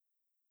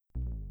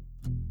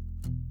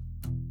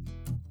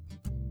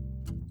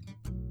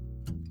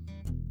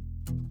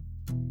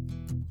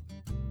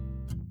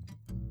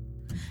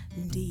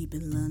Deep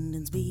in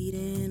London's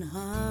beating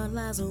heart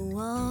lies a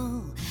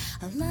wall.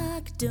 A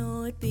locked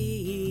door it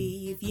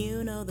be if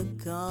you know the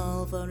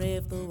call. For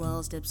if the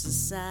wall steps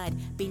aside,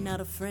 be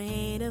not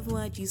afraid of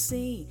what you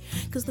see.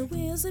 'Cause the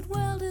wizard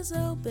world is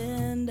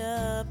opened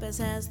up, as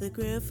has the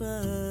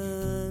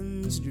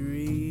Griffin's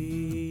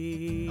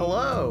dream.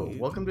 Hello,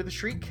 welcome to the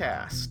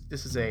Shriekcast.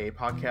 This is a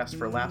podcast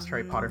for lapsed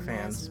Harry Potter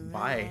fans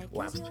by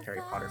lapsed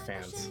Harry Potter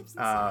fans.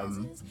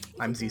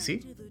 I'm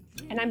ZC.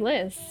 And I'm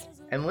Liz.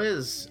 And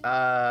Liz,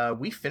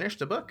 we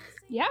finished a book.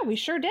 Yeah, we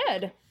sure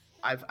did.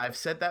 I've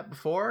said that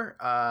before,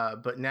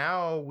 but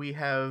now we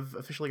have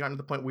officially gotten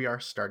to the point we are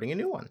starting a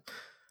new one,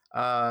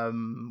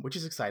 which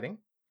is exciting.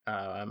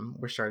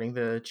 We're starting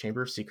the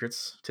Chamber of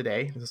Secrets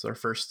today. This is our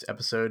first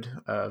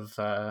episode of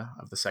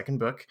the second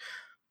book.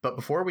 But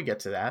before we get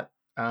to that,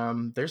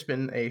 there's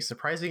been a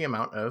surprising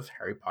amount of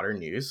Harry Potter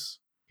news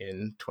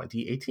in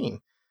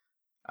 2018.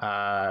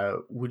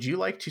 Would you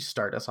like to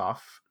start us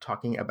off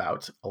talking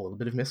about a little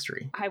bit of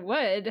mystery? I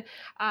would.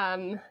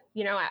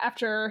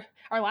 After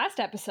our last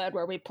episode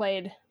where we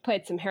played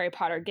some Harry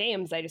Potter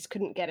games, I just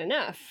couldn't get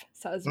enough.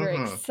 So I was very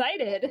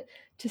excited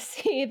to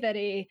see that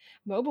a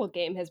mobile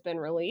game has been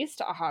released,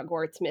 a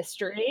Hogwarts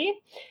Mystery.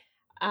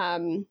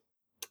 And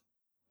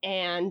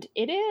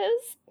it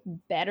is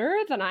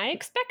better than I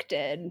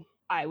expected,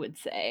 I would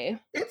say.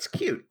 It's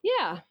cute.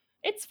 Yeah,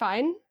 it's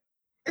fine.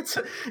 It's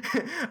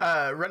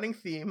a running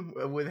theme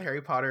with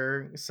Harry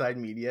Potter side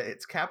media.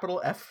 It's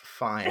capital F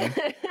fine.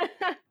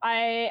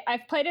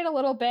 I've played it a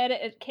little bit.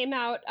 It came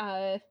out,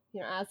 as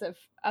of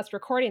us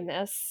recording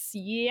this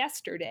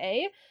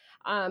yesterday.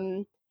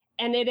 And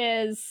it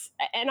is,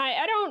 and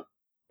I don't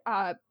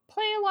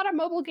play a lot of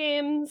mobile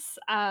games.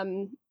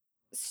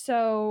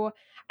 So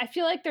I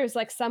feel like there's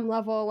like some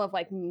level of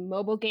like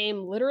mobile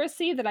game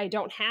literacy that I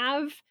don't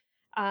have.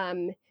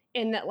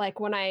 In that, like,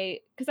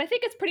 because I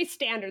think it's pretty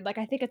standard. Like,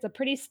 I think it's a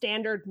pretty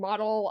standard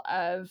model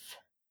of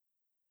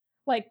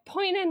like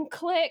point and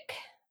click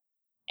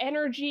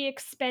energy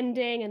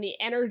expending, and the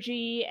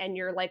energy and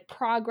your like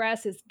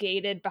progress is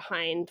gated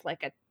behind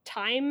like a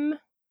time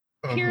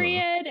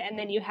period, and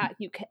then you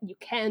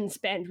can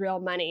spend real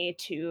money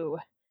to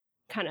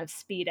kind of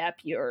speed up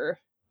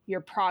your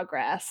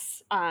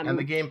progress. And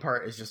the game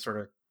part is just sort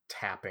of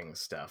tapping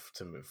stuff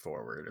to move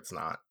forward. There's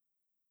not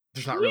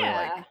really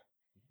like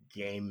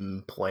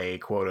gameplay,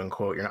 quote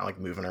unquote. You're not like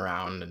moving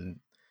around and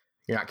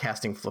you're not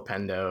casting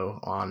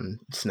flipendo on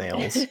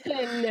snails.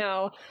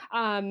 No.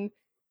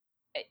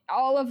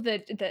 All of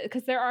the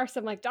because there are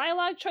some like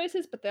dialogue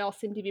choices, but they all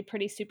seem to be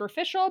pretty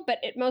superficial, but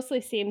it mostly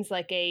seems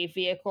like a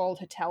vehicle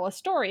to tell a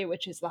story,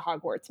 which is the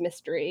Hogwarts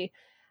Mystery.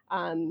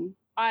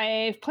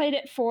 I've played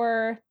it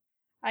for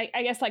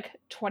I guess like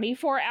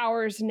 24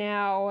 hours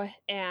now,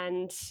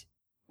 and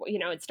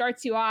it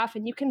starts you off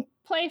and you can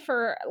play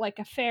for like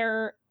a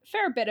fair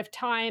bit of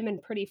time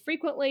and pretty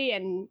frequently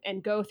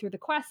and go through the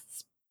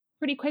quests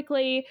pretty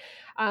quickly.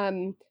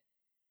 But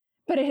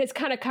it has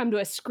kind of come to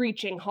a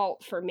screeching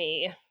halt for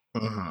me.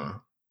 Mm-hmm.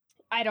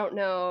 I don't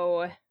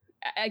know.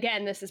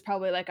 Again, this is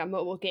probably like a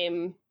mobile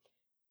game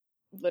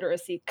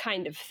literacy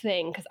kind of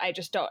thing, because I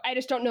just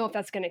don't know if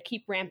that's going to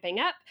keep ramping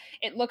up.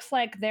 It looks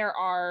like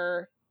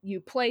you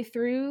play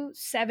through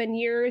 7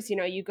 years,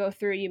 you go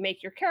through, you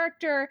make your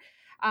character,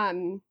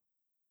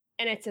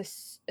 and it's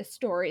a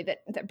story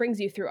that brings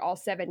you through all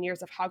 7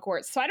 years of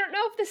Hogwarts. So I don't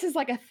know if this is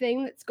like a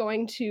thing that's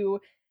going to,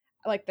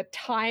 like, the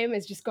time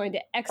is just going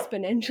to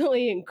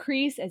exponentially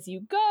increase as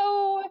you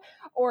go,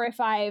 or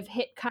if I've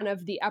hit kind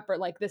of the upper,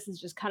 like, this is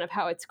just kind of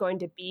how it's going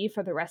to be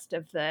for the rest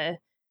of the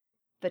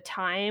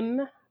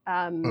time.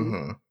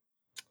 And,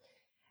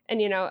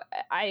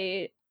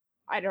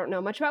 I don't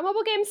know much about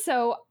mobile games,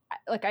 so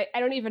like,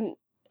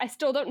 I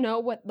still don't know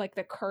what like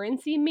the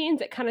currency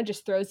means. It kind of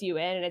just throws you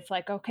in and it's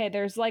like, okay,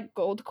 there's like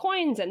gold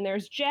coins and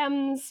there's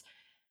gems.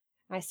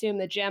 I assume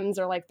the gems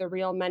are like the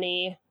real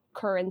money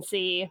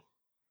currency.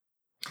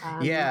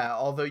 Yeah,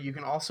 although you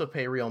can also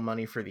pay real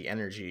money for the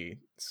energy.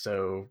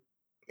 So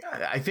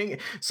I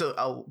think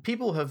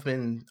people have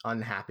been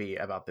unhappy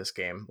about this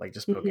game, like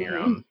just poking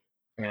around.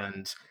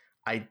 And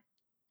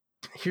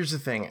here's the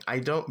thing. I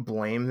don't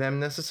blame them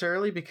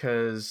necessarily,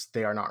 because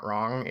they are not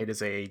wrong. It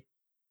is a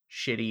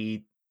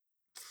shitty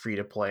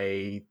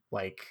free-to-play,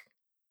 like,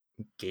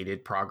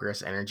 gated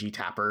progress energy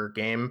tapper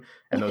game,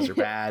 and those are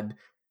bad.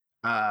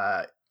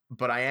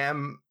 But I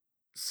am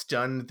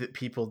stunned that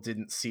people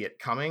didn't see it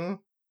coming,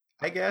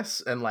 I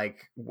guess, and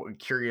like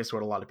curious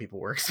what a lot of people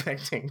were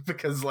expecting,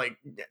 because like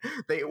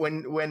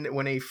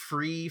when a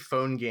free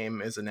phone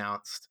game is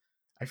announced,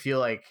 I feel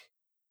like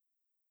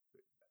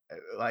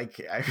I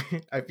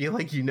feel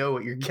like you know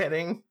what you're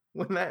getting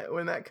when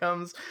that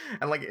comes,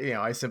 and like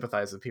I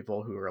sympathize with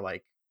people who are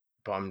like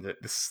bummed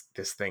that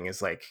this thing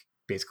is like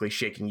basically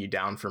shaking you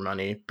down for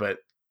money, but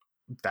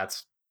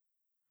that's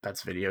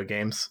video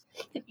games.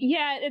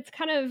 Yeah, it's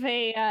kind of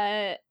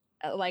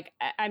like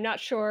I'm not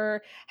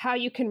sure how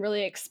you can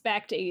really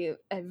expect a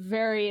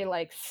very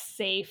like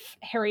safe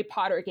Harry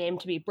Potter game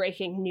to be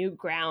breaking new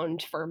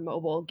ground for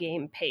mobile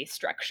game pay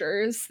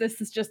structures.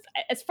 This is just,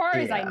 as far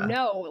as I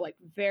know, like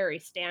very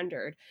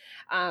standard.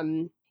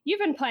 You've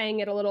been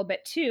playing it a little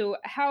bit too.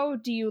 How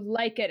do you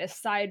like it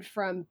aside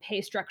from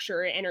pay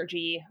structure,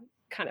 energy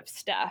kind of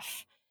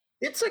stuff?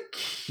 It's a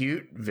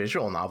cute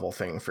visual novel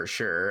thing for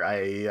sure.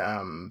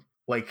 I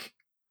like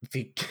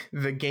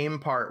the game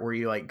part where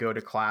you like go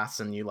to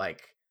class and you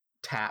like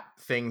tap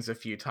things a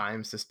few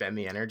times to spend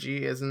the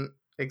energy isn't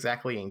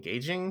exactly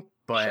engaging,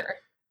 but Sure.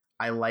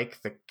 I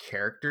like the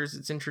characters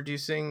it's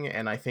introducing,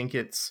 and I think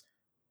it's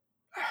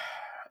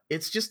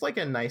just like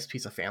a nice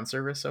piece of fan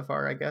service so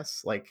far, I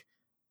guess. Like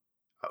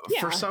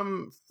for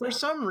some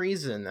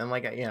reason, and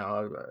like, you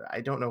know,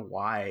 I don't know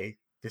why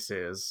this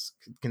is,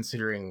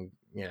 considering,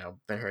 you know,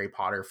 the Harry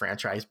Potter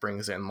franchise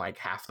brings in like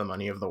half the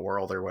money of the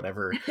world or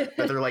whatever,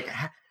 but they're like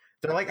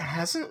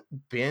hasn't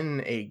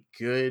been a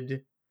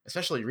good,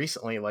 especially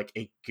recently, like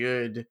a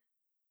good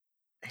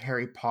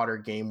Harry Potter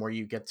game where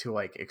you get to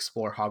like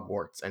explore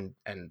Hogwarts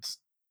and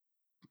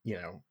you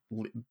know,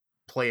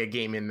 play a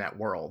game in that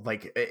world.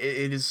 Like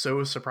it is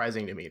so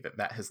surprising to me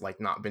that has like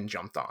not been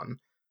jumped on.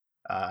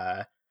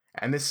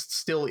 And this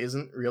still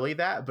isn't really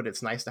that, but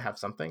it's nice to have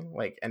something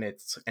like, and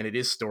it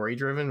is story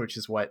driven, which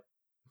is what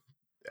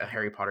a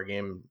Harry Potter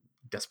game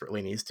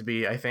desperately needs to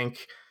be. I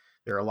think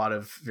there are a lot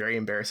of very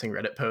embarrassing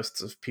Reddit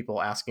posts of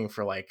people asking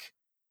for like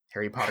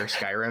Harry Potter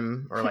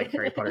Skyrim or like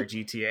Harry Potter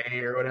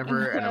GTA or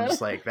whatever, and I'm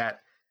just like, that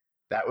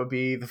would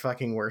be the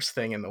fucking worst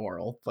thing in the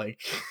world.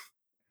 Like,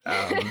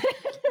 I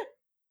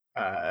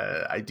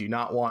do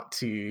not want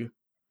to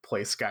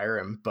play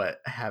Skyrim, but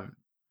have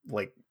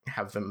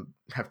them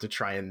have to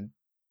try and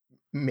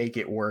make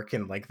it work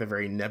in like the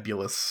very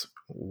nebulous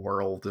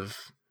world of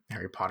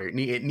Harry Potter.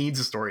 It needs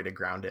a story to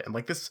ground it, and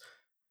like this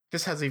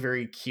has a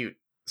very cute,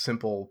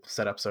 simple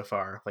setup so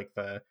far. Like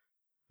the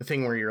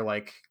thing where you're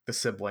like the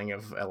sibling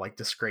of a like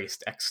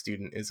disgraced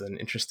ex-student is an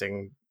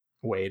interesting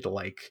way to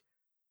like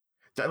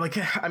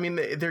I mean,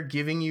 they're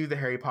giving you the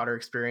Harry Potter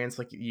experience.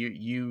 Like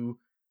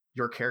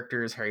your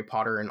character is Harry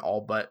Potter in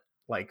all but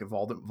like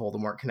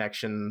Voldemort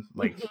connection.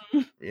 Like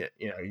you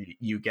know,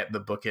 you get the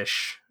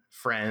bookish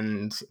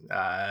friend.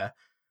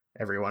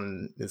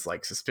 Everyone is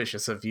like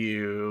suspicious of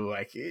you.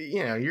 Like,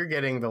 you know, you're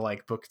getting the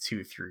like book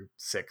 2 through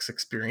 6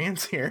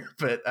 experience here.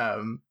 But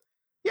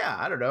yeah,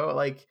 I don't know.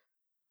 Like,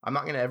 I'm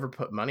not gonna ever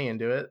put money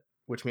into it,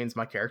 which means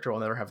my character will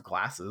never have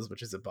glasses,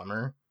 which is a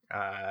bummer.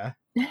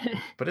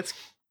 But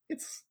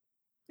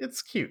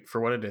it's cute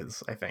for what it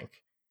is, I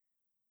think.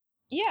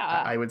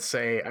 Yeah. I would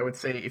say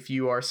if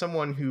you are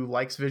someone who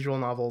likes visual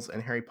novels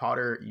and Harry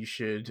Potter, you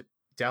should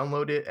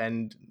download it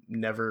and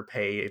never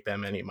pay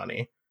them any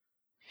money.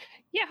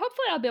 Yeah,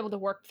 hopefully I'll be able to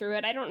work through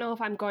it. I don't know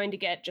if I'm going to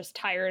get just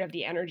tired of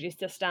the energy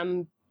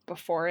system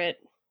before it,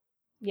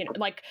 you know,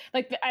 like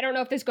I don't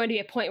know if there's going to be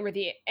a point where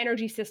the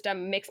energy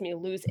system makes me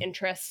lose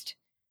interest,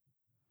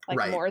 like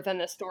right. more than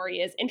the story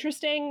is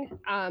interesting.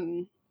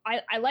 I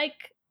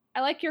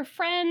like your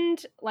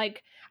friend.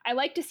 Like, I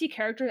like to see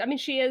characters. I mean,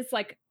 she is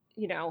like,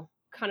 you know,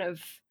 kind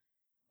of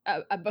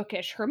a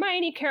bookish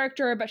Hermione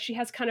character, but she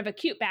has kind of a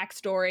cute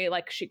backstory.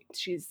 Like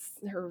she's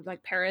her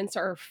like parents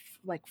are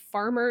like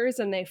farmers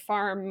and they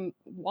farm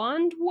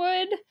wand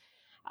wood,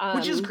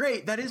 which is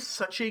great. That is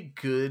such a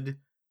good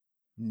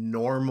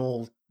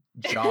normal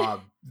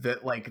job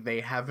that like they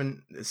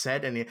haven't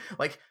said any.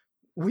 Like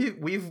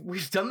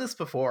we've done this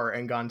before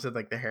and gone to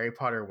like the Harry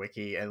Potter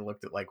wiki and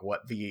looked at like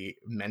what the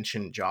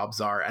mentioned jobs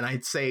are, and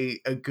I'd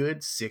say a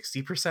good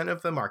 60%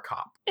 of them are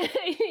cop.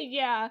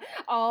 Yeah,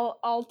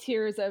 all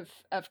tiers of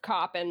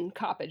cop and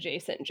cop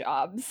adjacent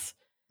jobs.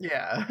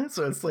 Yeah,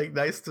 so it's like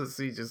nice to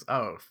see just,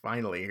 oh,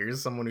 finally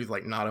here's someone who's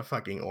like not a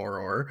fucking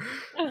Auror.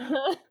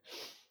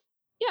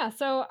 Yeah,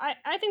 so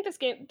I think this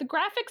game, the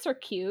graphics are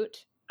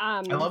cute.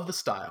 I love the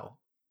style.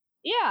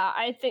 Yeah,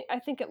 I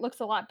think it looks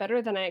a lot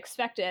better than I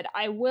expected.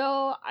 I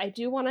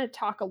do want to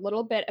talk a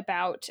little bit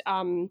about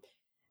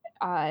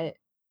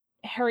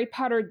Harry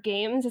Potter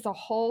games as a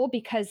whole,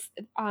 because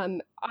I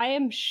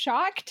am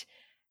shocked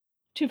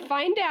to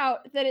find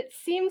out that it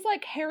seems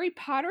like Harry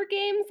Potter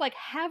games like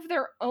have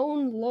their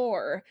own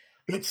lore.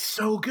 It's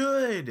so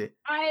good.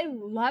 I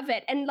love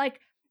it. And like,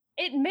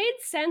 it made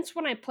sense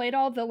when I played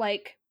all the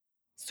like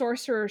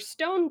Sorcerer's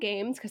Stone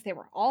games, because they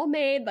were all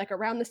made like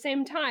around the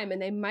same time, and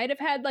they might have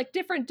had like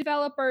different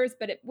developers,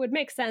 but it would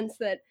make sense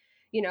that,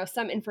 you know,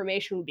 some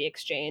information would be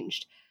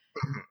exchanged.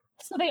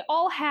 So they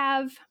all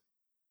have,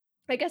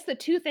 I guess the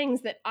two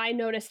things that I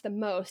noticed the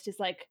most is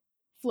like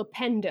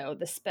Flipendo,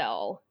 the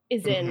spell,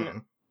 is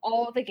in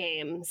all the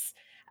games.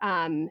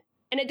 And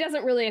it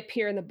doesn't really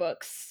appear in the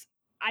books.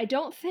 I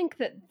don't think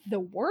that the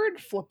word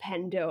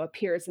Flipendo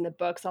appears in the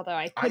books, although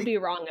I could be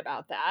wrong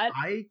about that.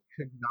 I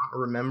could not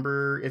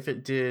remember if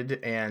it did,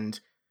 and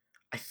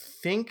I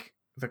think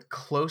the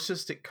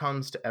closest it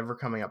comes to ever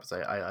coming up, as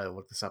I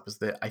looked this up, is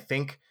that I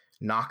think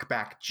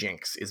Knockback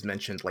Jinx is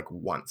mentioned like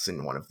once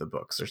in one of the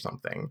books or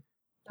something.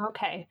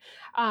 Okay.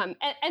 And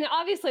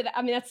obviously,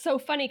 I mean, that's so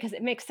funny because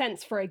it makes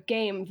sense for a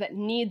game that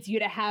needs you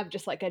to have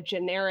just like a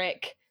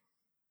generic,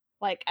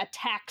 like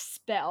attack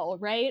spell,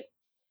 right?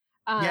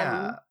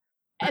 Yeah. Um,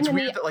 But and it's then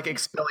weird that like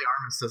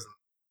Expelliarmus doesn't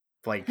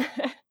like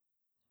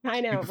I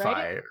know, right?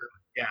 stupefy.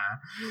 Yeah.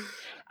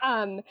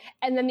 Um,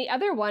 and then the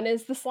other one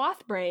is the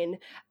sloth brain.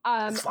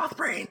 Sloth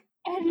brain.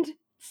 And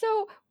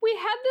so we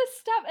had this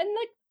stuff, and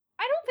like,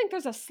 I don't think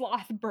there's a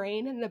sloth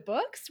brain in the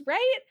books,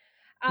 right?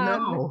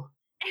 No.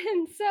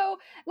 And so,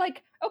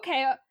 like,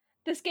 okay,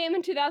 this game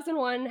in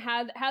 2001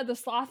 had the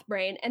sloth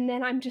brain, and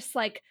then I'm just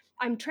like,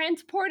 I'm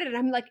transported, and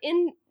I'm like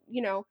in,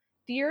 the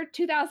year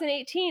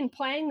 2018,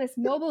 playing this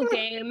mobile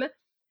game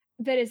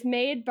that is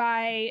made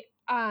by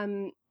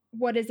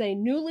what is a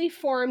newly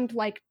formed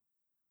like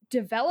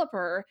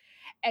developer,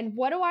 and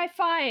what do I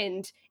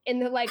find in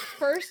the like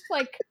first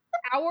like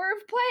hour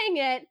of playing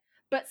it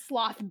but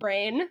sloth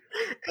brain?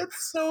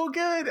 It's so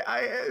good.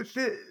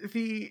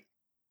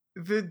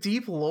 The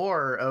deep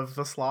lore of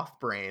the sloth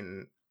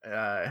brain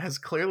has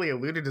clearly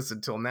eluded us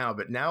until now,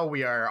 but now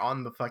we are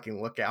on the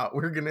fucking lookout.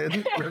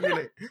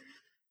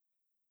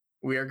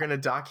 We are gonna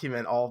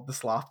document all of the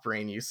sloth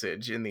brain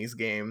usage in these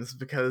games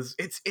because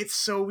it's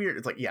so weird.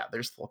 It's like, yeah,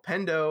 there's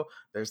Flipendo,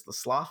 there's the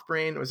sloth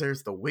brain,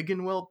 there's the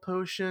Wiggenweld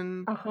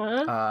potion,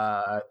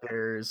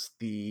 there's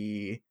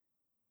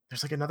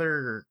like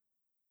another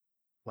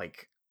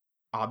like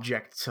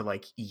object to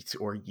like eat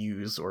or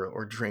use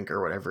or drink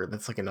or whatever.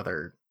 That's like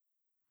another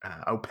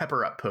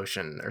pepper up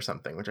potion or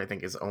something, which I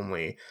think is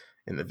only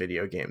in the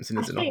video games and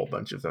is in a whole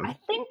bunch of them. I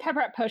think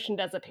pepper up potion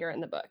does appear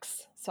in the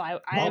books, so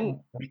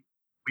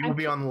we will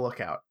be on the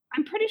lookout.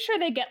 I'm pretty sure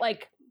they get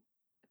like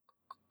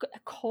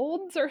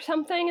colds or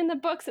something in the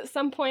books at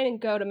some point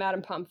and go to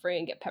Madame Pomfrey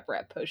and get pepper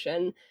up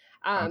potion.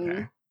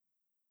 Okay.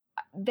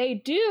 They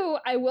do.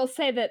 I will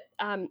say that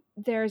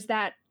there's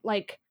that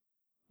like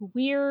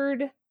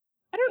weird.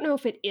 I don't know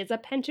if it is a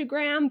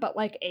pentagram, but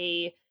like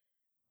a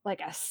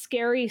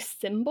scary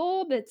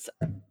symbol that's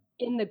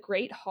in the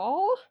Great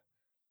Hall.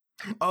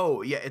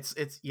 Oh yeah, it's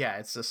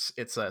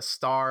a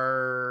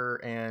star,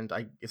 and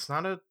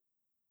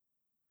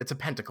it's a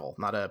pentacle,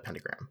 not a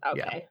pentagram.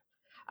 Okay.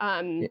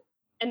 Yeah.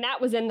 And that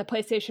was in the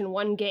PlayStation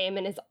 1 game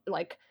and is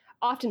like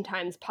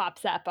oftentimes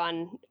pops up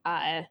on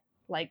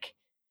like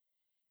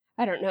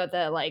I don't know,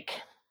 the like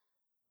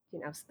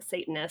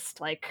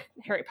Satanist, like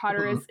Harry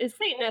Potter is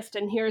Satanist,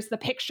 and here's the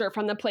picture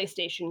from the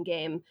PlayStation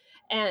game.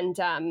 And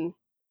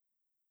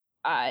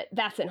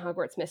that's in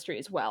Hogwarts Mystery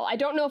as well. I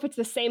don't know if it's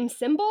the same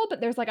symbol,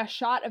 but there's like a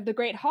shot of the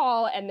Great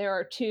Hall, and there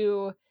are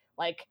two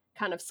like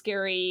kind of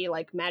scary,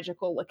 like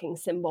magical looking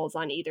symbols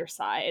on either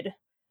side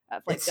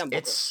of like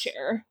Dumbledore's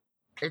chair.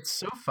 It's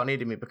so funny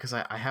to me because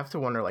I have to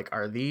wonder, like,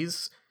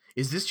 is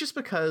this just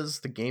because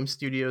the game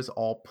studios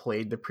all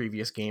played the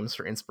previous games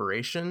for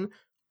inspiration,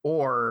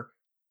 or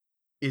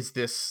is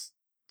this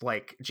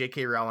like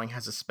J.K. Rowling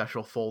has a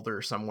special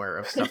folder somewhere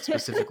of stuff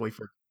specifically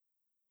for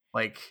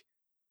like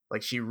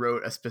she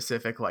wrote a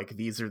specific like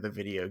these are the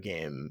video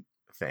game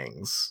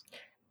things?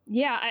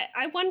 Yeah,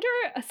 I wonder.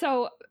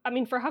 So, I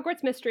mean, for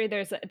Hogwarts Mystery,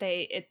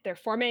 they're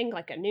forming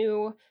like a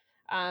new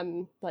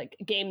like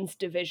games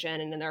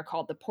division, and then they're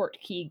called the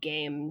Portkey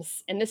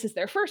Games, and this is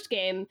their first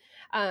game.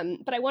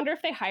 But I wonder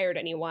if they hired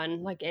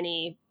anyone, like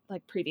any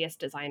like previous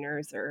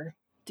designers or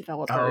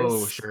developers.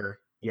 Oh, sure,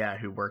 yeah,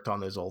 who worked on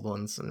those old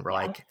ones and were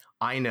like,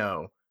 I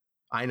know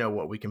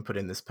what we can put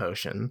in this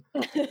potion.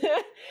 Yeah,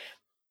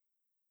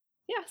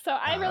 so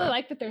I really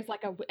like that there's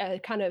like a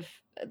kind of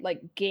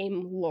like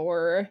game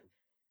lore.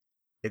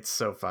 It's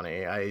so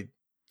funny.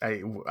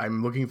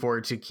 I'm looking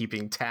forward to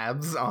keeping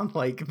tabs on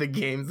like the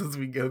games as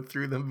we go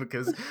through them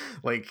because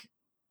like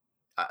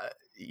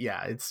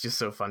yeah, it's just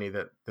so funny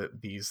that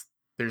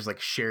there's like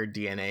shared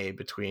DNA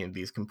between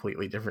these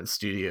completely different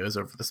studios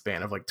over the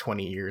span of like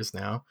 20 years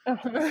now.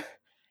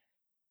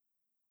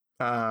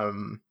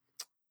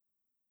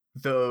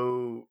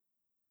 Though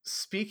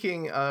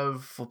speaking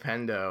of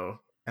Flipendo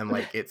and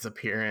like its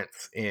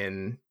appearance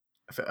in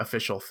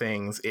official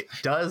things, it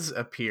does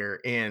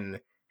appear in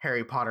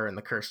Harry Potter and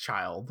the Cursed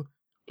Child,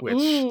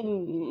 that's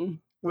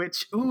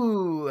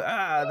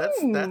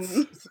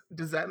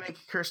does that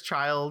make Cursed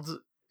Child?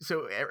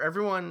 So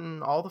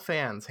everyone, all the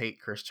fans hate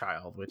Cursed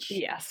Child, which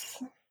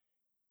yes.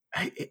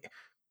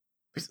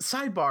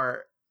 Sidebar,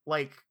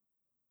 like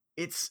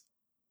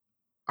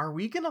are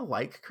we gonna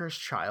like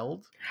Cursed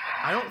Child?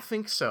 I don't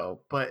think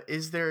so, but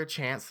is there a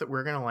chance that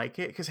we're gonna like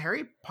it? Because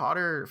Harry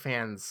Potter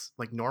fans,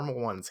 like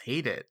normal ones,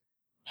 hate it.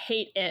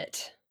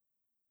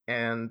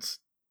 And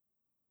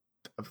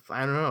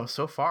I don't know,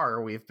 so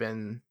far we're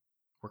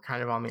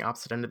kind of on the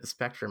opposite end of the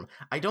spectrum.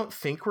 I don't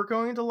think we're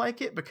going to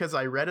like it because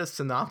I read a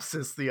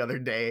synopsis the other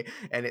day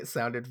and it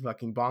sounded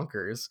fucking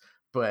bonkers,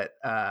 but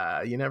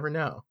you never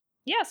know.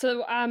 Yeah,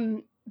 so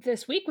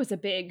this week was a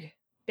big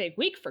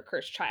week for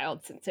Cursed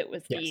Child since it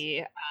was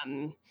the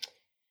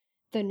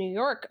New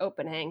York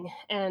opening,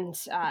 and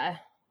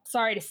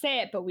sorry to say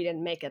it, but we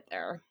didn't make it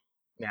there.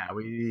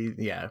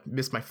 Yeah,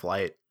 missed my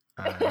flight.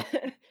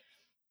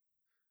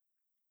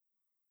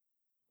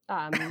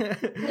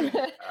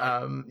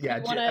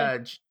 Yeah.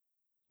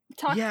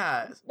 Talk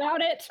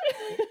about it.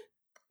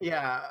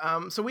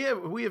 Yeah. So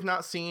we have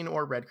not seen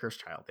or read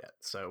Cursed Child yet.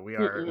 So we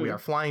are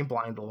flying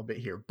blind a little bit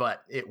here,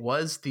 but it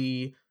was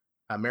the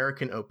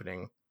American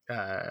opening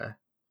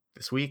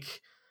this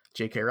week.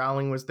 J.K.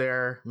 Rowling was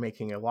there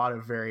making a lot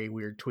of very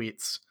weird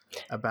tweets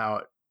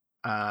about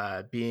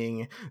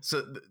being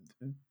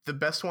the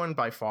best one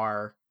by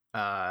far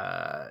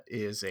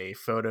is a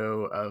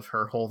photo of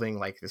her holding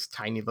like this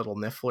tiny little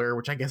niffler,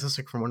 which I guess is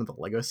like from one of the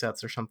Lego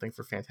sets or something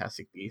for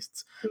Fantastic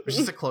Beasts. Which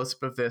is a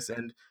close-up of this,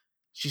 and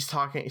she's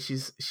talking. She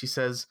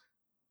says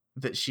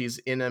that she's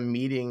in a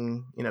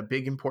meeting, in a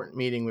big important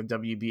meeting with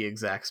WB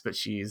execs, but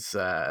she's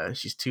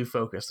too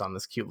focused on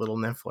this cute little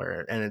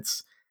niffler, and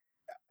it's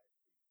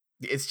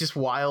just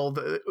wild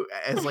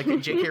as like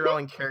J.K.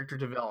 Rowling character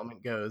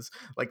development goes.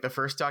 Like the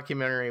first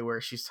documentary where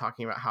she's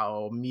talking about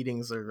how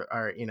meetings are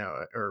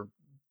or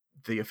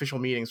the official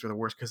meetings were the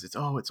worst because it's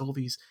all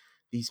these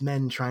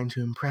men trying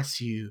to impress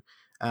you,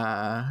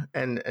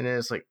 and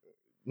it's like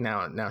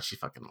now she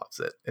fucking loves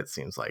it. It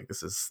seems like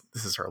this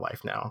is her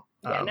life now.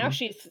 Yeah, now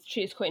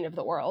she's queen of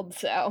the world.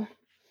 So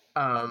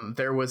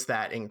there was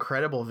that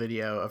incredible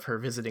video of her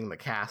visiting the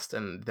cast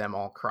and them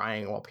all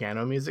crying while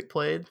piano music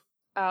played.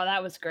 Oh,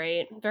 that was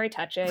great. Very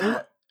touching.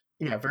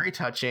 Yeah, very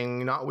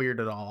touching. Not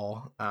weird at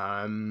all.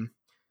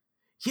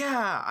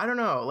 Yeah, I don't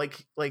know.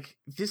 Like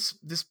this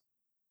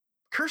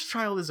Cursed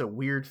Child is a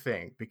weird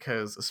thing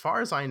because as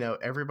far as I know,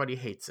 everybody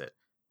hates it.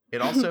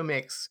 It also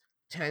makes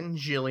 $10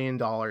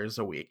 jillion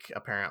a week,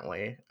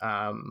 apparently.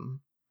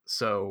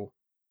 So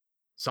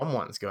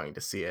someone's going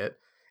to see it,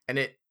 and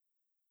it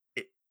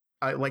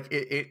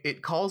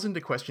calls into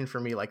question for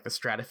me like the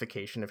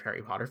stratification of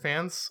Harry Potter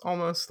fans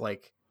almost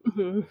like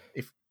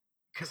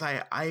because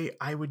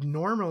I would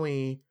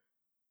normally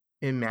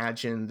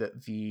imagine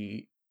that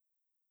the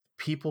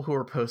people who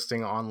are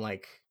posting on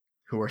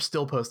who are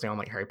still posting on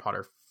like Harry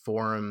Potter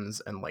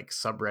forums and like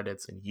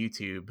subreddits and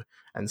YouTube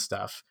and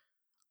stuff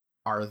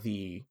are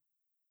the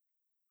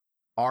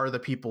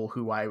people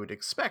who I would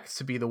expect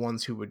to be the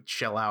ones who would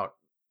shell out,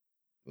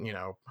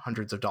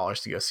 hundreds of dollars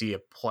to go see a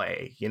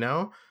play,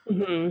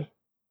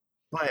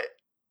 but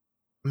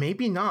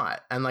maybe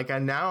not. And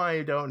now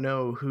I don't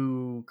know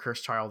who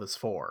Cursed Child is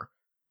for.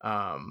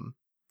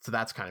 So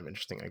that's kind of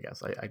interesting, I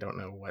guess. I don't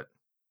know what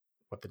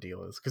the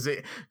deal is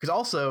because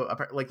also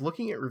like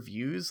looking at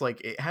reviews, like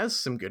it has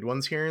some good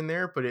ones here and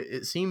there, but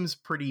it seems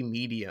pretty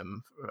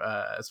medium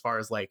as far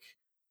as like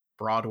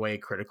Broadway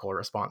critical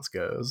response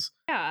goes.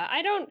 Yeah,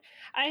 I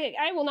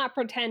will not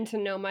pretend to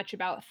know much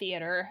about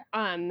theater.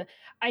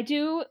 I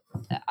do.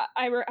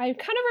 I kind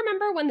of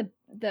remember when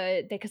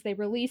because they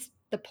released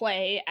the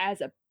play as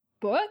a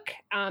book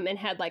and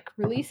had like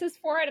releases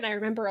for it, and I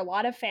remember a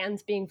lot of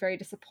fans being very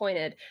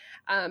disappointed.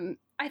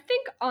 I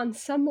think on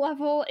some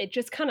level it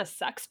just kind of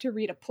sucks to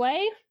read a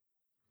play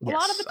a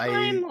lot of the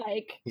time.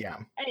 And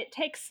it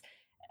takes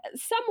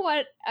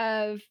somewhat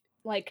of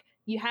like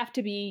you have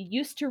to be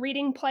used to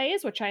reading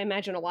plays, which I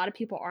imagine a lot of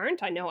people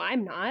aren't. I know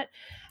I'm not.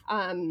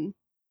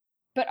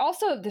 But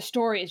also the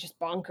story is just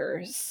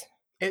bonkers.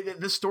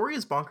 The story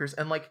is bonkers,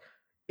 and like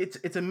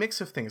it's a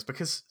mix of things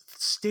because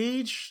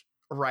stage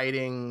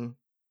writing,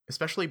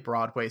 especially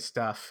Broadway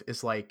stuff,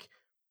 is like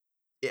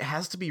it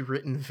has to be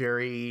written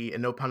very,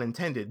 and no pun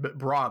intended, but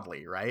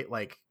broadly, right?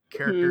 Like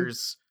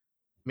characters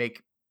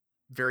make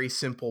very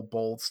simple,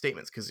 bold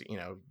statements because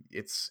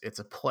it's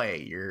a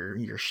play.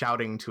 You're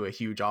shouting to a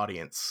huge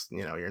audience.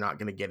 You're not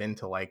going to get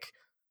into like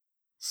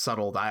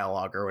subtle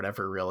dialogue or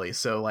whatever, really.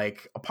 So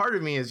like a part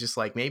of me is just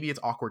like maybe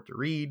it's awkward to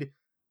read,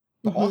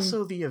 but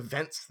also the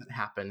events that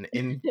happen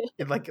in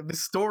like the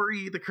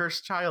story the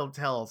Cursed Child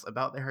tells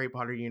about the Harry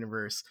Potter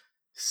universe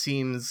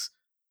seems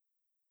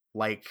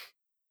like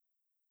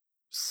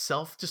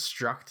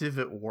self-destructive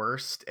at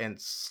worst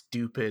and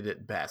stupid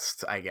at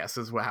best, I guess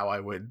is how I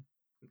would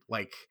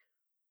like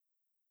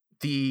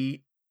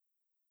the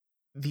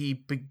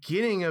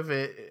beginning of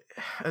it.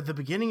 At the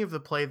beginning of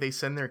the play, they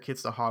send their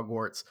kids to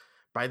Hogwarts.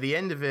 By the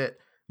end of it,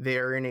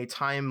 they're in a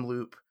time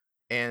loop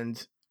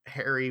and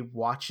Harry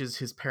watches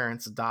his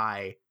parents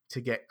die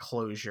to get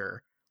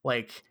closure.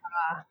 Like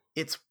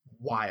it's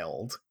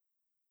wild.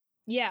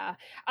 Yeah.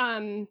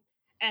 And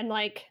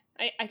like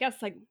I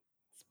guess like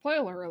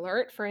spoiler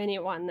alert for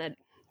anyone that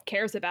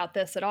cares about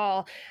this at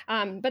all.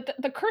 But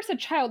the Cursed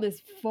Child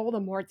is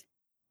Voldemort's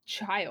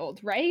child,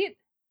 right?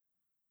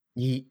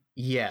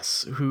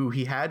 Yes, who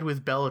he had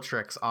with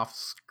Bellatrix off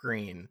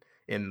screen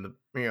in the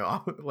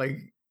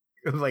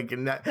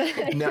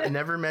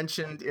never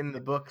mentioned in the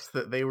books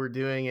that they were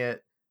doing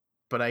it,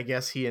 but I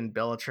guess he and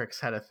Bellatrix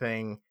had a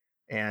thing,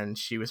 and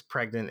she was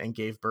pregnant and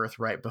gave birth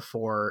right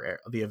before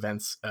the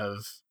events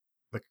of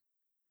the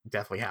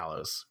Deathly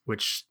Hallows,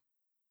 which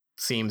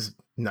seems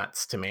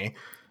nuts to me.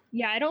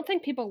 Yeah, I don't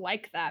think people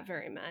like that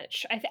very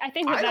much. I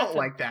think I don't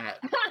like that.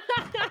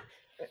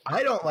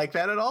 I don't like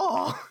that at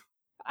all.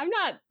 I'm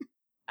not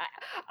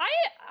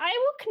I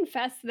will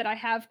confess that I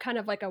have kind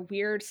of like a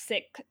weird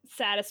sick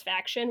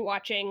satisfaction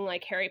watching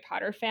like Harry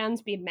Potter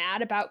fans be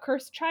mad about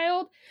Cursed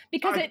Child,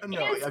 because it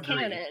is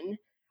canon,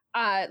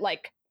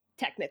 like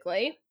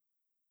technically.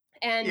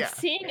 And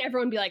seeing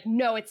everyone be like,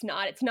 no, it's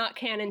not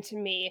canon to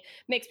me,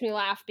 makes me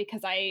laugh,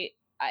 because I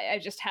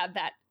just had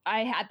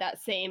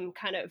that same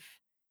kind of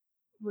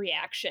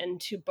reaction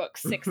to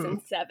books 6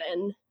 and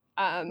 7.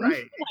 Right,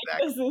 like,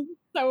 exactly. this is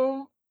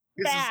so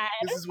bad.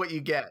 This is what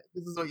you get.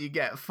 This is what you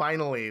get.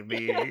 Finally,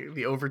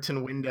 the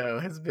Overton window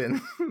has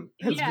been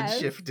been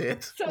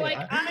shifted. So like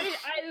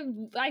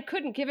I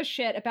couldn't give a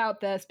shit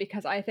about this,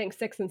 because I think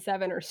 6 and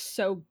 7 are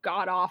so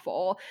god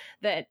awful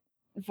that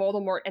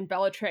Voldemort and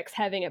Bellatrix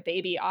having a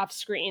baby off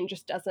screen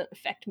just doesn't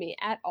affect me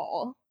at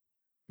all.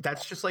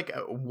 That's just like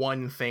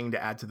one thing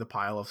to add to the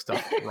pile of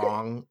stuff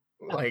wrong.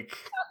 Like,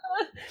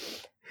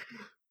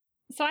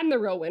 so I'm the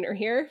real winner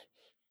here.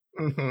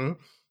 Mm-hmm.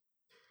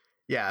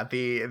 Yeah,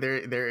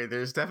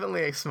 there's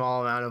definitely a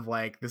small amount of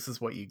like, this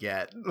is what you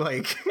get,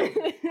 like,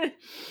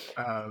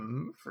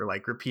 for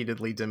like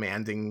repeatedly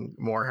demanding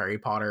more Harry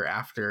Potter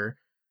after,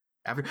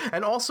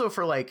 and also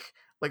for like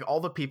all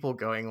the people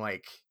going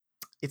like,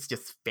 it's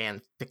just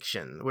fan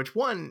fiction, which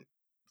one,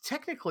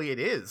 technically it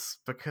is,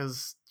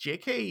 because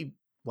JK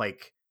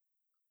like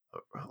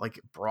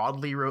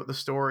broadly wrote the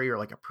story or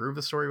like approved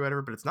the story or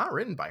whatever, but it's not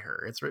written by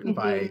her. It's written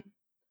by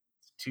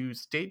 2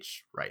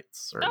 stage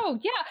rights. Oh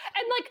yeah,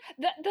 and like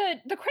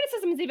the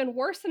criticism is even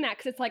worse than that,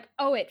 because it's like,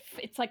 oh,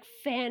 it's like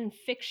fan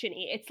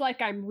fiction-y. It's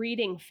like I'm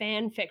reading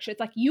fan fiction. It's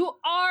like, you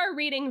are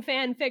reading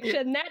fan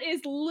fiction. That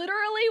is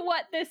literally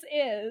what this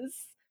is.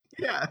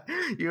 Yeah,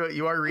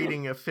 you are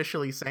reading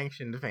officially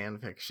sanctioned fan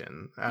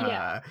fiction.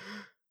 And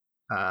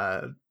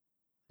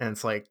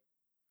it's like,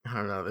 I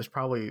don't know, there's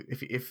probably,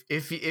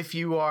 if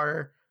you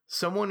are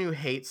someone who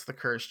hates the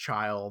Cursed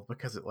Child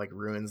because it like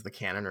ruins the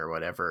canon or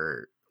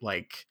whatever,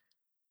 like,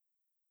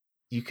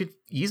 you could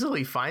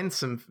easily find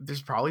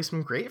there's probably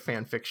some great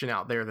fan fiction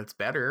out there that's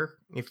better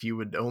if you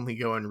would only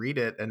go and read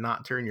it and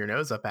not turn your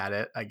nose up at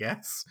it, I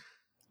guess.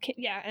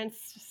 Yeah, and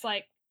it's just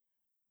like,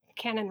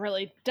 canon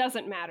really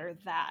doesn't matter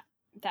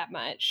that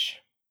much.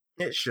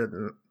 It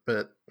shouldn't,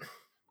 but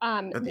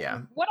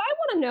yeah. What I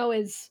want to know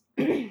is,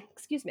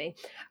 excuse me,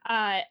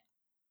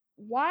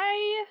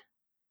 why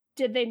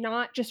did they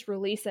not just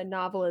release a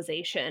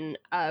novelization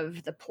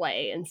of the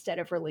play instead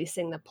of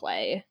releasing the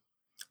play?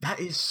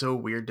 That is so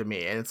weird to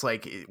me. And it's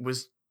like,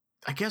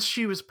 I guess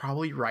she was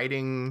probably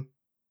writing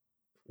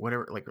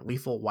whatever, like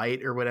Lethal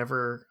White or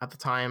whatever at the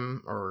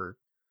time,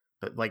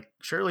 but like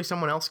surely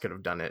someone else could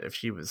have done it if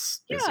she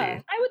was busy.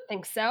 Yeah, I would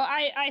think so.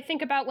 I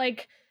think about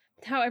like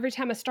how every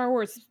time a Star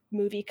Wars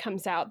movie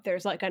comes out,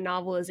 there's like a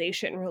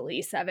novelization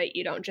release of it.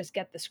 You don't just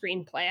get the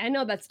screenplay. I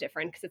know that's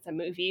different because it's a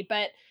movie,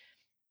 but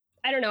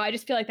I don't know. I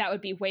just feel like that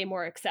would be way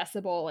more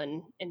accessible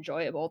and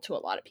enjoyable to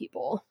a lot of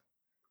people.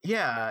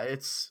 Yeah,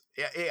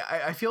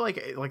 I feel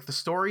like the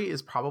story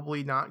is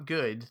probably not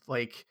good.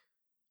 Like,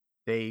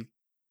 they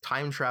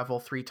time travel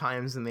 3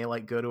 times and they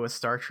like go to a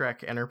Star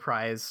Trek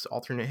Enterprise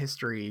alternate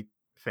history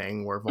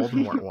thing where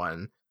Voldemort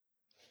won.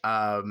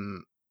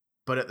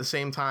 But at the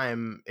same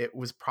time, it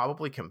was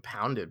probably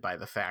compounded by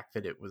the fact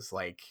that it was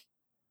like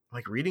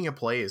reading a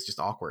play is just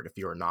awkward if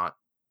you're not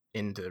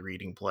into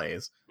reading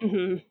plays.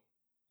 Mm-hmm.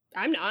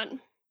 I'm not.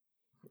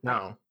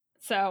 No.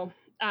 So,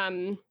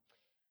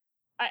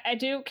 I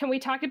do. Can we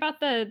talk about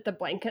the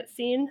blanket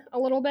scene a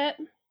little bit?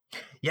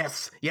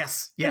 Yes,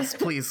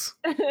 please.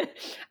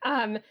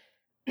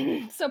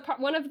 So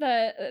one of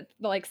the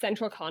like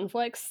central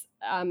conflicts,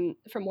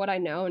 from what I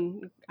know,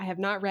 and I have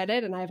not read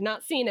it and I have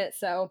not seen it,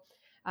 so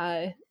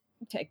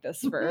take this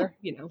for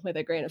with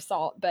a grain of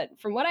salt. But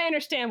from what I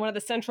understand, one of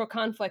the central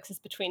conflicts is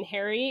between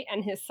Harry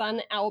and his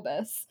son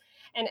Albus.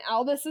 And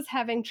Albus is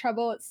having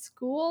trouble at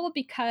school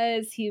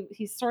because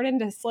he's sort of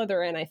into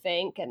Slytherin, I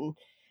think, and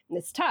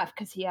it's tough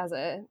because he has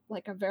a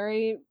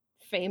very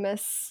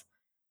famous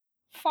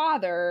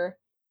father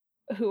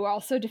who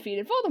also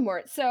defeated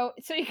Voldemort. So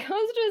he goes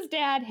to his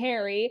dad,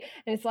 Harry,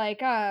 and it's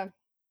like, I'm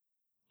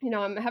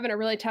having a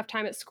really tough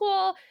time at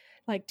school,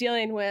 like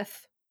dealing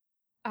with,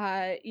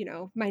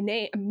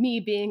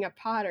 me being a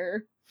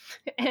Potter.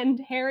 And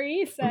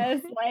Harry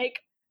says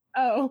like,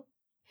 oh,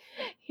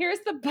 here's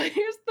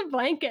the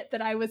blanket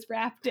that I was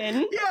wrapped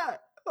in. Yeah.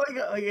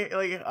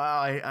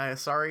 I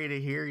sorry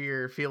to hear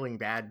you're feeling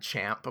bad,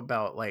 champ,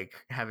 about like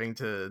having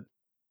to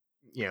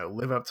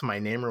live up to my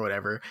name or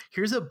whatever.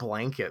 Here's a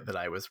blanket that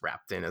I was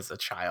wrapped in as a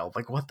child.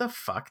 Like, what the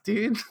fuck,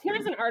 dude?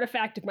 Here's an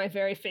artifact of my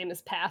very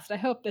famous past. I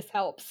hope this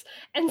helps.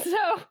 And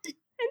so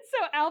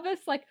Albus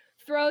like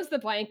throws the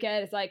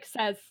blanket, is like,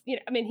 says, he's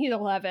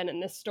 11 in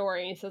this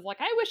story. He says like,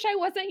 I wish I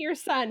wasn't your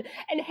son.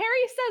 And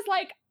Harry says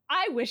like,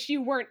 I wish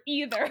you weren't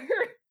either.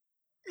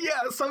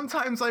 Yeah,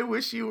 sometimes I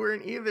wish you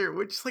weren't either,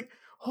 which is like,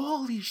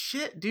 holy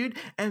shit, dude.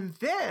 And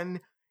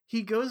then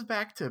he goes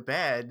back to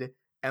bed.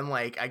 And,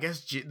 like, I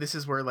guess this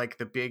is where, like,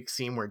 the big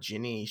scene where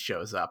Ginny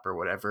shows up or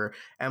whatever.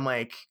 And,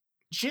 like,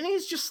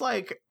 Ginny's just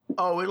like,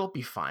 oh, it'll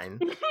be fine.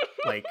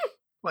 Like,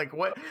 Like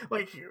what?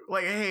 Like,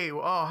 hey,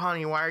 oh,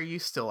 honey, why are you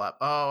still up?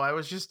 Oh, I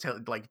was just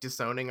like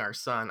disowning our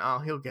son. Oh,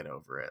 he'll get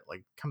over it.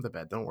 Like, come to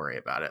bed. Don't worry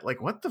about it.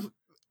 Like, what the?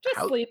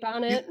 Just sleep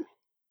on it.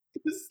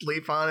 Just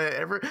sleep on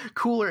it.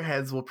 Cooler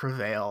heads will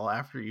prevail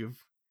after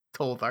you've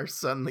told our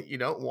son that you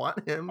don't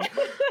want him.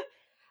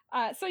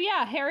 So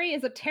yeah, Harry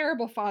is a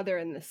terrible father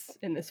in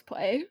this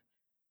play.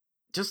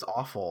 Just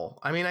awful.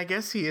 I mean, I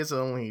guess he is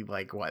only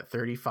like what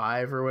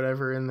 35 or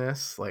whatever in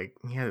this. Like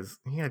he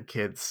had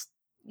kids.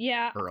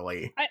 Yeah,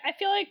 early. I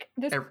feel like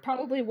this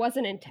probably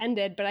wasn't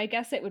intended, but I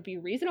guess it would be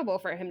reasonable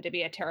for him to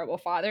be a terrible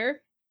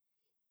father.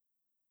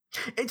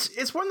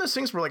 It's one of those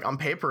things where, like, on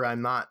paper,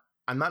 I'm not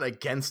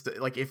against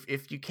it. Like,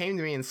 if you came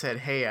to me and said,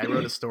 "Hey, I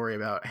wrote a story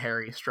about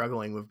Harry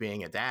struggling with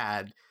being a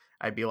dad,"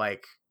 I'd be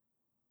like,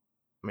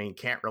 I mean,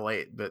 can't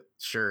relate, but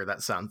sure,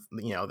 that sounds,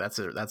 that's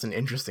an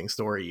interesting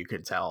story you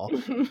could tell.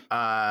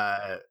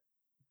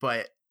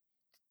 But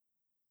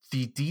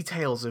the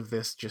details of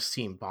this just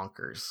seem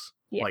bonkers.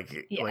 Yeah, I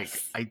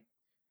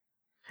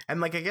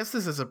guess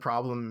this is a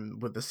problem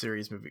with the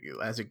series movie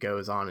as it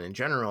goes on in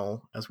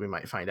general, as we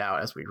might find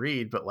out as we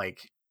read. But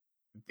like,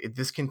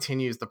 this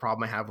continues the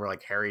problem I have where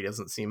like Harry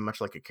doesn't seem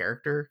much like a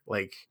character.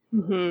 Like,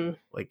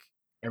 like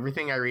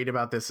everything I read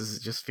about this is,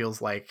 it just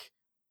feels like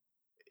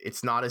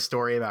it's not a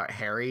story about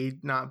Harry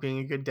not being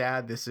a good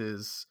dad.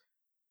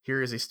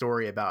 Here is a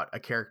story about a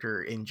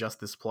character in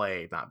just this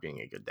play not being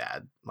a good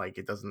dad. Like,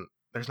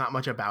 there's not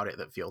much about it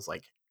that feels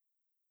like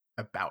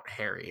about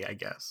Harry, I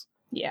guess.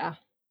 Yeah.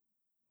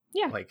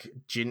 Like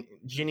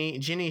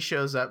Ginny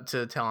shows up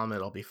to tell him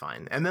it'll be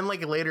fine, and then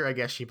like later, I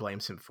guess she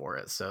blames him for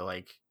it. So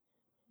like,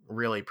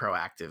 really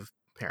proactive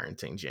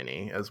parenting,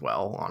 Ginny, as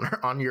well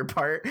on your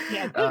part.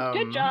 Yeah,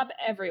 good job,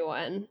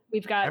 everyone.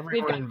 We've got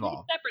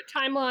involved. Separate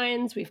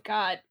timelines. We've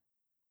got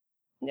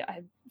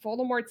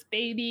Voldemort's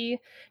baby.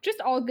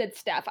 Just all good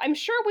stuff. I'm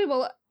sure we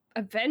will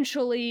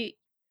eventually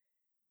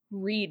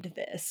read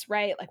this,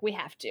 right? Like, we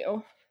have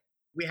to.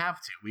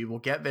 We will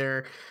get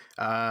there.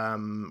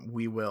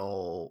 We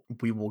will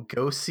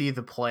go see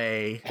the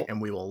play,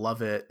 and we will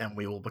love it, and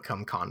we will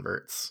become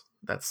converts.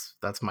 That's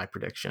my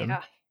prediction.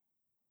 Yeah.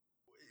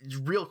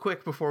 Real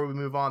quick before we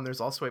move on, there's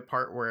also a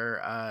part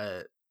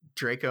where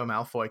Draco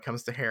Malfoy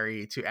comes to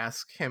Harry to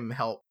ask him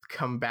help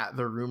combat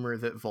the rumor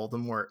that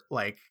Voldemort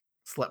like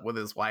slept with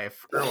his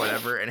wife or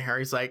whatever, and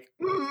Harry's like,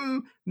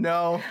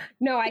 no,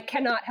 I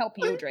cannot help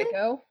you,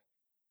 Draco.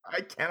 I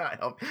cannot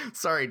help.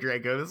 Sorry,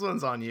 Draco. This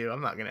one's on you.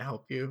 I'm not going to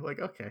help you. Like,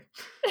 okay,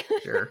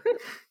 sure.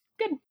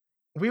 Good.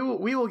 We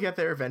will get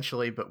there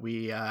eventually, but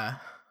we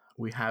have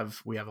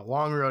a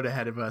long road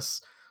ahead of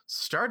us.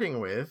 Starting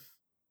with,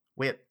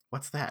 wait,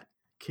 what's that?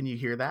 Can you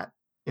hear that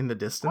in the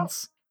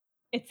distance? Oh,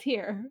 it's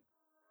here.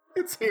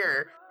 It's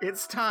here.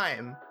 It's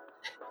time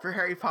for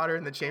Harry Potter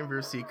and the Chamber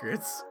of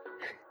Secrets.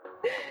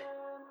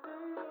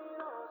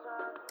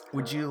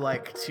 Would you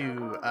like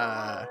to?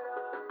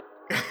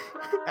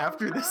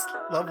 After this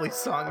lovely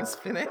song is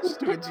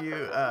finished, would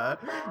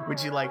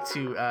you like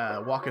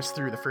to walk us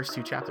through the first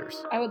two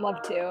chapters? I would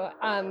love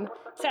to.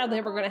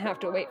 Sadly, we're going to have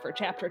to wait for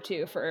chapter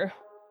 2 for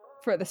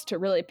this to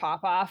really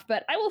pop off,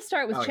 but I will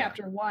start with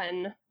chapter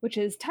 1, which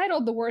is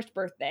titled The Worst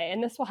Birthday,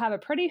 and this will have a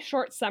pretty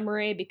short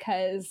summary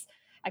because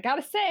I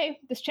gotta say,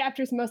 this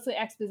chapter is mostly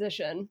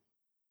exposition.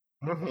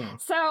 Mm-hmm.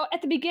 So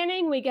at the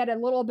beginning, we get a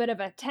little bit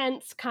of a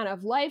tense kind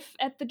of life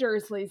at the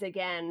Dursleys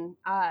again,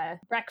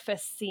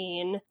 breakfast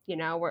scene.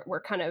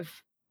 We're kind of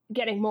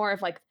getting more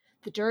of like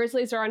the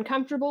Dursleys are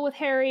uncomfortable with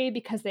Harry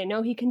because they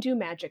know he can do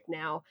magic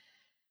now.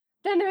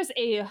 Then there's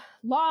a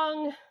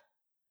long,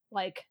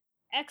 like,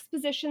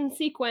 exposition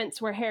sequence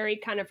where Harry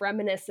kind of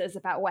reminisces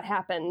about what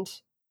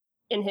happened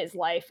in his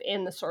life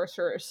in the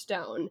Sorcerer's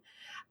Stone.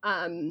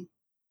 And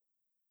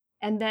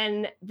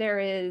then there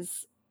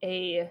is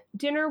a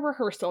dinner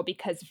rehearsal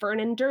because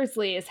Vernon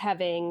Dursley is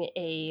having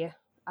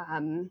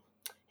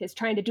is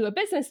trying to do a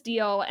business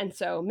deal, and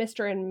so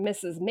Mr. and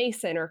Mrs.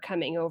 Mason are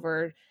coming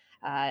over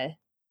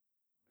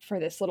for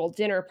this little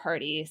dinner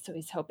party. So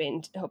he's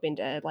hoping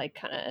to like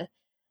kind of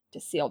to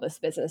seal this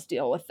business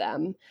deal with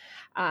them.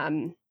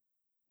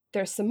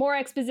 There's some more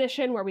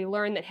exposition where we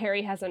learn that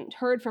Harry hasn't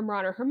heard from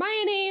Ron or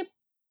Hermione,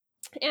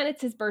 and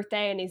it's his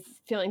birthday, and he's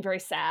feeling very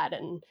sad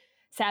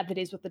that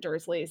he's with the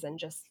Dursleys and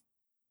just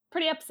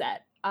pretty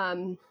upset.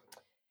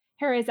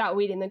 Harry's out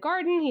weeding the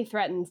garden. He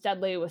threatens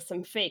Dudley with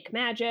some fake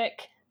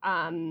magic.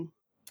 And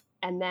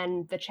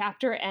then the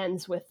chapter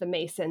ends with the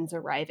Masons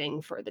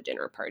arriving for the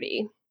dinner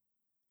party.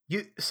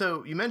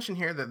 So you mentioned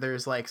here that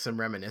there's like some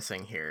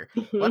reminiscing here.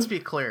 Mm-hmm. Let's be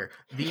clear.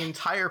 The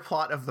entire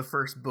plot of the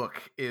first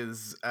book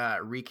is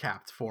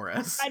recapped for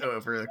us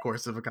over the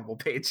course of a couple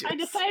pages. I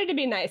decided to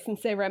be nice and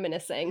say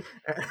reminiscing.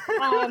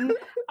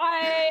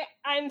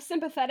 I'm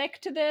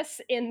sympathetic to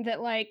this in that,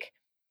 like,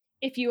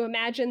 if you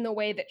imagine the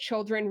way that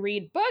children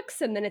read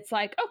books, and then it's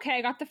like, okay,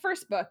 I got the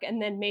first book,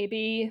 and then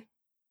maybe,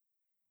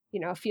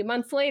 a few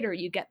months later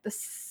you get the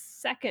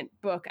second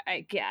book,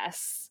 I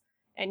guess,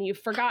 and you've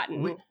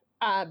forgotten.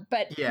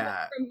 But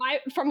yeah,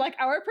 from like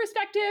our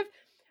perspective,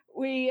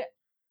 we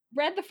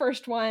read the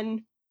first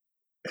one,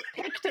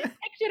 picked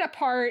it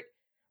apart,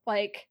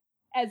 like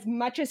as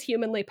much as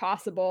humanly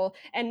possible.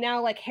 And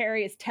now like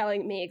Harry is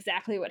telling me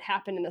exactly what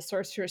happened in the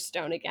Sorcerer's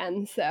Stone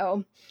again.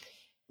 So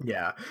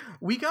yeah,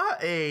 we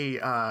got a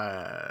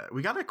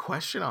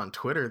question on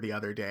Twitter the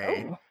other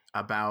day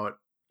about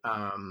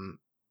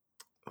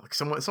like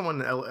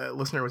someone a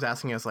listener was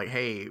asking us like,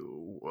 hey,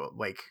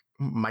 like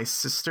my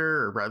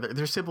sister or brother,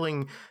 their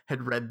sibling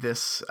had read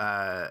this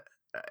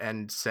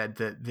and said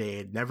that they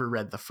had never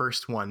read the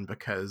first one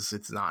because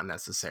it's not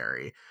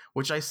necessary,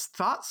 which I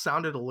thought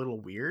sounded a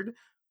little weird,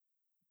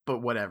 but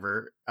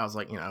whatever. I was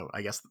like,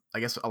 I guess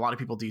a lot of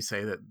people do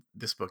say that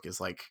this book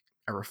is like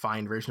a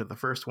refined version of the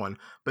first one.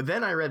 But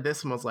then I read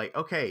this and was like,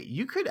 okay,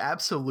 you could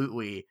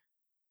absolutely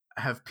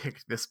have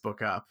picked this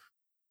book up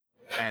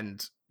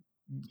and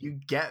you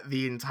get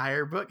the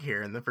entire book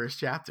here in the first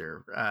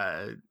chapter.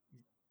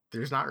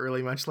 There's not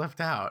really much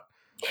left out.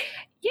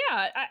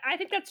 Yeah, I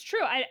think that's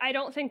true. I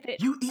don't think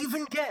that you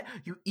even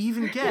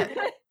get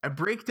a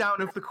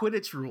breakdown of the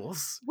Quidditch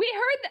rules. We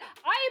heard that.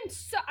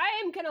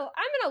 I'm gonna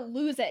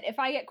lose it if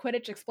I get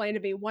Quidditch explained to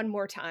me one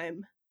more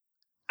time.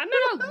 I'm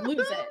gonna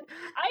lose it.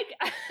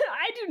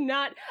 I do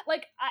not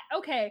like.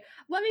 Okay,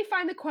 let me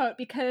find the quote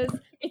because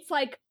it's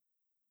like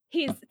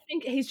he's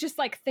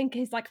like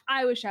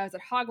I wish I was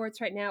at Hogwarts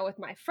right now with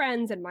my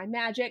friends and my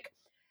magic,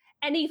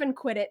 and even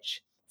Quidditch.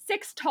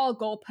 6 tall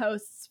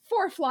goalposts,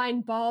 4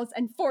 flying balls,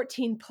 and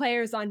 14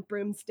 players on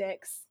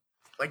broomsticks.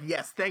 Like,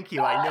 yes, thank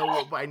you.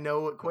 I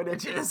know what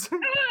Quidditch is.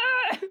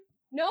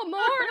 No more.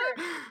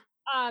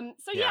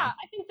 So yeah,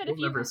 I think that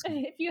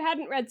if you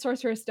hadn't read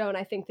Sorcerer's Stone,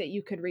 I think that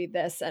you could read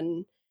this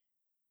and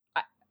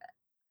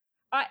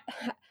I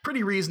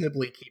pretty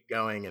reasonably keep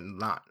going and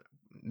not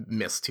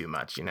miss too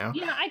much, Yeah,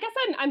 I guess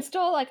I'm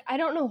still like, I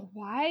don't know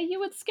why you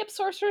would skip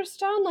Sorcerer's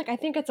Stone. Like, I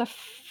think it's a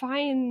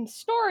fine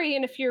story,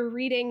 and if you're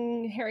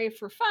reading Harry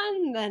for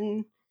fun,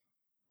 then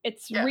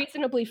it's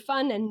reasonably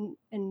fun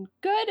and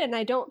good, and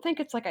I don't think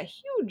it's like a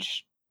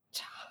huge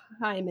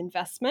time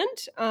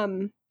investment.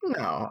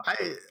 No,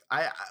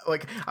 I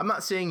like, I'm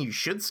not saying you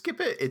should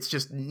skip it. It's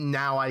just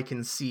now I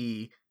can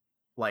see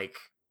like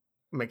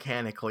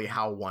mechanically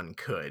how one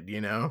could,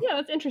 Yeah,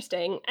 that's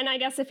interesting. And I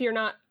guess if you're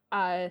not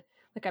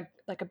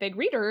like a big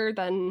reader,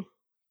 then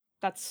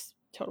that's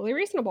totally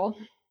reasonable.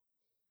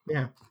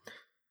 Yeah.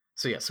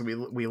 So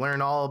we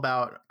learn all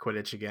about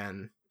Quidditch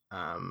again.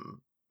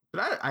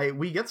 But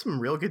we get some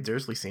real good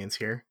Dursley scenes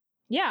here.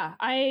 Yeah,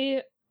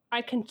 I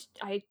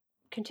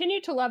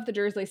continue to love the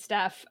Dursley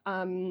stuff.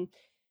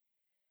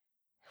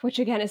 Which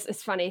again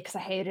is funny because I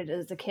hated it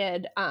as a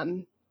kid.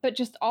 But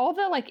just all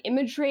the like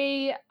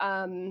imagery,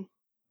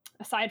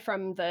 aside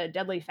from the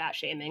deadly fat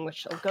shaming,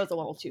 which goes a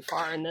little too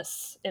far in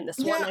this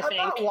one, I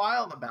think. I'm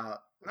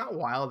not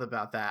wild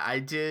about that. I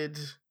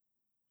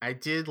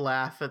did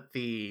laugh at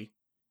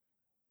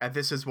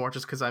this is more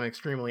just because I'm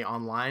extremely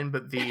online,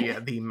 but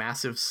the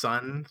massive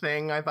sun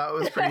thing I thought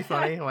was pretty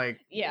funny. Like,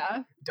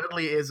 yeah,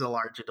 Dudley is a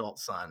large adult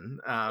son,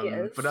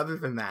 but other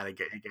than that, it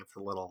gets a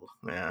little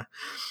a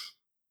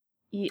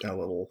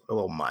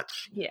little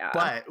much. Yeah,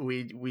 but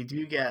we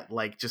do get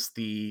like just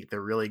the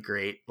really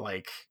great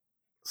like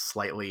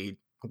slightly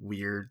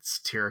weird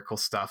satirical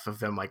stuff of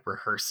them like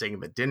rehearsing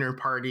the dinner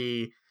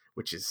party,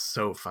 which is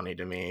so funny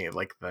to me.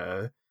 Like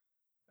the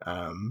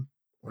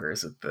where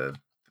is it, the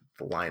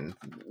line,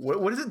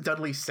 what is it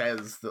Dudley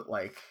says that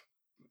like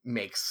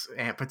makes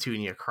Aunt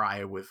Petunia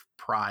cry with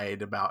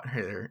pride about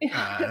her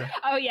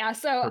oh yeah,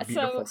 so her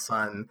beautiful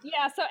son.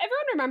 Yeah, so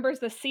everyone remembers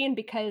the scene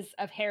because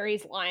of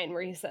Harry's line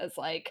where he says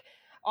like,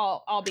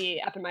 I'll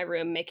be up in my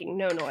room making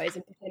no noise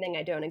and pretending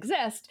I don't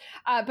exist.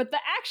 But the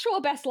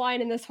actual best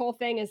line in this whole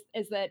thing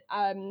is that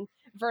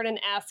Vernon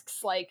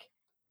asks like,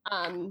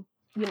 do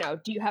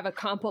you have a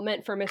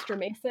compliment for Mr.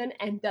 Mason?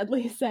 And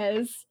Dudley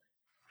says,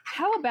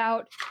 how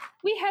about,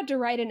 we had to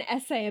write an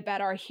essay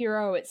about our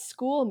hero at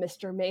school,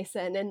 Mr.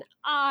 Mason, and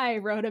I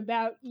wrote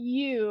about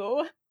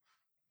you.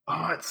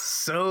 Oh, it's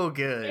so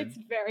good. It's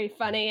very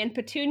funny. And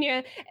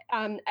Petunia,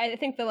 I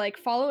think the like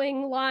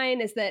following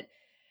line is that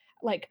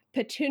like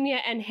Petunia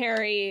and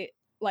Harry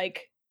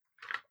like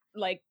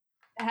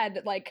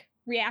had like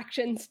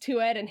reactions to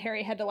it, and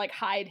Harry had to like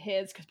hide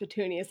his because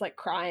Petunia is like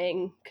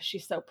crying because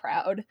she's so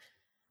proud.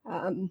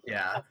 That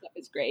stuff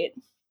is great.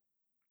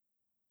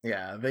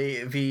 Yeah,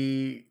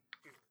 the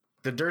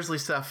Dursley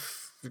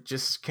stuff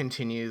just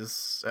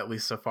continues, at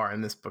least so far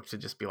in this book, to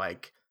just be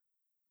like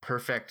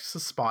perfect,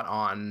 spot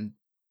on,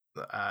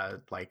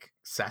 like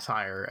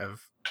satire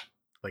of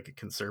like a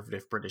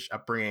conservative British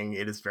upbringing.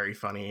 It is very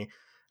funny.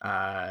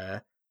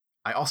 I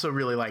also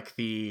really like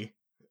the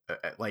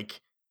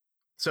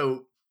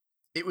so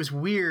it was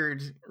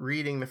weird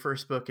reading the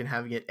first book and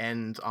having it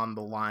end on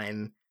the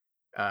line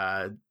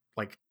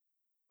like,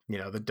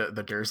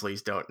 the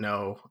Dursleys don't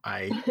know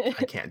I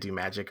can't do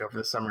magic over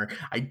the summer.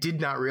 I did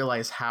not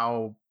realize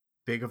how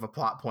big of a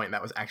plot point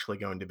that was actually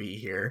going to be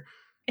here.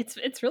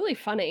 It's really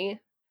funny.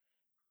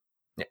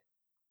 Yeah.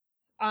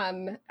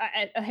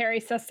 Harry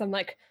says some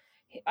like,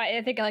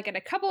 I think like in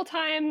a couple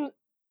times.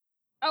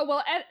 Oh,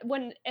 well,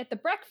 at the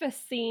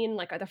breakfast scene,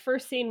 like the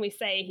first scene we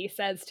say, he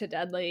says to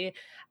Dudley,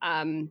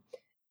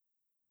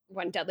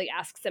 when Dudley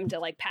asks him to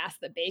like pass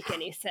the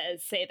bacon, he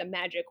says, "Say the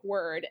magic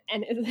word,"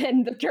 and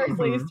then the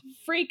Dursleys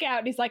freak out.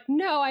 And he's like,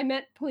 "No, I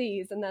meant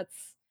please," and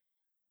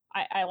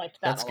I liked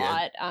that a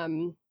lot.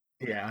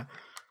 Yeah.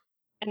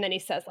 And then he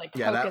says like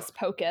hocus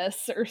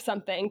pocus or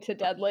something to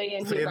Dudley,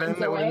 and he runs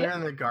away. When they're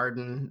in the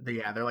garden,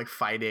 they're like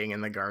fighting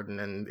in the garden,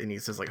 and he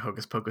says like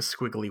hocus pocus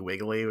squiggly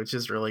wiggly, which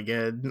is really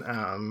good.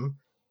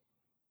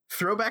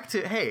 Throwback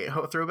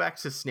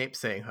to Snape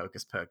saying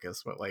hocus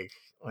pocus, but like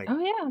oh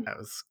yeah, that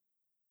was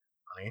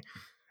funny.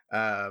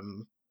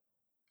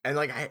 And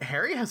like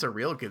Harry has a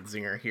real good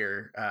zinger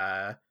here,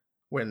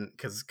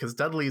 because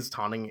Dudley's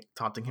taunting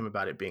him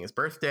about it being his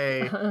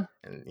birthday, and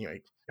he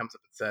comes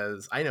up and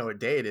says, "I know what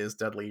day it is,"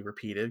 Dudley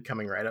repeated,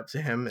 coming right up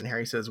to him, and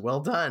Harry says, "Well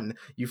done,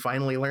 you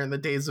finally learned the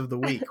days of the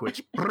week,"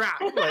 which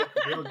like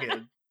real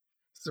good.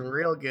 Some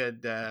real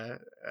good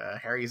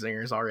Harry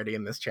zingers already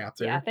in this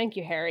chapter. Yeah, thank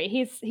you, Harry.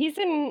 He's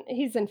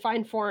in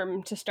fine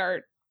form to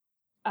start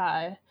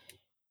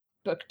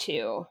book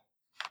 2.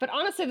 But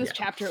honestly, this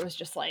chapter was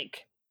just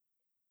like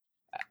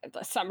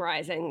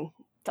summarizing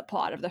the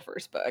plot of the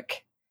first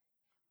book.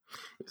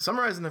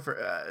 Summarizing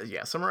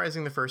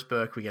the first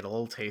book, we get a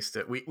little taste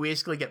of we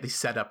basically get the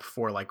setup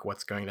for like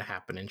what's going to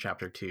happen in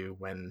chapter 2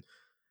 when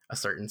a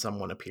certain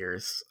someone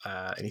appears,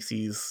 and he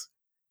sees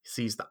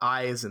the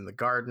eyes in the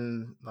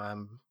garden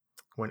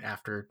when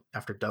after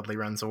Dudley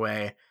runs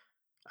away,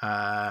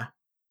 and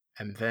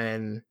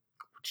then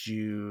do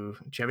you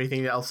have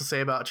anything else to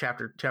say about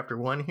chapter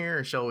 1 here,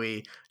 or shall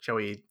we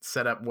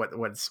set up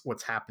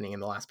what's happening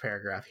in the last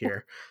paragraph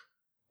here?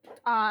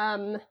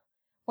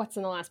 What's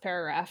in the last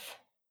paragraph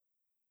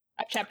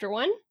of chapter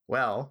 1?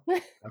 Well,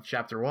 of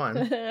chapter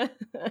 1,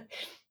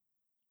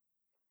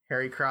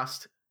 Harry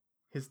crossed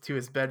to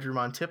his bedroom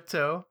on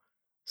tiptoe,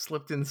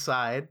 slipped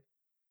inside,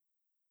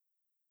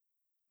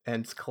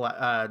 and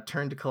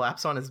turned to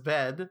collapse on his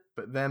bed,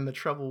 but then the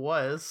trouble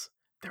was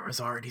there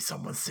was already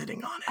someone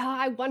sitting on it.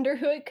 I wonder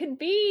who it could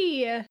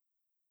be.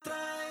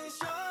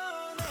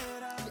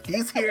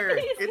 He's here.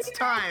 It's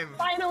time.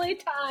 Finally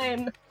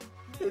time.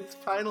 It's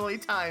finally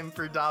time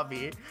for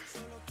Dobby.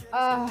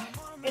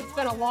 It's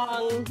been a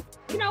long,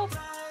 you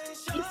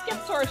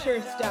skip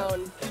Sorcerer's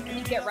Stone and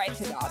you get right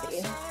to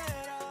Dobby.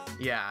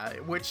 Yeah,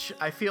 which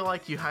I feel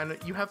like you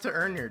have to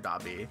earn your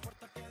Dobby.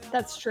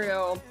 That's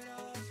true.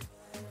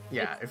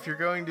 Yeah, if you're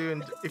going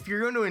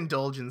to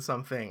indulge in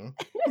something,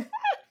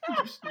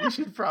 you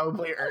should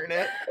probably earn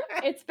it.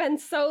 It's been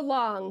so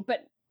long,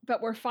 but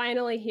we're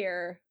finally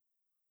here.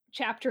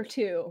 Chapter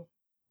 2,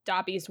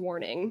 Dobby's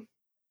warning.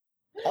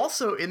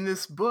 Also in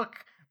this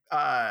book,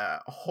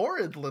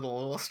 horrid little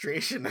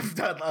illustration of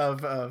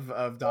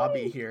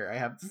Dobby here. I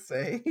have to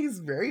say, he's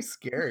very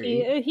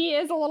scary. He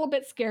is a little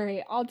bit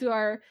scary. I'll do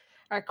our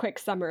quick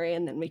summary,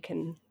 and then we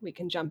can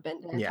jump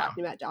into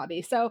talking about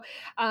Dobby. So,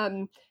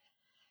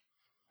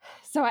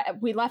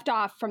 we left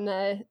off from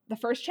the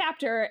first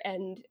chapter,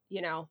 and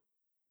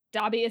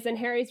Dobby is in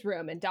Harry's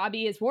room, and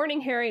Dobby is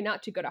warning Harry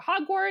not to go to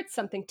Hogwarts.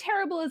 Something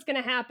terrible is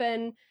going to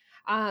happen.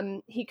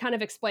 He kind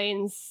of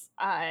explains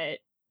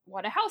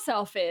what a house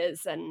elf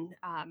is, and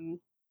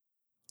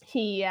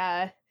he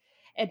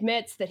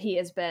admits that he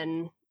has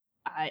been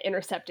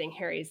intercepting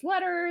Harry's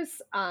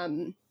letters,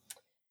 and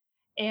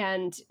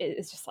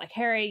it's just like,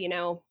 Harry,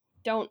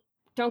 don't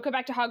go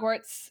back to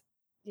Hogwarts.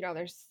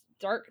 There's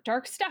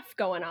dark stuff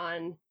going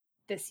on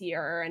this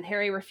year, and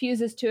Harry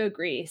refuses to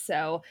agree.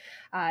 So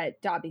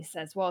Dobby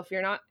says, well, if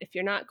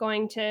you're not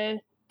going to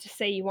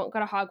say you won't go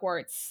to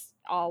Hogwarts,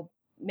 I'll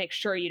make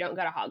sure you don't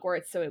go to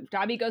Hogwarts. So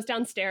Dobby goes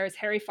downstairs,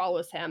 Harry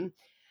follows him,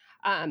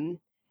 and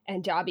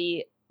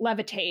Dobby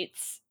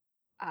levitates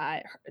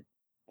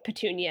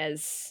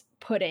Petunia's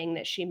pudding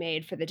that she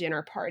made for the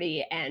dinner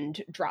party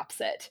and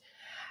drops it.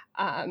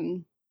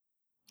 The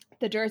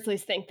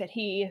Dursleys think that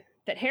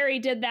Harry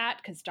did that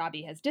because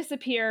Dobby has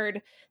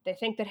disappeared. They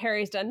think that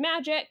Harry's done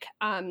magic.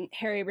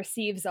 Harry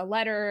receives a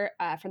letter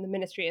from the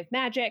Ministry of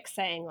Magic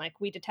saying, like,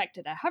 we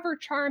detected a hover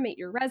charm at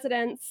your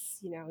residence.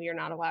 You're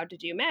not allowed to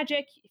do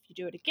magic. If you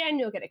do it again,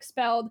 you'll get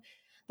expelled.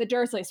 The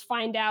Dursleys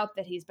find out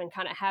that he's been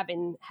kind of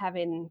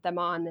having them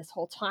on this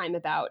whole time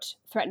about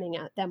threatening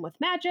them with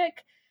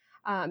magic.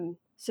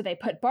 So they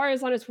put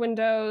bars on his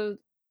window,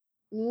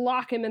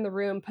 lock him in the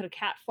room, put a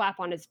cat flap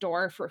on his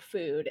door for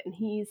food, and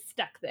he's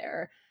stuck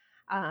there.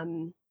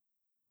 And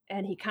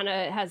he kind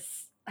of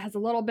has a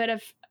little bit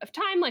of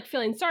time, like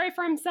feeling sorry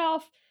for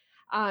himself.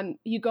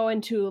 You go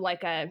into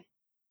like a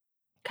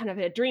kind of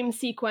a dream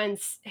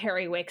sequence.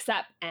 Harry wakes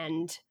up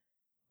and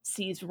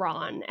sees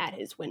Ron at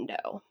his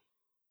window.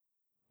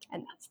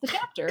 And that's the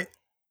chapter.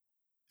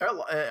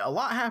 A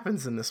lot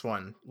happens in this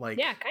one. Like,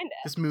 yeah, kind of.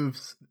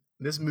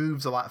 This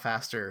moves a lot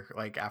faster,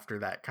 like after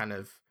that kind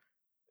of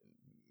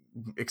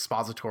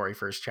expository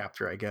first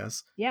chapter, I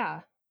guess.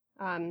 Yeah.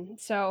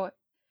 So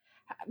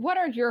what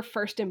are your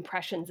first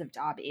impressions of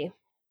Dobby?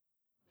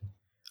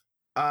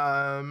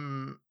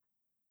 I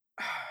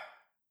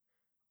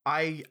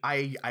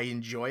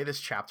enjoy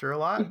this chapter a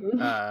lot.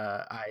 Mm-hmm.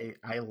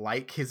 I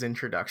like his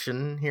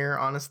introduction here,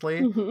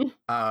 honestly.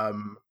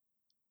 Mm-hmm.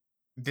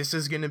 This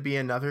is going to be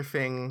another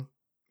thing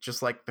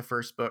just like the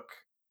first book's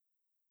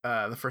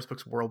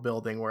world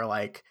building, where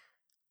like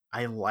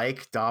I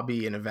like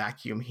Dobby in a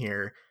vacuum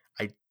here.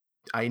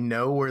 I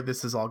know where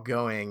this is all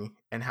going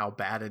and how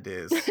bad it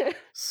is.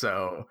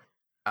 So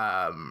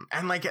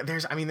and like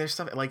there's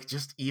stuff like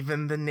just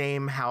even the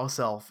name House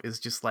Elf is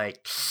just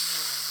like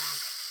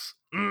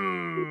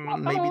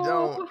maybe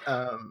don't.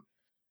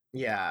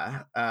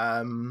 Yeah.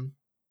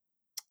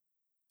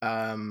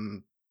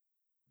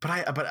 But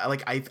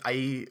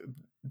I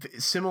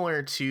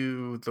similar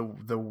to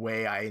the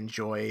way I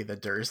enjoy the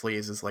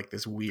Dursleys is like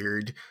this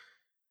weird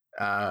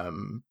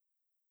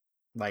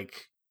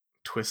like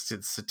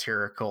twisted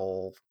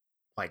satirical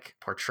like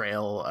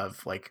portrayal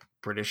of like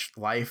British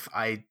life.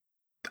 I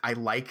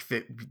like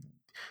that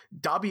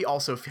Dobby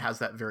also has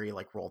that very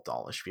like Roald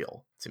Dahlish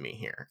feel to me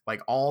here.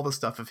 Like all the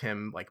stuff of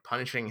him like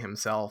punishing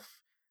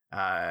himself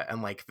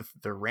and like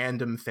the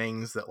random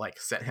things that like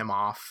set him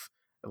off,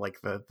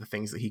 like the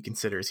things that he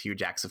considers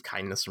huge acts of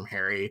kindness from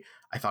Harry,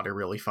 I thought are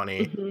really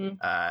funny.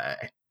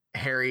 Mm-hmm.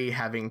 Harry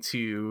having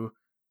to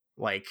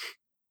like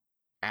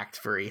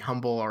act very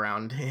humble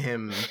around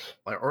him,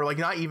 or like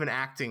not even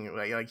acting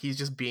like he's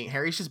just being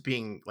Harry's just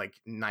being like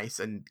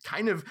nice and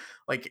kind of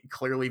like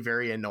clearly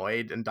very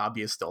annoyed, and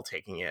Dobby is still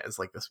taking it as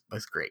like this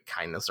great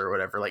kindness or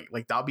whatever.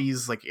 Like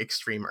Dobby's like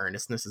extreme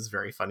earnestness is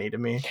very funny to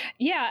me.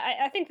 Yeah,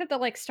 I think that the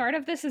like start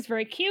of this is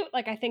very cute.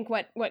 Like I think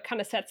what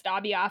kind of sets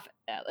Dobby off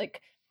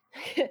like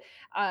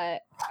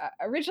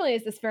originally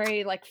is this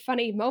very like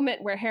funny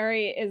moment where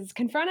Harry is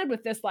confronted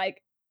with this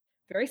like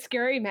very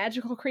scary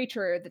magical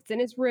creature that's in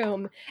his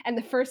room, and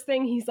the first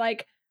thing he's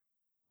like,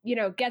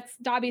 gets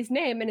Dobby's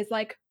name and is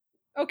like,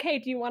 okay,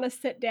 do you want to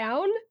sit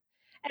down?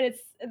 And it's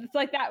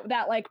like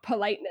that like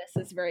politeness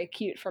is very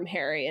cute from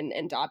Harry,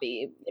 and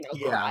Dobby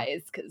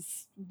cries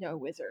because no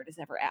wizard has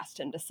ever asked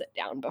him to sit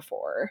down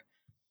before.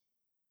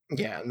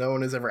 Yeah, no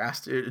one has ever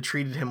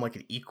treated him like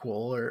an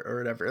equal or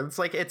whatever. It's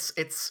like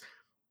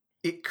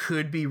it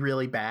could be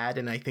really bad,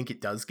 and I think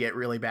it does get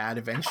really bad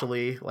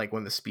eventually, like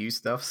when the spew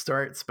stuff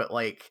starts, but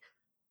like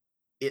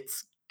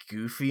it's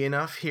goofy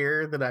enough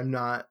here that I'm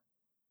not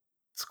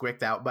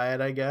squicked out by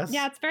it, I guess.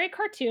 Yeah, it's very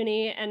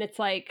cartoony, and it's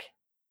like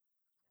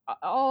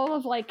all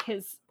of like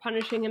his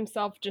punishing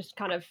himself just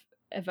kind of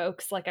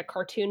evokes like a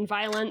cartoon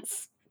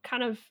violence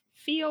kind of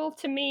feel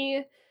to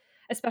me,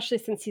 especially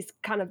since he's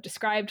kind of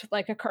described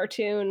like a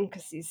cartoon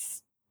because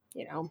he's,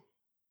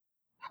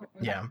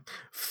 Yeah.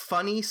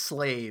 Funny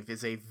slave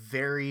is a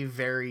very,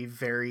 very,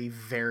 very,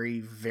 very,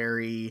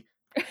 very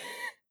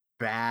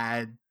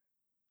bad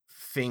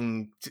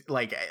thing to,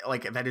 like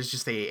that is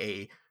just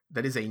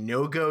that is a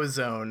no-go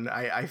zone,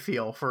 I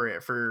feel, for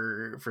it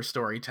for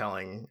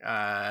storytelling.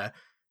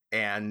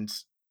 And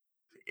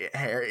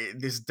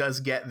this does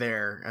get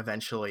there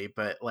eventually,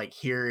 but like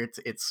here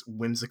it's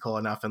whimsical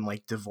enough and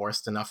like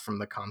divorced enough from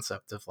the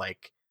concept of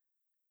like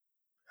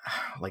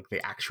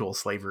the actual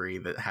slavery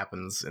that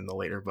happens in the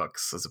later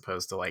books, as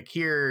opposed to like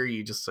here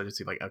you just sort of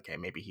see like, okay,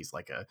 maybe he's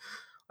like a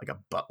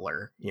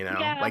butler,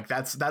 Yeah. like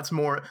that's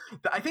more.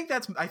 I think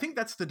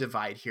that's the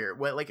divide here.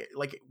 Well,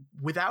 like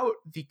without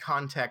the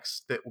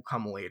context that will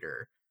come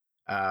later,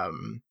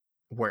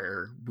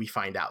 where we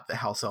find out that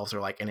house elves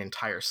are like an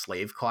entire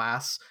slave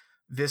class.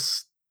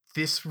 This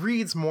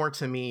reads more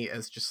to me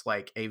as just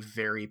like a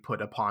very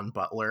put upon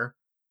butler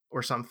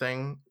or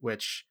something.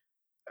 Which,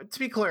 to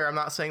be clear, I'm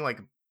not saying like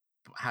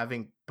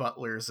having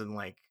butlers and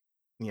like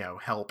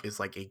help is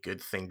like a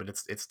good thing, but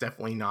it's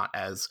definitely not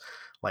as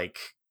like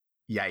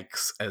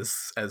yikes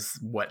as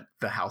what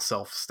the house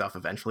elf stuff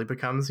eventually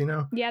becomes.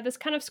 Yeah, this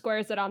kind of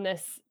squares it on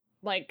this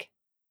like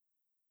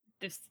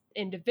this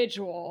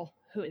individual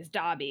who is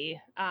Dobby,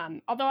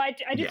 although I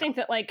do think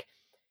that like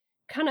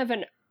kind of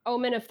an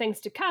omen of things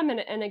to come,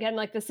 and again,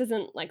 like this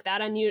isn't like that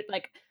unusual.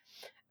 Like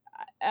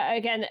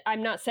again,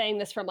 I'm not saying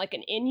this from like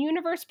an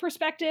in-universe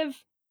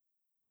perspective,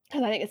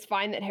 because I think it's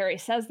fine that Harry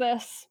says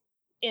this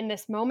in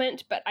this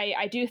moment, but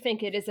I do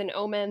think it is an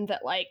omen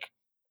that like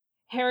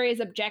Harry's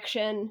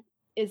objection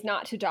is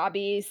not to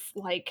Dobby's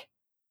like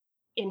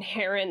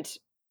inherent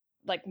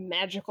like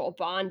magical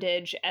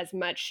bondage as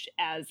much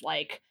as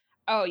like,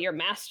 oh, your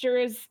master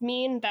is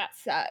mean, that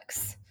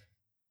sucks.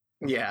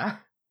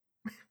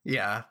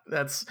 Yeah,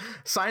 that's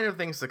sign of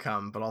things to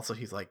come, but also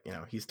he's like,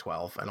 he's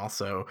 12, and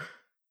also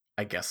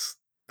I guess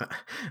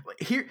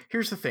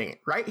here's the thing,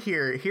 right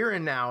here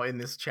and now in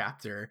this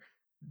chapter,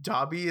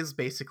 Dobby is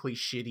basically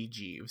shitty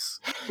Jeeves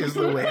is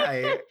the way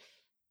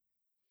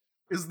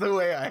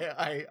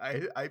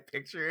I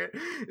picture it.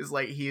 Is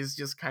like he's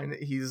just kind of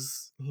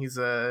he's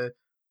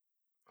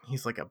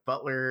like a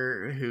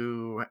butler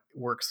who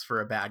works for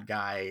a bad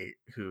guy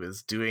who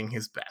is doing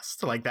his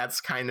best. Like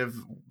that's kind of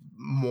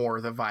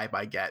more the vibe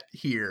I get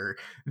here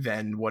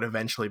than what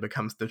eventually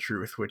becomes the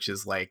truth, which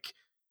is like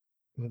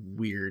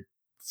weird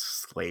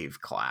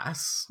slave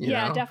class.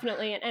 Yeah,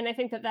 definitely. And I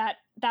think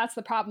that's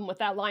the problem with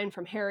that line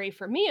from Harry,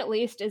 for me at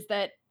least, is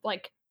that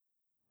like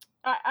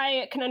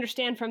I can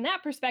understand from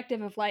that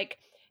perspective of like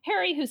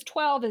Harry, who's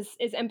 12,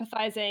 is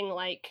empathizing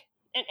like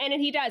and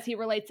he does. He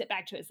relates it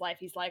back to his life.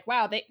 He's like,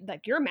 wow,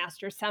 your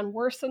masters sound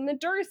worse than the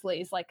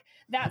Dursleys. Like,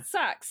 that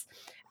sucks.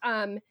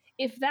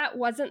 If that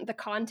wasn't the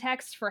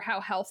context for how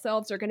house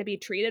elves are going to be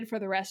treated for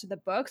the rest of the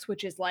books,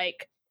 which is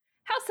like,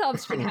 house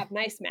elves should have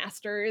nice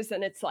masters,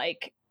 and it's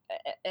like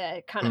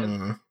kind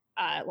of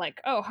like,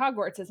 oh,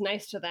 Hogwarts is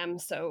nice to them,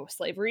 so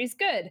slavery's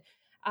good.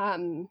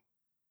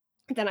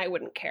 Then I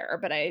wouldn't care.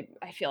 But I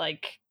feel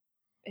like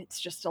it's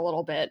just a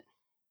little bit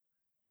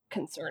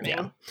concerning.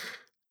 Yeah,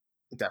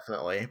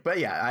 definitely. But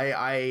yeah,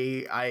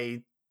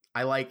 I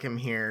like him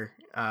here.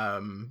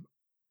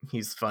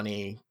 He's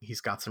funny.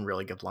 He's got some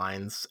really good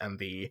lines, and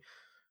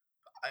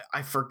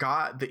I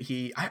forgot that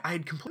I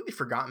had completely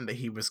forgotten that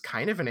he was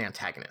kind of an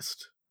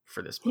antagonist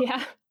for this book.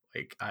 Yeah.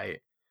 Like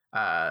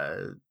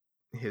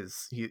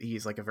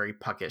he's like a very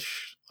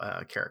puckish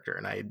character,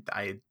 and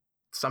I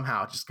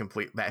somehow just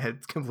that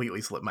had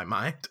completely slipped my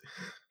mind.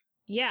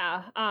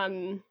 Yeah.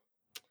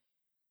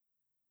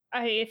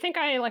 I think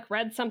I like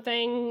read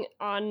something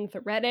on the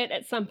Reddit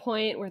at some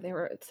point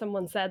where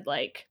someone said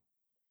like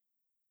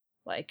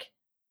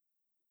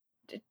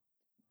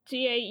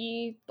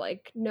DAE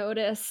like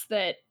notice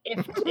that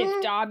if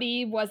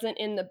Dobby wasn't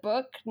in the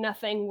book,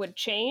 nothing would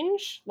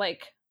change.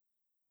 Like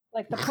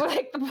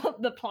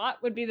the plot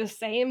would be the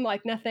same.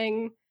 Like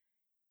nothing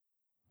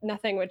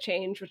would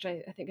change, which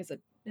I think is a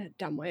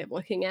dumb way of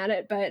looking at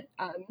it. But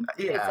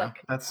yeah,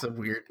 that's so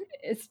weird.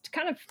 It's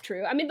kind of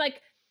true. I mean,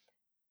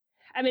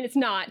 it's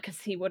not,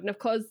 because he wouldn't have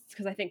closed,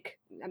 because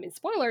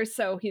spoilers,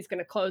 so he's going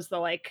to close the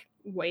like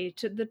way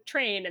to the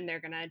train, and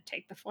they're going to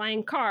take the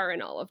flying car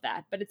and all of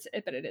that. But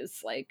it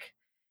is like,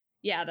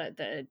 yeah,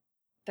 the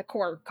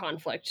core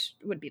conflict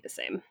would be the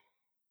same.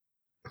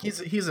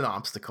 He's an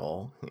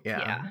obstacle.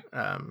 Yeah.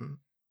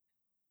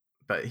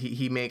 But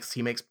he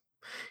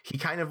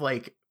kind of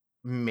like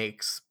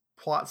makes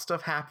plot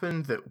stuff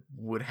happen that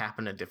would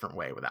happen a different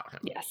way without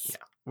him. Yes. Yeah.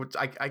 Which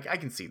I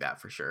can see that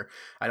for sure.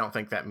 I don't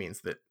think that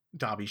means that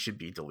Dobby should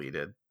be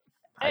deleted.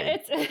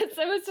 It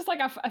was just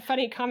like a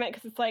funny comment,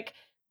 because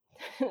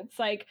it's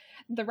like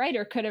the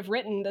writer could have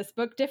written this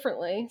book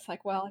differently. It's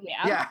like, well,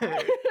 yeah.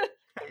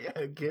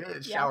 Yeah,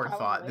 good shower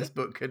thought. This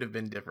book could have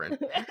been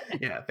different.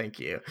 Yeah, thank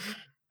you.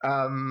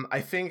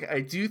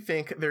 I do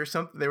think there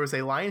was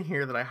a line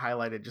here that I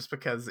highlighted just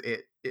because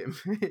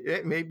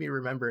it made me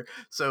remember.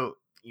 So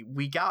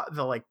we got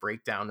the like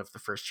breakdown of the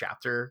first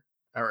chapter,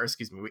 or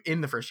excuse me, in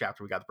the first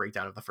chapter we got the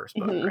breakdown of the first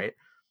book, right?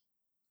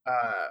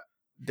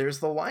 There's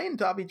the line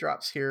Dobby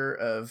drops here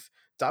of,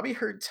 Dobby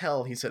heard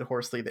tell, he said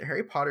hoarsely, that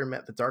Harry Potter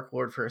met the Dark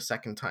Lord for a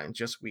second time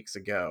just weeks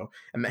ago,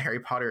 and that Harry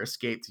Potter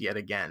escaped yet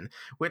again,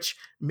 which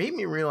made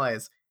me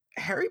realize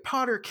Harry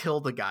Potter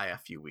killed a guy a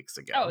few weeks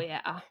ago. Oh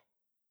yeah.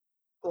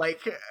 Like,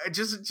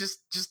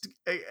 just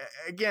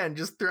again,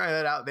 just throwing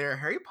that out there.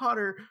 Harry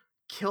Potter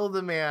killed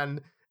a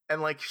man,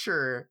 and like,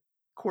 sure,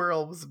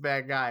 Quirrell was a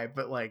bad guy,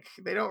 but like,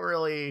 they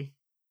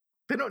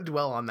don't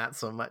dwell on that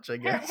so much, I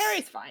guess.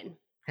 Harry's fine.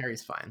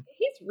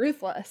 He's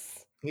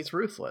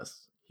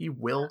ruthless. He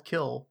will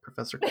kill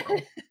Professor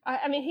Quirrell.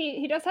 I mean,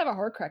 he does have a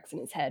Horcrux in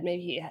his head.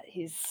 Maybe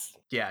he's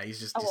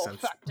just a little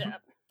fucked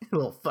up. A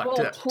little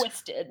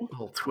twisted.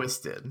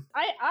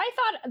 I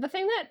thought the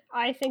thing that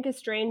I think is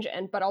strange,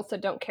 but also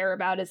don't care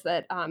about, is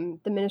that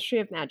the Ministry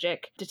of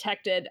Magic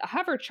detected a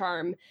hover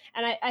charm,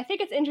 and I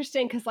think it's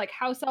interesting because like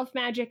house elf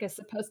magic is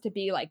supposed to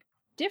be like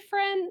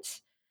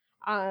different,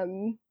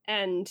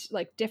 and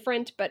like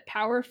different but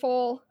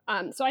powerful.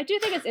 So I do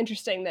think it's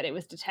interesting that it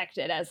was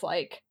detected as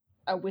like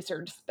a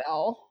wizard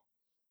spell.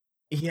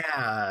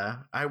 Yeah,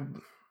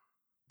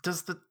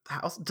 does the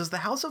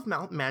House of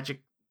Mount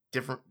Magic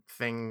different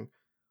thing?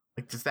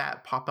 Like, does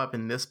that pop up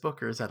in this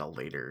book, or is that a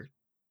later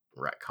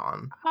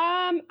retcon?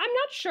 I'm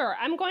not sure.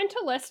 I'm going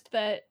to list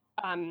the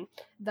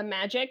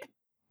magic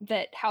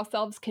that house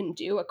elves can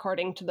do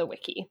according to the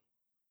wiki.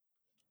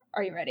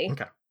 Are you ready?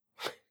 Okay.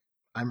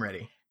 I'm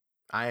ready.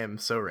 I am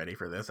so ready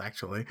for this,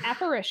 actually.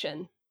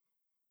 Apparition.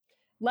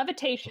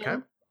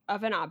 Levitation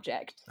of an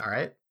object. All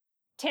right.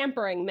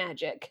 Tampering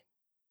magic.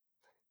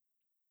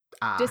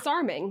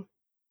 Disarming.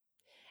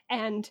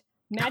 And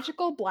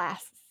magical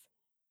blasts.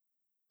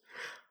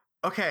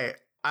 Okay,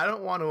 I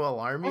don't want to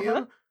alarm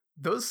you.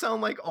 Those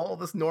sound like all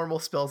the normal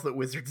spells that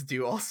wizards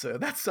do also.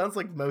 That sounds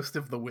like most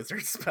of the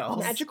wizard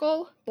spells.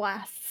 Magical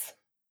blasts.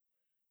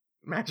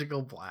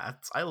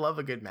 I love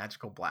a good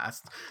magical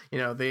blast.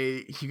 You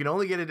can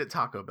only get it at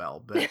Taco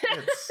Bell, but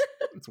it's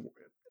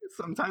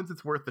sometimes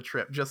it's worth the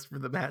trip just for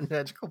the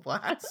magical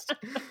blast.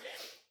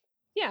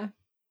 Yeah.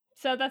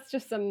 So that's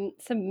just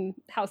some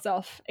house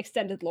elf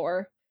extended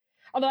lore.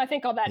 Although I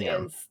think all that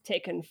is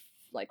taken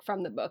like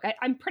from the book.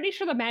 I'm pretty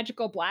sure the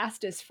magical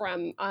blast is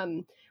from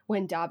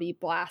when Dobby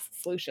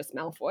blasts Lucius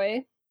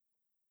Malfoy.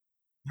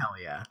 Hell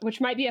yeah.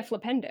 Which might be a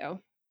flipendo.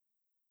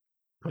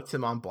 Puts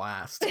him on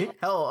blast. We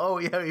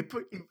gotta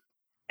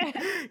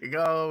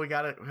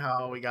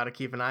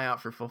keep an eye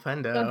out for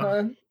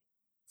flipendo.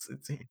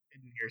 It's hidden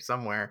here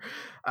somewhere.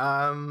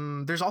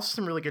 There's also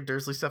some really good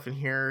Dursley stuff in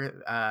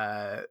here.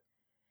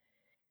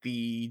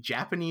 The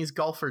Japanese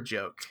golfer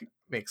joke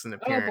makes an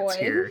appearance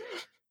here.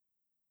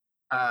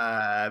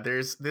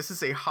 This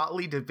is a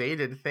hotly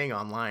debated thing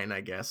online,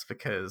 I guess,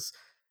 because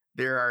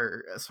there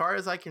are, as far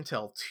as I can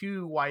tell,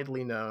 two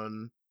widely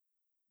known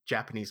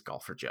Japanese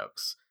golfer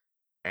jokes,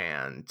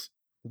 and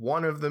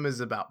one of them is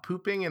about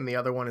pooping and the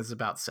other one is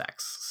about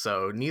sex.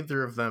 So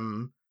neither of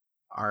them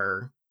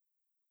are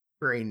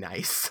very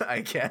nice, I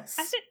guess.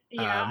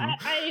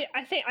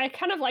 I think I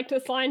kind of like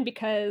this line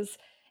because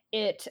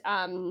it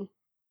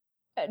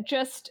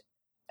just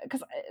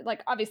because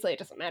like obviously it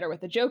doesn't matter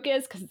what the joke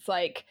is because it's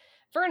like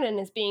Vernon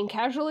is being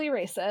casually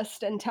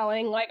racist and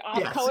telling like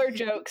off-color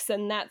jokes,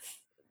 and that's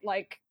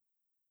like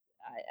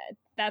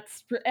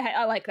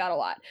I like that a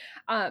lot.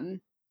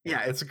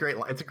 Yeah, it's a great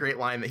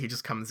line that he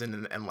just comes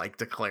in and like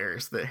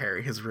declares that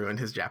Harry has ruined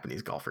his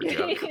Japanese golfer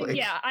joke. Like,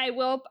 yeah, I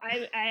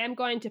am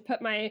going to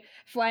put my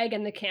flag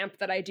in the camp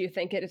that I do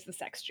think it is the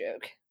sex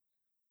joke.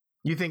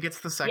 You think it's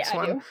the sex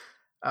one?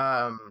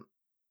 I do.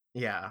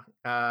 Yeah.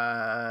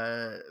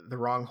 The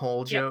wrong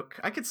hole joke.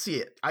 Yep. I could see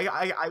it.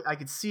 I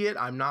could see it.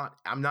 I'm not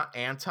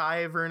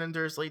anti Vernon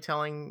Dursley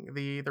telling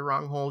the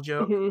wrong hole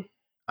joke.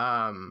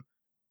 Mm-hmm.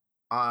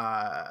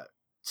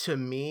 To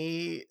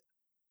me,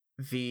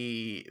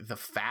 the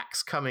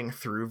facts coming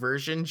through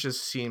version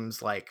just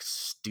seems like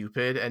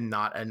stupid and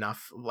not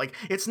enough. Like,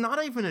 it's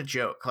not even a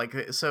joke.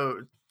 Like,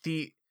 so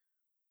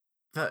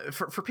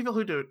for people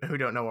who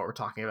don't know what we're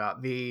talking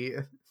about,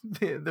 the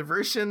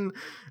version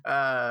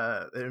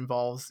that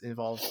involves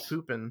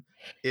pooping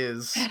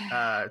is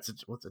it's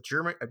a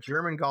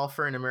German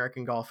golfer, an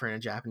American golfer, and a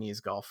Japanese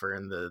golfer.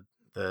 And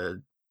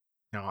the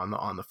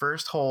on the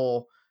first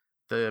hole,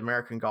 the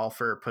American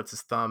golfer puts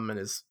his thumb and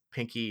his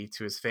pinky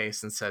to his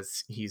face and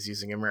says he's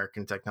using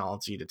American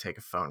technology to take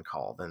a phone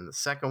call. Then the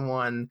second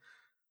one,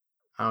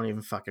 I don't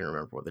even fucking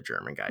remember what the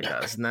German guy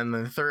does. And then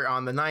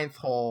on the ninth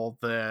hole,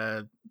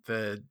 the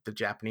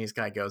Japanese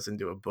guy goes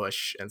into a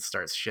bush and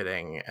starts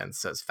shitting and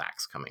says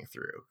facts coming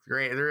through.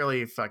 Great. They're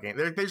really fucking,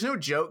 there's no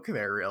joke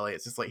there really.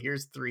 It's just like,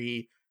 here's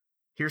three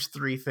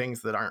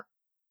things that aren't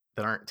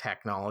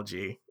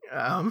technology.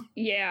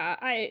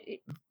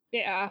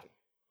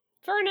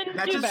 Vernon,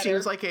 that just better.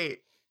 Seems like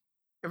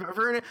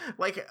Vernon,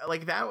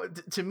 like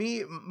that to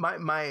me,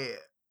 my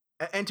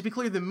and to be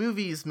clear, the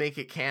movies make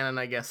it canon,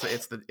 I guess.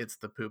 It's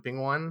the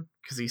pooping one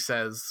because he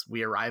says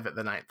we arrive at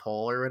the ninth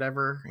hole or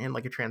whatever in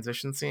like a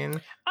transition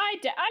scene. I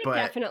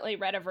definitely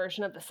read a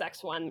version of the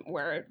sex one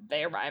where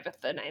they arrive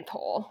at the ninth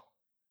hole.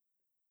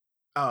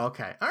 Oh,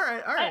 okay, all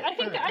right. I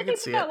think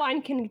that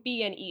line can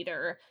be in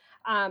either.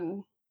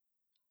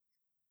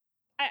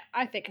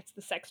 I think it's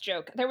the sex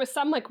joke. There was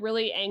some like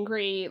really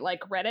angry like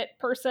Reddit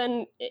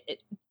person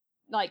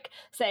like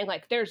saying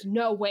like there's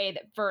no way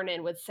that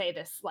Vernon would say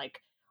this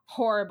like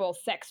horrible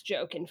sex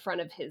joke in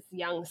front of his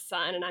young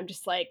son, and I'm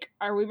just like,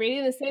 are we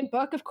reading the same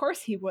book? Of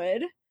course he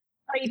would.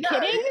 Are you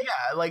kidding?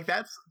 Yeah, like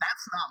that's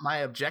not my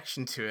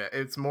objection to it.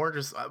 It's more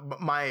just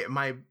my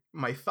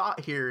thought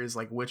here is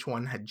like which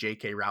one had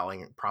J.K.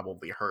 Rowling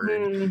probably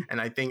heard,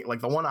 and I think like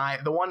the one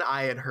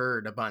I had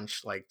heard a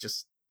bunch like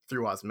just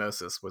through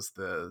osmosis was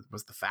the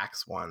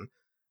facts one.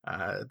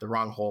 The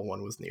wrong hole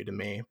one was new to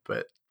me,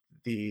 but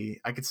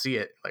I could see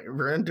it. Like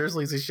Vernon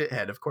Dursley's a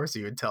shithead. Of course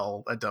he would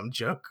tell a dumb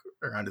joke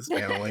around his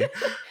family.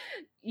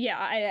 Yeah,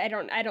 I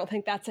don't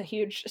think that's a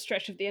huge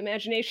stretch of the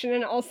imagination.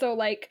 And also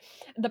like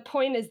the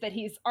point is that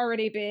he's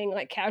already being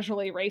like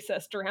casually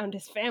racist around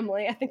his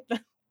family. I think the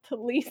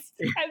least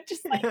I'm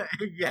just like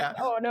yeah.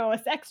 Oh no, a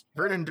sex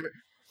Vernon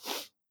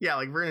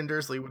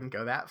Dursley wouldn't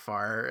go that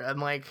far. And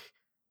like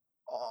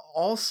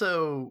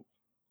also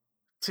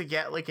to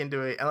get like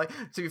into it, and like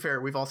to be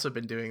fair, we've also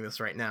been doing this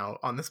right now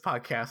on this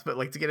podcast, but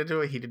like to get into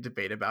a heated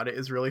debate about it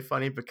is really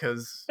funny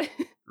because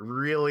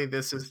really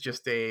this is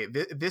just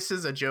this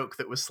is a joke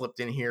that was slipped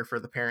in here for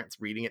the parents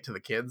reading it to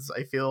the kids.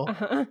 I feel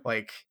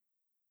like,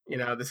 you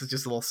know, this is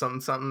just a little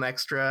something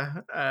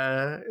extra.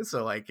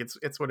 So like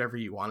it's whatever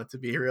you want it to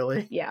be,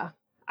 really. Yeah,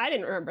 I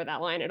didn't remember that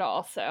line at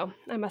all, so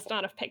I must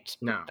not have picked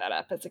that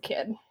up as a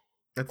kid.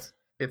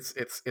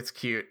 It's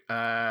cute.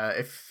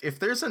 If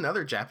there's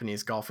another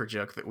Japanese golfer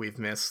joke that we've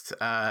missed,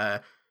 I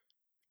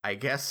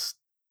guess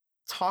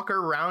talk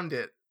around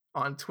it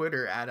on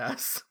Twitter at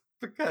us,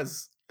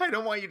 because I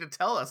don't want you to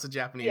tell us a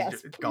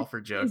Japanese golfer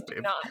joke.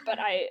 Please not,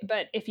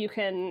 but if you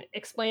can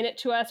explain it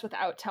to us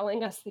without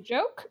telling us the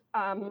joke,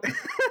 then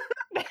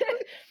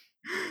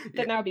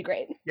that would be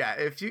great. Yeah,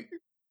 if you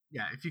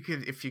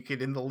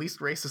could in the least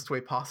racist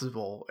way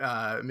possible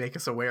make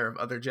us aware of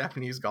other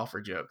Japanese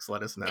golfer jokes,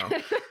 let us know.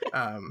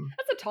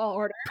 That's a tall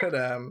order. But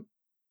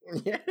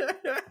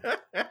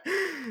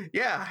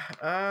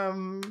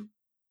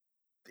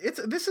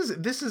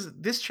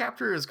this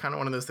chapter is kind of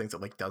one of those things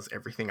that like does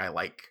everything I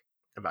like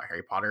about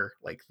Harry Potter.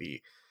 Like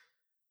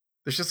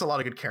there's just a lot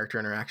of good character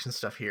interaction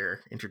stuff here,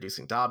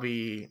 introducing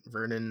Dobby,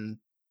 Vernon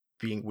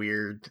being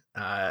weird,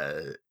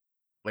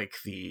 like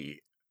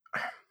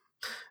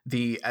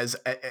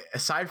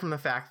aside from the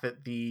fact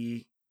that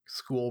the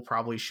school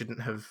probably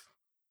shouldn't have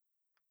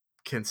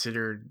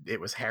considered it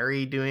was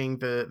Harry doing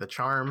the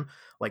charm,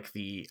 like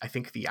I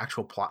think the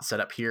actual plot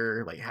setup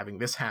here, like having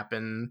this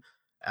happen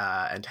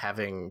and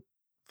having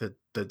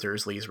the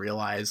Dursleys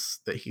realize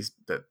that he's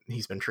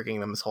been tricking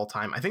them this whole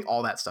time. I think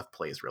all that stuff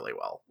plays really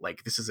well.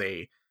 Like, this is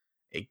a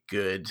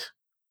good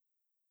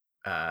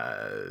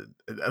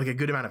like a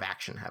good amount of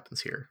action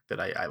happens here that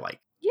I like.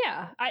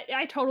 Yeah,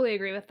 I totally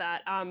agree with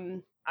that.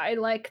 I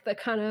like the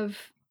kind of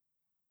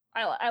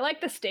I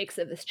like the stakes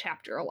of this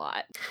chapter a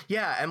lot.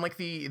 Yeah, and like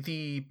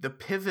the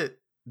pivot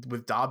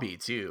with Dobby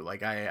too.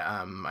 Like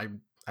I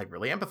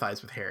really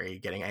empathize with Harry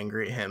getting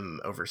angry at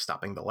him over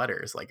stopping the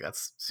letters. Like,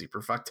 that's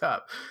super fucked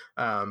up.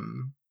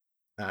 And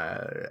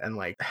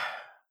like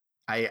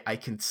I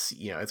can see,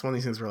 you know, it's one of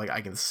these things where like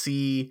I can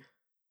see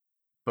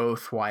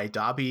both why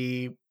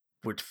Dobby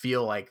would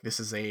feel like this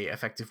is a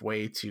effective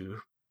way to,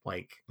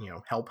 like, you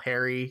know, help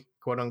Harry,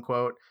 quote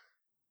unquote.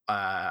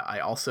 I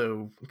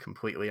also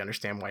completely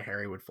understand why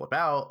Harry would flip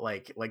out.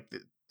 Like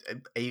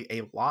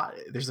a lot.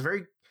 This is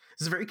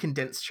a very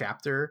condensed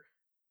chapter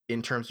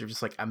in terms of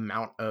just like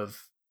amount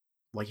of,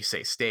 like you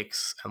say,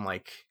 stakes and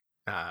like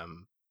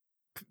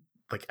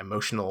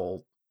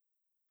emotional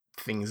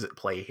things at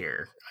play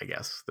here. I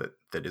guess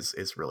that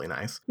is really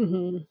nice.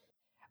 Mm-hmm.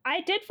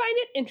 I did find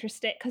it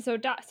interesting because so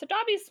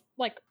Dobby's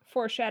like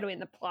foreshadowing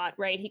the plot,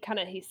 right? He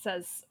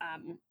says,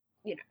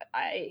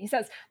 he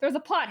says, "There's a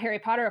plot, Harry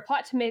Potter, a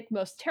plot to make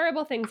most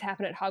terrible things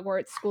happen at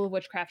Hogwarts School of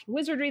Witchcraft and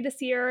Wizardry this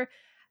year.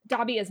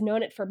 Dobby has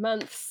known it for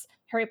months.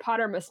 Harry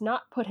Potter must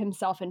not put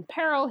himself in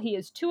peril. He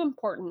is too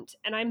important."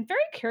 And I'm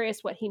very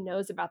curious what he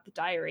knows about the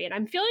diary. And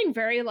I'm feeling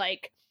very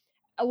like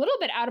a little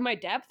bit out of my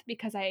depth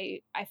because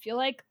I feel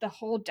like the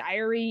whole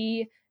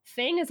diary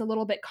thing is a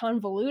little bit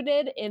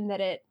convoluted in that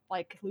it,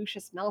 like,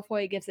 Lucius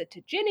Malfoy gives it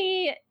to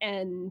Ginny,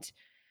 and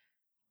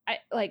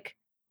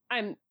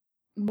I'm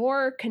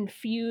more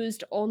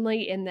confused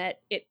only in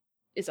that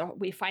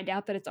we find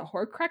out that it's a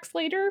Horcrux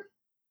later.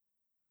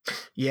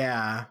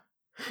 Yeah,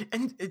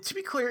 and to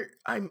be clear,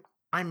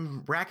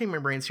 I'm racking my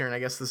brains here, and I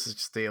guess this is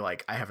just a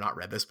like I have not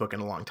read this book in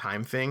a long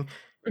time thing.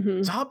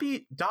 Mm-hmm.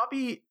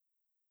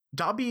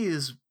 Dobby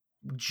is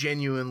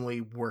genuinely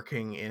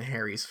working in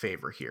Harry's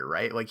favor here,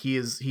 right? Like he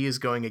is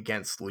going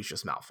against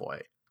Lucius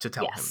Malfoy to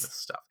tell him this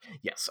stuff.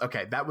 Yes.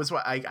 Okay. That was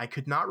what I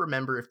could not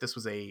remember if this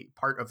was a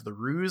part of the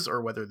ruse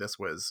or whether this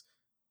was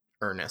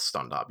earnest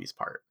on Dobby's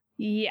part.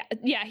 Yeah.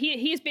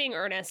 He's being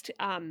earnest.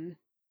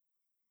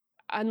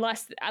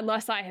 Unless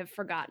I have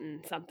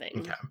forgotten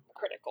something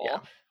critical.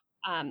 Yeah.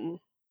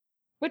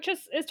 Which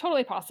is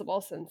totally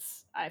possible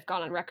since I've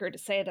gone on record to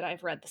say that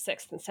I've read the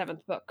 6th and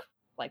 7th book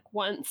like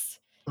once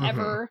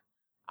ever.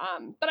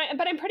 But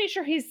I'm pretty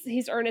sure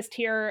he's earnest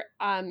here.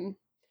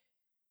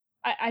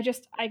 I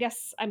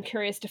guess I'm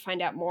curious to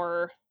find out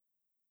more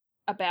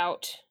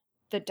about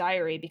the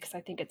diary because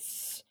I think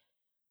it's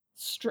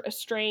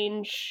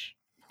strange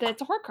that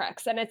it's a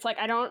Horcrux, and it's like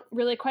I don't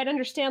really quite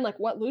understand like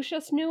what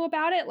Lucius knew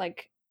about it,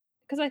 like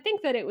because I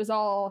think that it was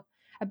all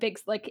a big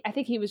like I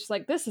think he was just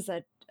like, this is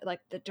a like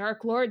the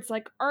Dark Lord's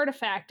like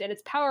artifact and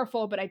it's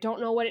powerful, but I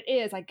don't know what it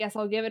is. I guess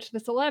I'll give it to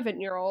this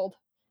 11-year-old.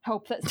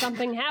 Hope that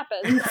something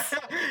happens.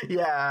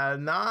 Yeah,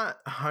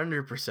 not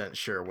 100%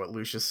 sure what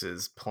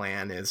Lucius's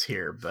plan is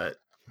here, but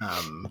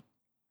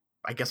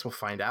I guess we'll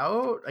find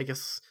out. I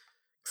guess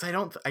because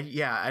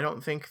I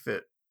don't think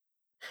that.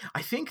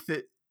 I think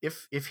that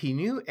if he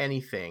knew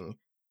anything,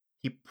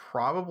 he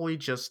probably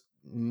just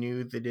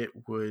knew that it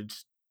would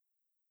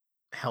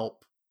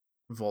help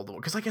Voldemort.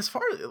 Because like as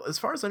far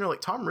as I know,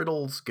 like Tom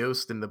Riddle's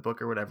ghost in the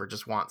book or whatever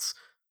just wants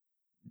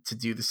to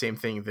do the same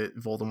thing that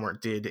Voldemort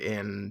did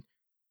in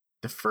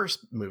the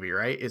first movie,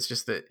 right? It's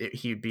just that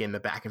he'd be in the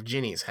back of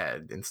Ginny's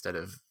head instead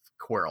of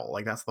Quirrell.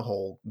 Like that's the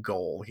whole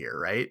goal here,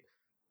 right?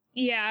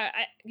 Yeah,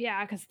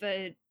 because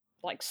the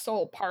like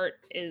soul part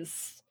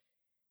is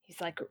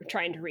he's like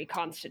trying to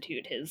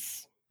reconstitute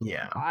his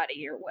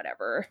body or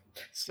whatever.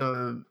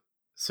 So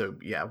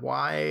yeah,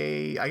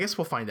 why? I guess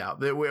we'll find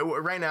out.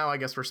 Right now, I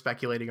guess we're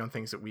speculating on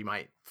things that we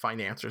might find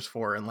answers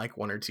for in like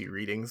 1 or 2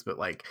 readings. But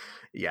like,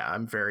 yeah,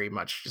 I'm very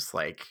much just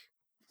like,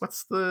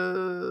 what's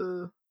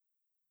the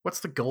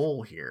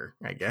goal here,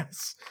 I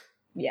guess?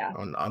 Yeah.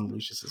 On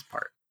Lucius's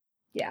part.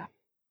 Yeah.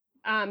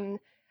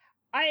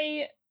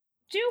 I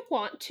do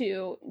want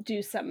to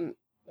do some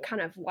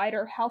kind of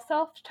wider house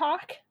elf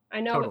talk. I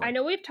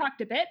know we've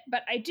talked a bit,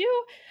 but I do.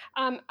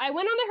 I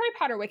went on the Harry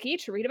Potter wiki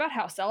to read about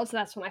house elves.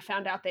 That's when I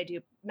found out they do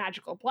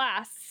magical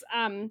blasts.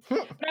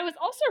 But I was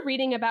also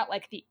reading about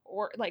like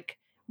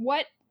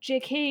what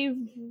J.K.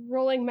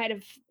 Rowling might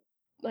have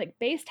like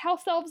based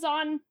house elves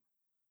on,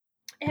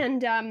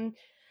 and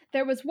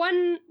there was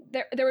one.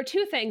 There were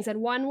 2 things,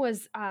 and one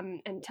was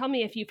and tell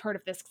me if you've heard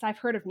of this because I've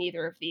heard of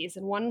neither of these.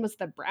 And one was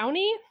the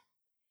brownie,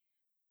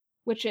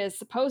 which is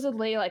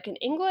supposedly like an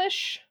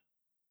English.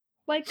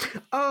 Like yeah.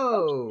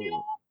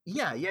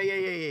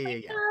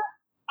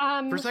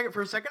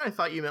 For a second, I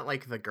thought you meant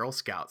like the Girl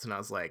Scouts, and I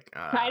was like,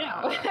 I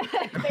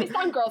know, based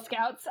on Girl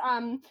Scouts.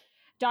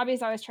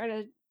 Dobby's always trying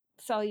to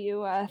sell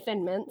you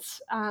Thin Mints.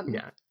 And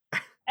that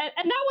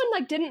one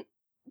like didn't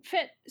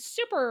fit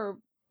super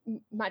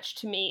much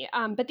to me.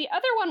 But the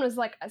other one was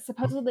like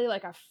supposedly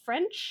like a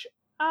French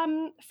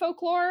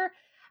folklore,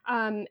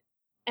 and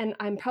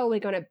I'm probably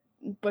going to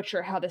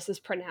butcher how this is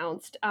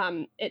pronounced.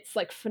 It's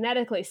like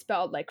phonetically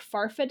spelled like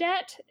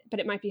Farfadet, but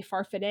it might be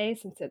Farfadet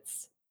since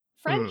it's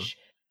French.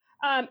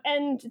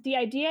 And the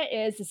idea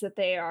is that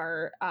they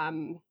are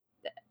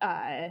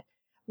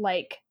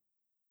like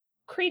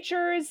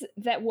creatures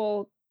that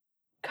will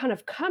kind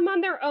of come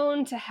on their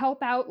own to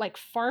help out like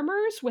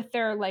farmers with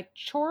their like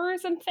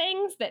chores and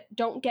things that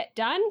don't get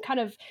done, kind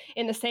of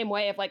in the same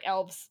way of like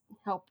elves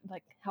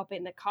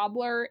helping the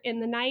cobbler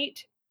in the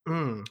night.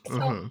 So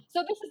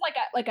this is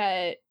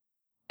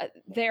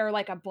they're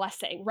like a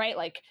blessing, right?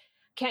 Like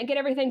can't get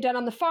everything done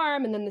on the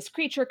farm, and then this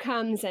creature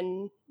comes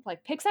and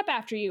like picks up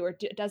after you or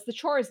does the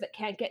chores that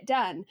can't get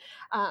done.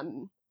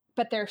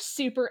 But they're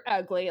super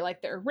ugly,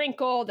 like they're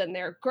wrinkled and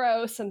they're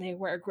gross and they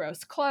wear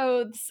gross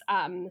clothes.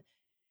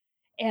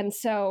 And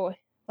so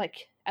like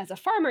as a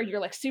farmer,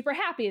 you're like super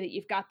happy that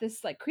you've got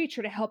this like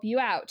creature to help you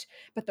out.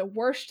 But the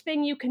worst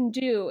thing you can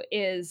do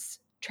is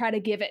try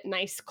to give it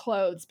nice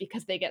clothes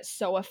because they get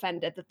so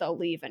offended that they'll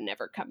leave and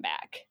never come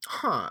back.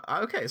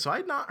 Okay. So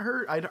I'd not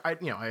heard,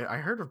 I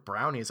heard of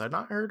brownies. I'd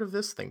not heard of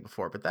this thing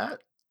before, but that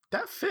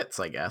fits,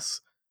 I guess.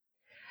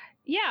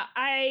 Yeah.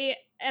 I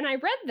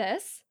read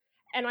this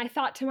and I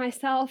thought to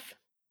myself,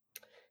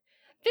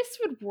 this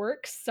would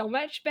work so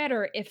much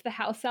better if the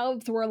house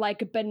elves were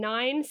like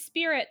benign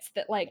spirits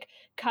that like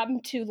come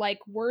to like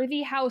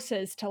worthy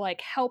houses to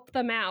like help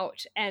them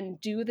out and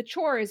do the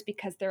chores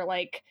because they're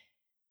like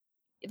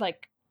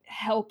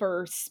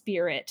helper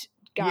spirit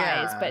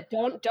guys, but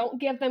don't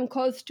give them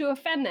clothes to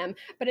offend them.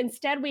 But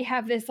instead we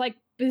have this like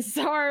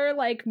bizarre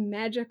like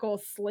magical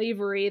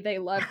slavery. They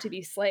love to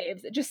be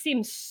slaves. It just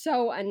seems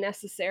so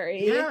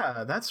unnecessary.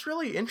 Yeah, that's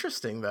really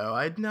interesting though.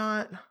 I'd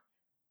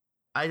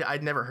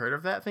never heard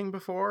of that thing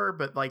before,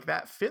 but like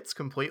that fits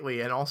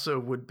completely and also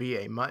would be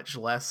a much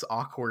less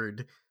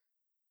awkward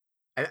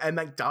and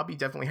like Dobby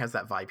definitely has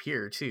that vibe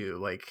here too.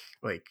 Like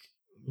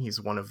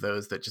he's one of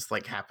those that just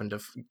like happened to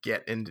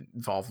get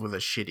involved with a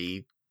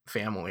shitty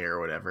family or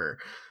whatever.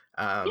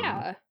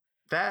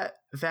 That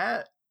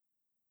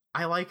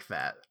I like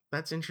that.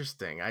 That's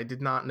interesting. I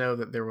did not know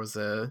that there was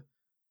a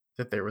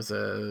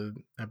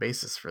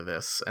basis for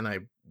this, and I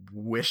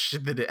wish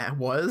that it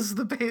was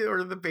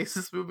the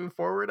basis moving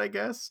forward, I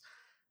guess.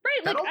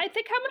 Right, like I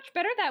think how much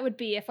better that would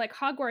be if like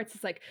Hogwarts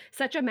is like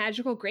such a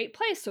magical great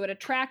place, so it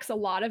attracts a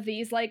lot of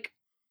these like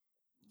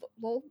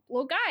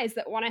little guys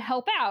that want to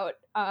help out.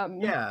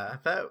 Yeah,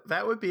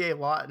 that would be a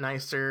lot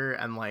nicer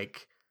and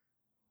like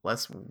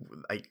less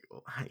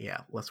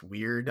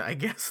weird, I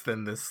guess,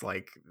 than this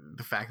like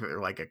the fact that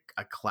they're like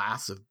a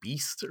class of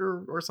beast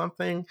or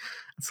something.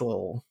 It's a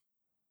little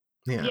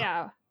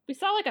yeah. We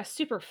saw like a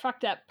super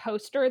fucked up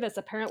poster that's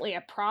apparently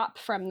a prop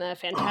from the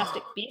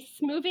Fantastic Beasts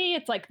movie.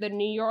 It's like the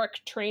New York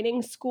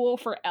training school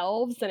for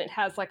elves, and it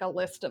has like a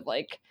list of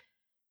like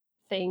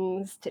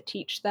things to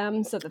teach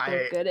them so that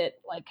they're good at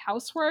like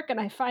housework. And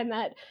I find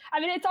that, I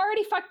mean, it's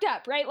already fucked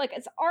up, right? Like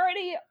it's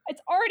already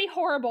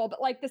horrible,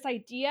 but like this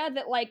idea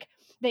that like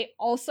they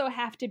also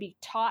have to be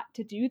taught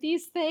to do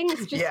these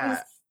things just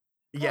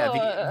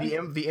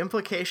the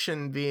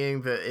implication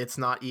being that it's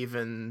not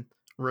even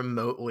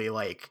remotely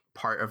like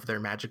part of their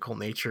magical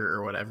nature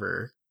or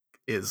whatever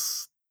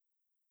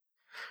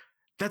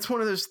that's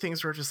one of those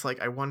things where just like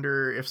I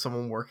wonder if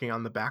someone working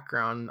on the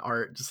background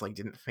art just like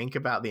didn't think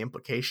about the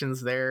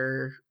implications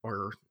there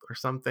or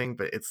something,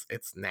 but it's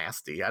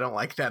nasty. I don't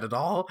like that at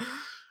all.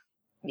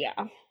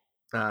 Yeah.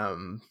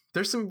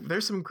 There's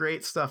some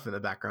great stuff in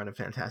the background of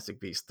Fantastic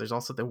Beasts. There's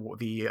also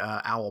the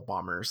owl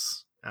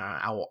bombers,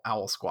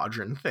 owl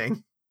squadron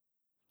thing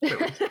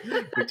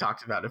that we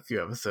talked about a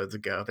few episodes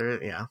ago.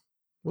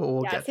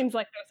 We'll it seems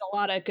like there's a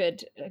lot of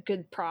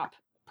good prop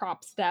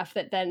stuff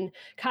that then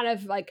kind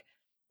of like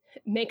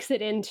makes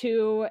it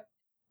into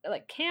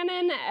like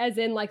canon, as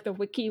in like the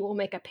wiki will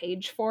make a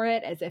page for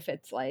it as if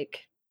it's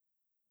like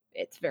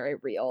it's very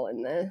real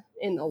in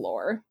the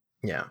lore.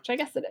 Yeah, which I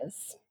guess it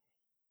is.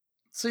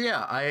 So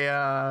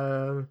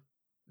yeah,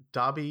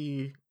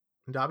 Dobby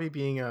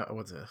being a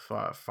what's it,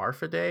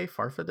 Farfadet?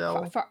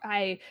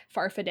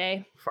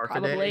 Farfadet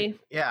probably.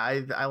 Yeah,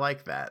 I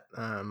like that.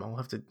 I'll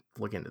have to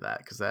look into that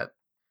because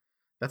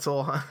that's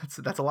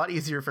a lot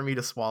easier for me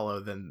to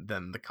swallow than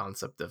the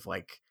concept of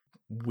like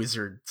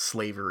wizard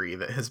slavery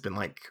that has been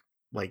like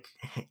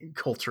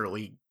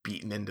culturally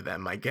beaten into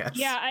them, I guess.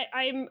 Yeah,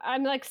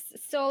 I'm like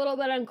still a little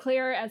bit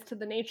unclear as to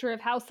the nature of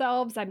house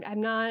elves.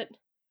 I'm not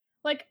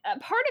like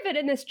part of it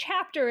in this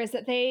chapter is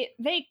that they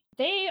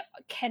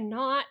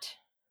cannot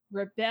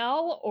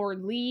rebel or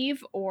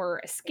leave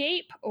or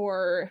escape,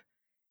 or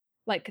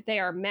like they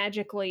are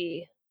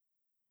magically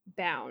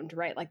bound,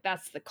 right? Like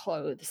that's the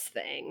clothes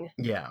thing.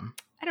 Yeah.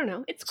 I don't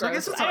know. It's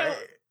gross. So I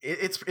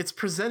guess it's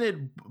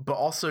presented, but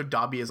also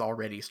Dobby is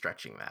already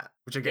stretching that,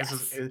 which I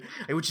guess is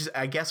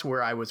I guess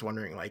where I was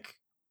wondering like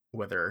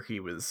whether he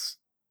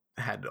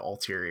had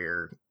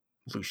ulterior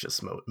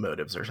Lucius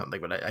motives or something.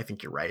 But I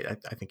think you're right.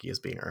 I think he is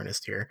being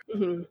earnest here.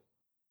 Mm-hmm.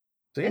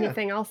 So, yeah.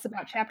 Anything else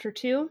about chapter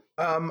 2?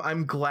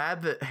 I'm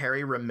glad that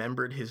Harry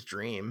remembered his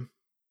dream.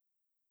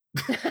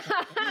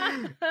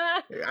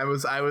 I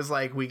was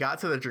like, we got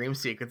to the dream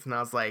sequence and I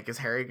was like, is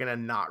Harry gonna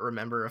not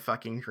remember a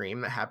fucking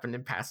dream that happened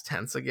in past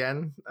tense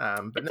again?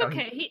 But it's no,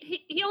 okay.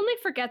 He only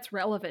forgets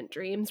relevant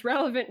dreams,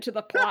 relevant to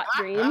the plot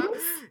dreams.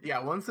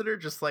 Yeah, ones that are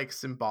just like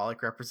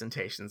symbolic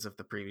representations of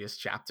the previous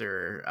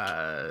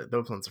chapter,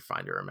 those ones are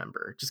fine to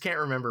remember. Just can't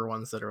remember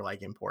ones that are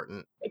like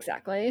important.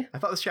 Exactly. I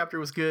thought this chapter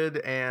was good,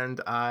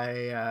 and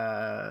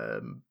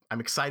I'm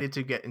excited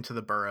to get into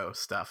the Burrow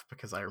stuff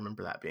because I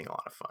remember that being a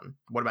lot of fun.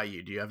 What about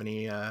you? Do you have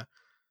any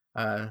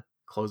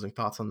closing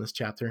thoughts on this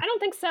chapter? I don't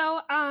think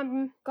so.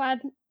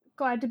 Glad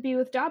to be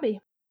with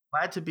Dobby.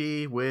 Glad to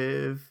be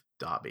with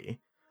Dobby.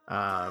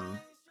 We're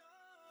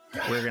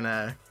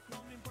gonna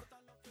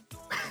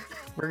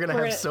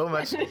have so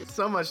much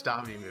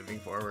Dobby moving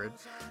forward.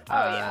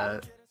 Yeah.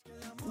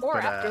 More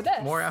after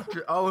this. More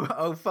after.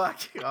 Oh,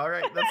 fuck. All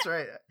right, that's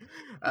right.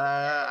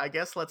 I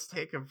guess let's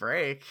take a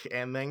break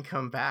and then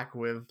come back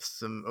with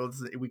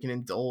we can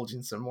indulge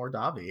in some more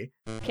Dobby.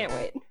 Can't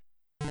wait.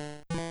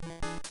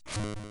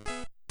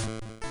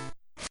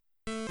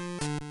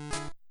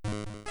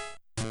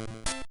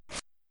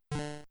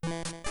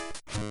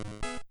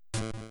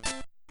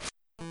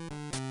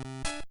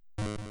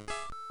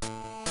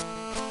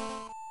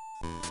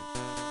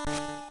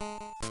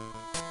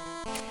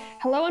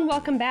 Hello and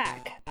welcome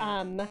back.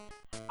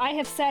 I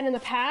have said in the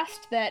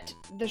past that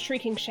the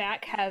Shrieking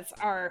Shack has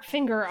our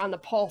finger on the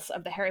pulse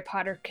of the Harry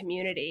Potter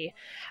community.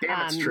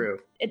 Damn, it's true.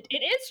 It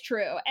is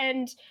true.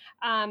 And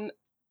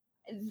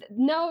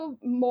no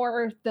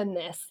more than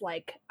this.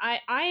 Like,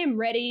 I am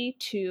ready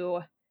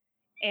to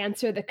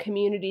answer the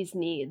community's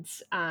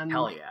needs.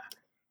 Hell yeah.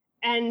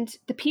 And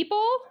the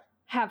people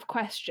have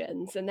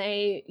questions and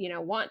they,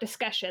 want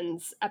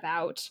discussions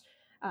about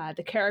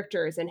the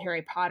characters in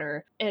Harry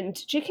Potter. And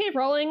J.K.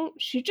 Rowling,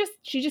 she just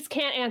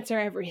can't answer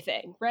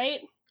everything,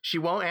 right? She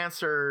won't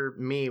answer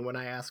me when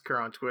I ask her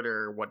on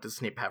Twitter, what does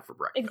Snape have for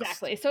breakfast?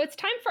 Exactly. So it's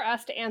time for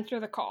us to answer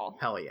the call.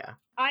 Hell yeah.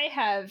 I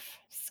have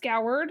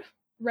scoured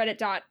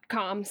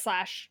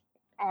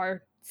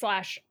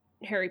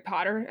reddit.com/r/Harry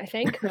Potter, I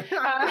think.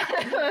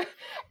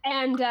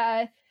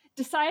 And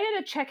decided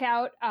to check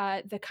out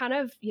the kind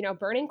of,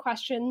 burning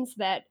questions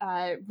that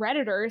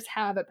Redditors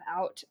have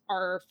about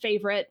our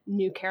favorite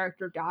new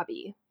character,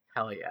 Dobby.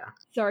 Hell yeah.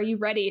 So are you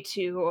ready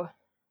to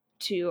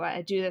do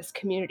this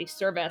community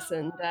service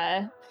and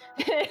and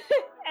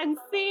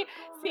see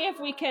if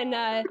we can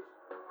I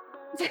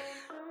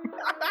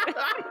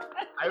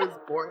was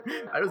born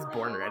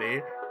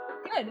ready.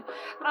 Good. So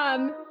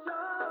I'll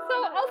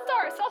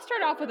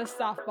start off with a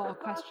softball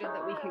question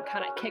that we can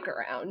kind of kick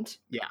around.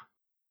 Yeah.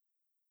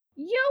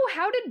 Yo,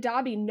 how did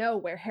Dobby know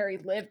where Harry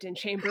lived in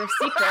Chamber of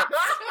Secrets?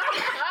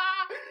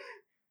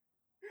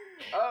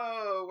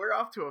 Oh, we're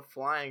off to a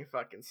flying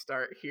fucking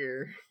start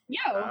here. Yo,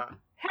 how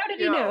did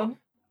he know?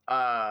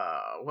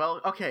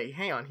 Well, okay,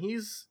 hang on.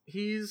 He's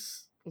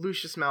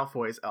Lucius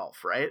Malfoy's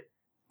elf, right?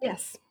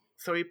 Yes.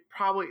 So he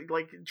probably,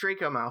 like,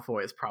 Draco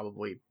Malfoy is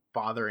probably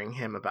bothering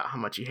him about how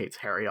much he hates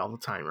Harry all the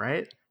time,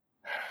 right?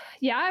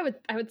 Yeah,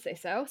 I would say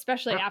so,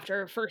 especially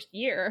after first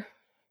year.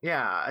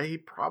 Yeah, he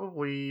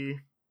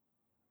probably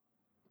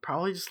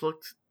just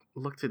looked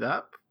it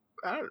up.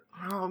 I don't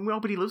know. Well,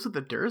 but he lives with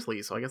the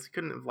Dursleys, so I guess he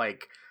couldn't have,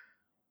 like,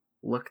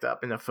 looked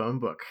up in a phone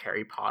book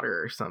Harry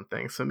Potter or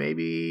something. So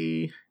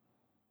maybe,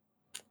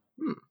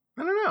 I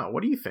don't know.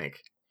 What do you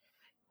think?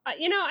 I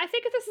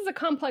think this is a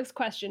complex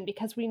question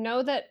because we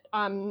know that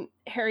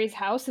Harry's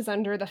house is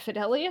under the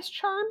Fidelius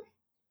charm.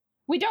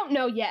 We don't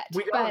know yet.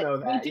 We don't know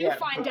that. We do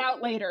find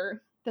out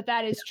later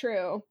that is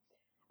true.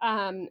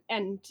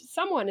 And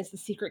someone is the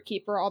secret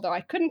keeper, although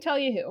I couldn't tell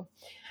you who.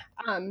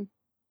 Or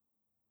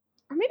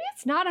maybe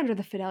it's not under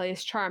the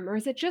Fidelius charm, or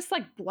is it just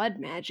like blood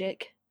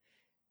magic?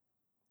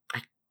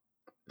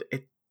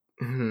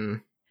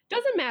 Doesn't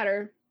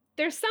matter.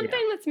 There's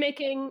something that's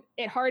making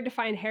it hard to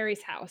find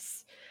Harry's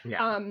house.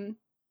 Yeah.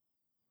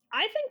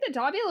 I think that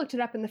Dobby looked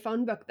it up in the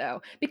phone book,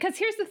 though, because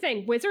here's the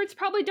thing: wizards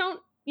probably aren't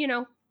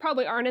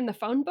in the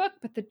phone book,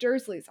 but the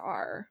Dursleys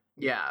are.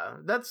 Yeah,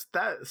 that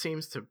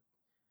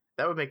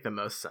would make the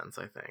most sense,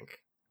 I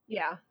think.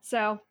 Yeah.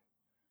 So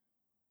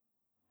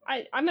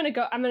I'm gonna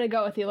go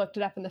with he looked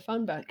it up in the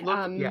phone book.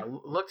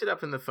 Looked it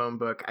up in the phone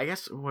book. I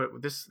guess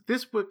what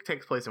this book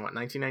takes place in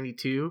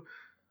 1992,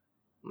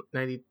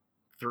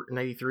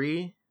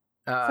 93.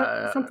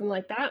 Something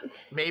like that.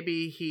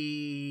 Maybe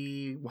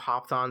he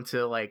hopped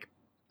onto like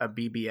a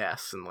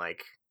BBS and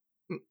like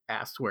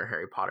asked where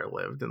Harry Potter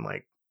lived and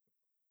like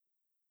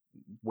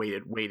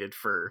waited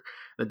for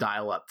the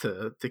dial-up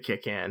to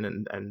kick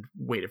in and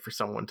waited for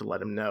someone to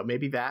let him know.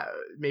 Maybe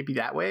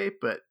that way,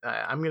 but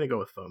I'm gonna go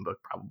with phone book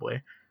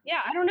probably.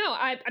 Yeah, I don't know.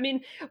 I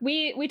mean,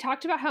 we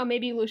talked about how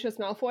maybe Lucius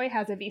Malfoy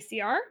has a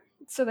VCR,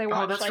 so they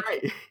watch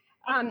right.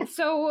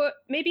 So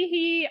maybe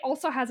he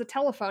also has a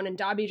telephone, and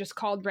Dobby just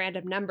called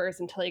random numbers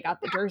until he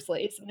got the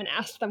Dursleys and then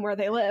asked them where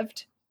they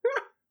lived.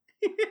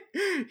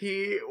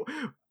 He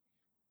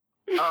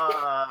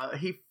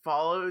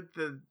followed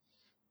the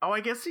Oh, I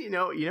guess you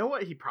know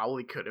what he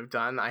probably could have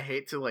done. I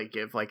hate to like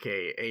give like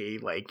a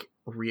like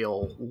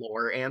real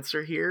lore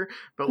answer here,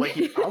 but like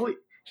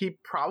he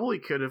probably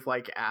could have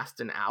like asked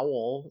an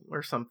owl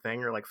or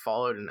something, or like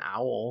followed an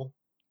owl.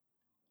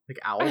 Like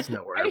owls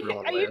know where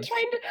everyone lives.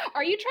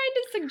 Are you trying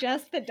to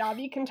suggest that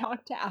Dobby can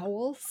talk to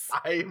owls?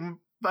 I'm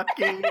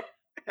fucking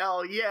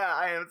hell yeah!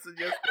 I am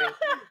suggesting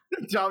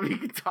that Dobby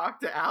can talk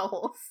to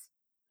owls.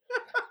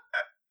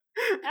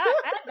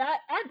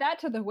 add that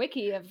to the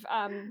wiki of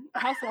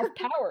house elf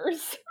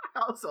powers.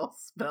 House elf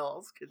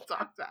spells can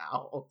talk to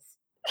owls.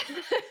 Although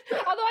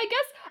I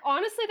guess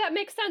honestly that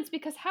makes sense,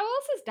 because how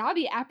else is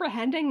Dobby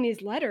apprehending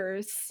these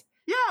letters?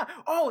 Yeah.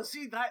 Oh,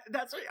 see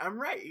that's right. I'm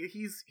right.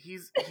 He's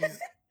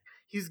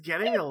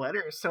getting a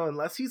letter, so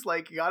unless he's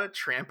like got a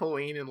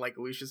trampoline in like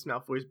Lucius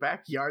Malfoy's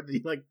backyard that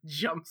he like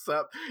jumps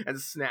up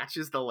and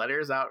snatches the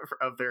letters out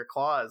of their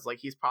claws, like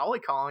he's probably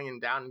calling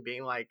him down and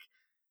being like,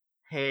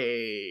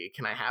 "Hey,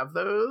 can I have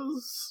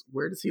those?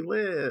 Where does he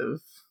live?"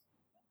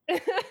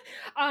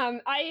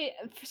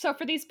 So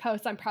for these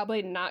posts, I'm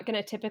probably not going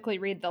to typically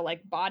read the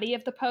like body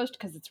of the post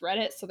because it's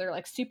Reddit, so they're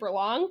like super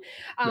long.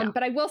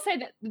 But I will say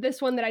that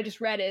this one that I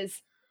just read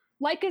is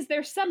like, is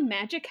there some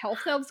magic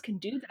health elves can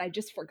do that I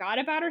just forgot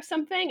about or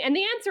something? And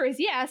the answer is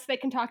yes, they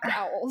can talk to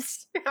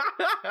owls.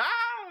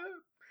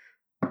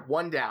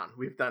 One down.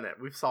 We've done it.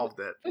 We've solved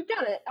it. We've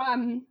done it.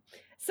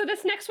 So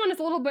this next one is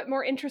a little bit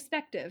more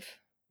introspective.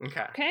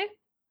 Okay?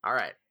 All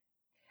right.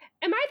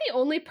 Am I the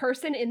only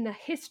person in the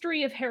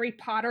history of Harry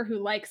Potter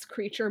who likes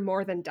Creature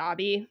more than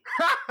Dobby?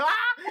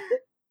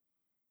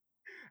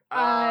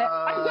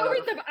 I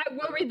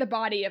will read the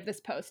body of this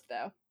post,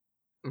 though.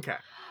 Okay.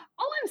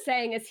 All I'm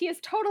saying is he is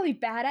totally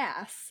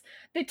badass.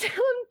 They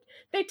tell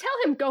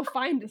him go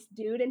find this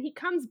dude, and he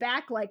comes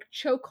back like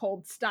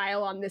chokehold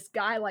style on this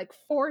guy like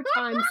 4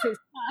 times his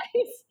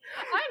size.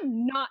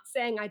 I'm not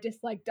saying I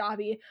dislike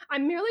Dobby.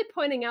 I'm merely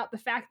pointing out the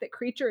fact that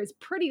Creature is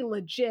pretty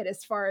legit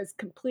as far as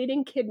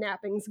completing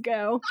kidnappings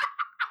go.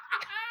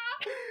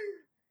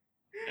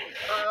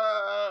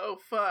 Oh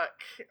fuck.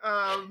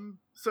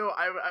 So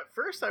at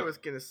first I was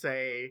gonna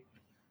say,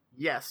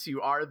 yes,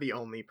 you are the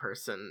only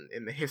person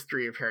in the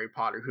history of Harry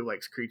Potter who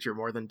likes Creature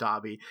more than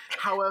Dobby.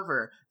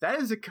 However, that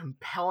is a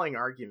compelling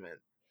argument.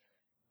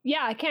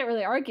 Yeah, I can't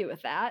really argue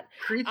with that.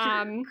 Creature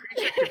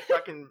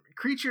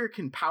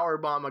can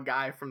powerbomb a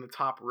guy from the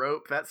top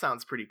rope. That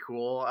sounds pretty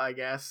cool, I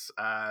guess.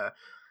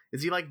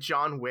 Is he like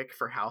John Wick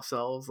for house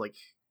elves?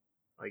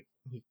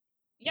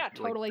 Yeah,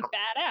 totally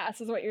badass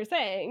is what you're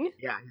saying.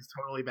 Yeah, he's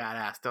totally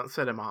badass. Don't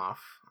set him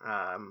off.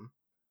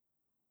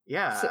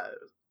 Yeah.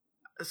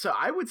 So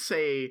I would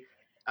say,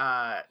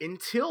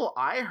 until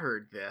I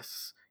heard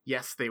this,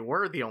 yes, they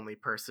were the only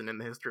person in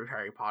the history of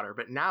Harry Potter,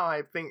 but now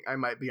I think I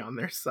might be on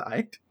their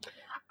side.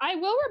 I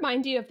will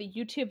remind you of the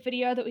YouTube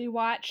video that we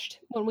watched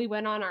when we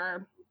went on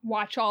our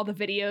watch all the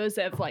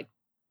videos of like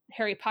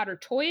Harry Potter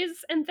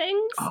toys and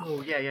things.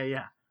 Oh,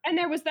 yeah. And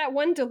there was that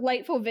one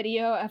delightful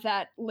video of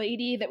that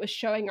lady that was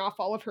showing off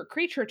all of her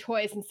Creature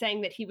toys and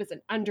saying that he was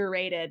an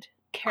underrated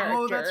character.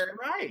 Oh, that's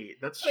right.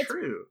 That's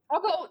true.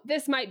 Although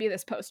this might be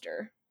this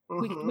poster.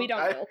 We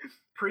don't know.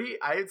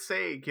 I'd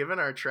say, given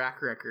our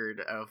track record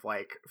of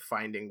like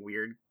finding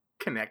weird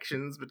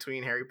connections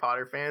between Harry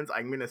Potter fans,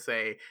 I'm gonna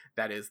say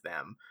that is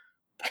them.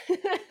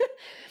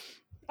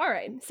 All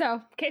right,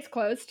 so case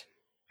closed.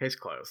 Case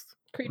closed.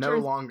 Creature's no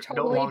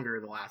longer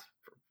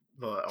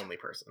the only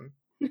person.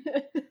 He's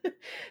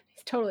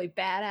totally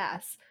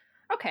badass.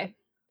 Okay,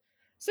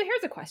 so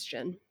here's a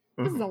question.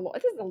 This is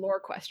a lore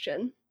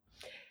question.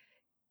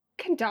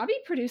 Can Dobby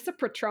produce a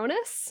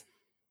Patronus?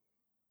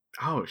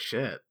 Oh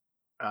shit.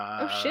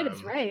 Shit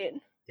is right.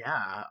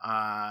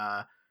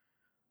 Yeah.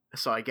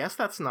 So I guess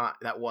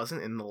that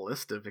wasn't in the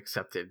list of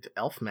accepted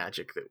elf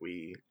magic that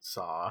we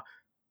saw.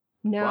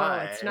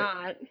 No, it's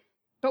not.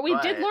 But we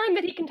did learn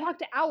that he can talk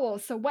to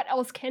owls, so what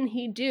else can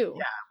he do?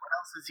 Yeah, what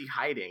else is he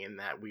hiding in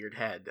that weird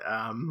head?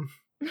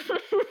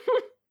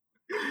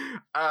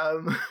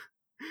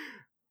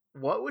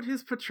 What would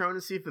his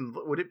Patronus even...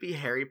 Would it be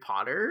Harry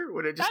Potter?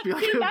 Would it just be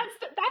like...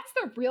 That's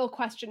the real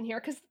question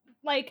here, because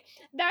like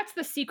that's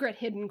the secret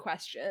hidden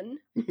question.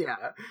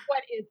 Yeah.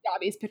 What is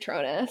Dobby's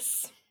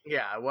Patronus?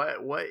 Yeah,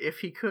 what if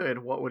he could,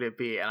 what would it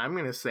be? And I'm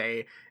gonna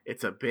say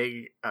it's a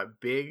big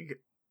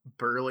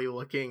burly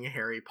looking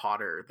Harry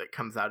Potter that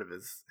comes out of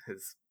his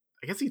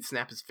I guess he'd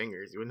snap his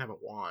fingers. He wouldn't have a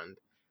wand.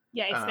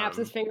 Yeah, he snaps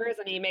his fingers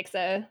and he makes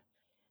a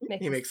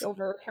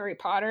silver Harry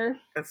Potter.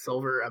 A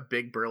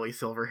big burly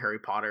silver Harry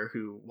Potter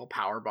who will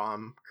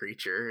powerbomb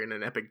Creature in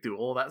an epic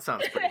duel. That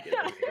sounds pretty good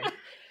to me.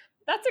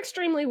 That's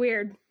extremely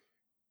weird.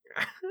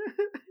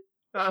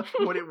 Well, hey,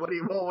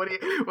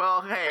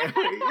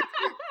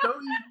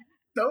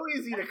 so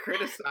easy to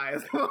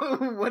criticize.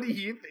 What do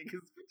you think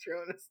his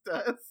Patronus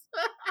does?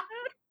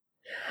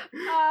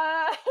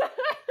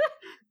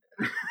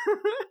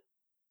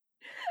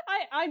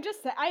 I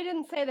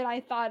didn't say that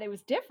I thought it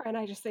was different.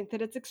 I just think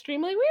that it's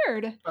extremely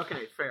weird.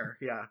 Okay, fair.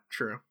 Yeah,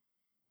 true.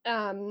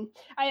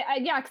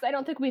 Because I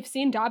don't think we've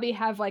seen Dobby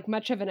have like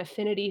much of an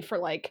affinity for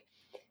like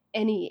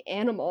any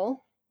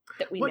animal.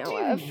 that we What know do you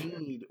of.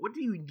 need? What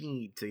do you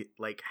need to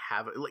like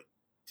have like?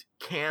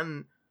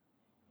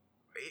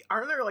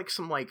 Aren't there like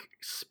some like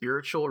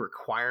spiritual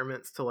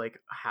requirements to like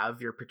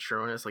have your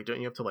Patronus? Like, don't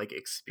you have to like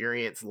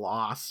experience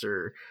loss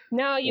or?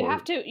 No, you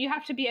have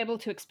to be able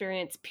to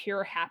experience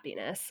pure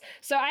happiness.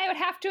 So I would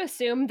have to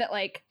assume that,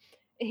 like,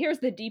 here's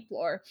the deep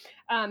lore.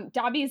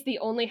 Dobby is the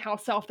only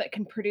house elf that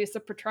can produce a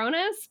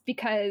Patronus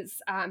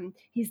because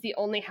he's the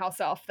only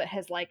house elf that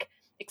has like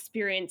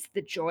experienced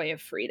the joy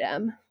of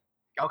freedom.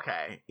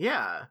 Okay,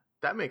 yeah,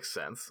 that makes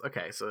sense.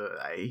 Okay, so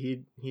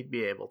he'd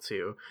be able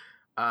to,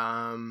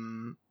 or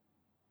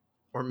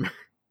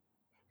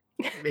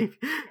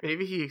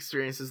maybe he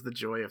experiences the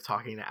joy of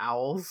talking to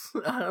owls.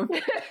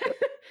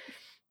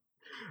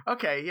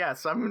 Okay, yeah,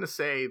 so I'm gonna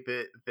say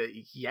that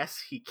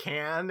yes, he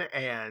can,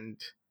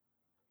 and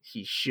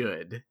he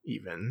should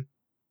even.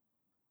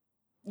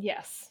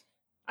 Yes,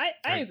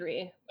 I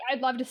agree.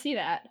 I'd love to see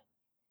that.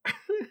 All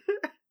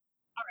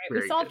right,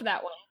 we solved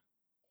that one.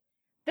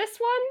 This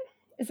one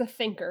is a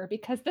thinker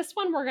because this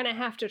one we're gonna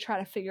have to try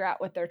to figure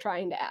out what they're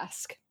trying to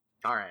ask.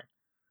 All right.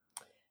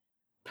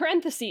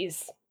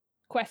 Parentheses.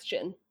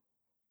 Question.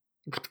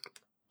 In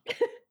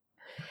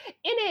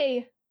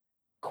a,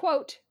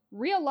 quote,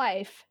 real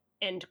life,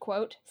 end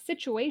quote,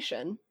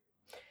 situation,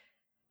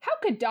 how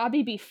could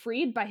Dobby be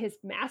freed by his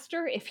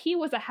master if he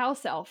was a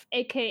house elf,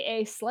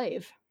 aka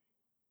slave?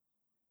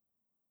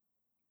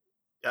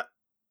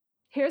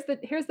 Here's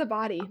the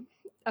body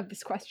of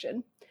this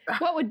question.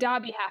 What would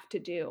Dobby have to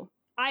do?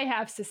 I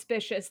have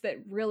suspicious that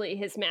really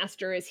his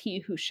master is he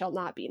who shall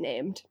not be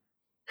named.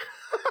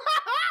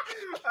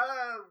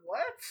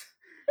 What?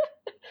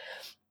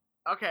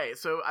 Okay,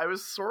 so I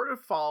was sort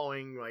of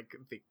following like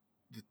the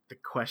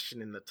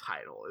question in the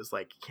title is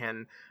like,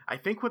 I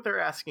think what they're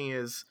asking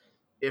is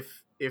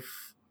if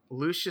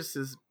Lucius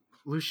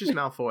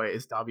Malfoy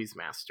is Dobby's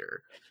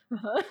master,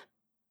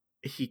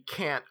 he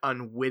can't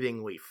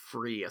unwittingly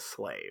free a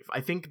slave.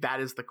 I think that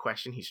is the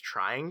question he's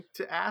trying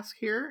to ask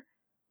here.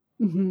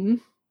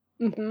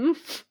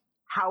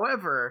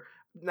 However,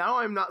 now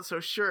I'm not so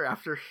sure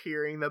after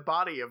hearing the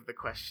body of the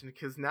question,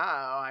 because now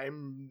I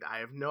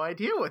have no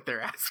idea what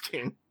they're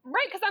asking.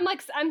 Right, because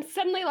I'm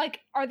suddenly like,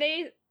 are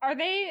they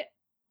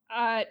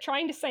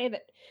trying to say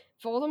that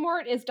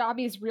Voldemort is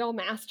Dobby's real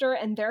master,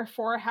 and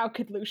therefore how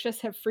could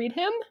Lucius have freed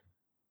him?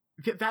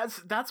 Yeah,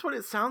 that's what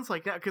it sounds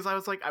like now, because I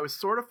was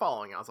sort of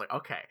following. I was like,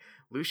 okay,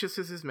 Lucius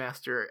is his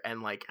master,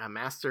 and like a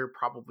master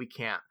probably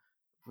can't,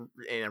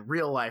 in a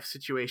real life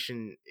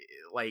situation,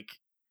 like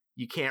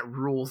you can't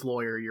rules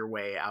lawyer your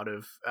way out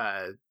of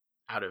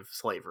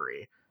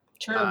slavery.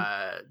 True.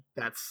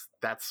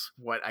 That's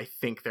what I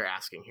think they're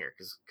asking here,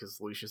 because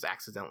Lucius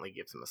accidentally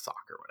gives him a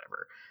sock or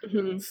whatever.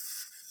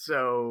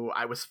 So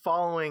I was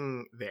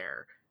following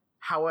there.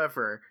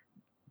 However,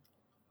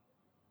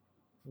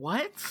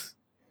 what?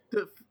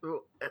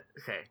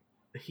 Okay,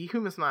 he who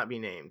must not be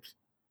named.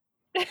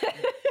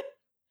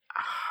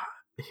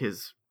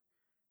 Is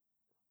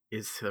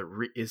the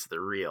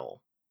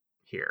real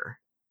here?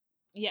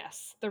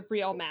 Yes, the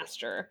real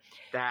master.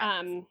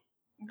 That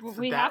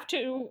we have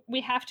to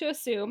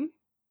assume,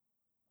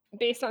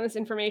 based on this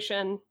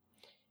information,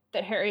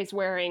 that Harry's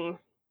wearing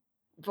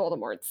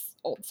Voldemort's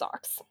old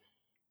socks.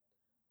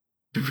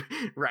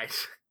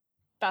 Right.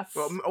 That's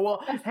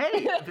well.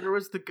 Hey, there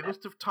was the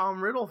ghost of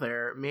Tom Riddle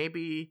there.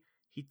 Maybe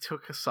he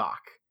took a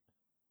sock.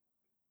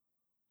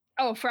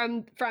 Oh,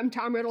 from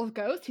Tom Riddle's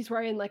ghost, he's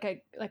wearing like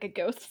a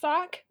ghost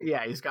sock.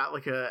 Yeah, he's got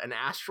like an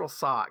astral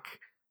sock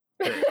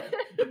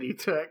that he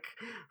took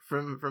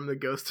from the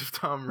ghost of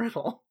Tom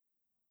Riddle.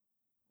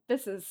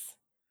 This is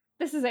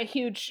a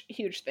huge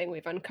thing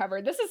we've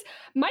uncovered. This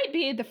might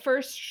be the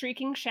first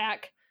Shrieking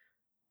Shack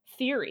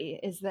theory,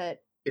 is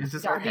that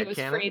Dobby was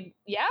freed.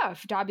 Yeah,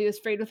 Dobby was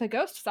freed with a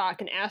ghost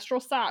sock, an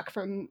astral sock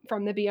from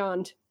the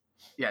beyond.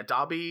 Yeah,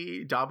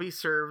 Dobby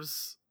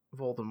serves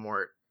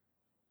Voldemort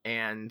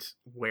and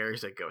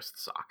wears a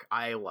ghost sock.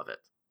 I love it.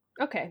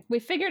 Okay, we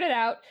figured it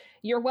out.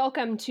 You're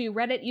welcome to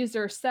Reddit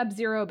user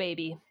Sub-Zero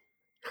Baby.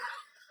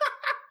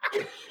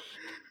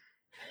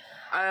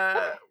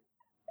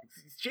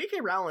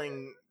 J.K.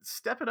 Rowling,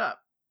 step it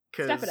up.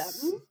 Step it up.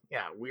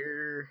 Yeah,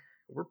 we're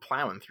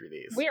plowing through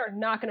these. We are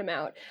knocking them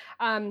out.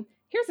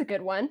 Here's a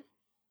good one.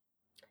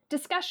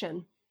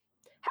 Discussion.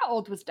 How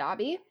old was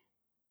Dobby?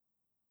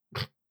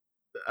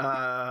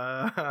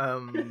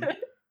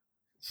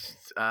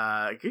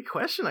 Good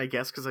question, I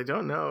guess, because I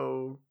don't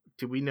know.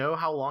 Do we know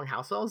how long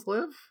house elves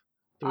live?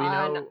 Do we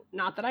know?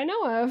 Not that I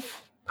know of.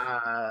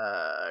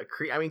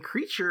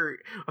 Creature.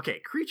 Okay,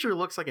 Creature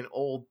looks like an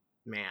old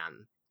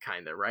man,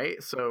 kind of,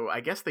 right? So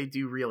I guess they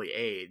do really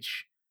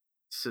age.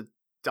 So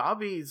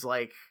Dobby's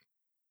like,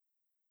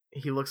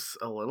 he looks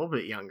a little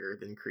bit younger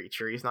than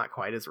Creature. He's not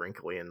quite as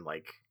wrinkly and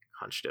like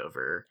hunched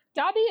over.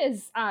 Dobby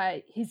is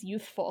he's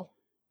youthful.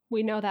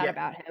 We know that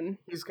about him.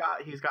 He's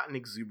got an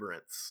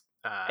exuberance.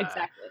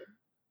 Exactly.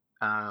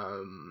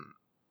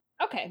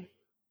 Okay.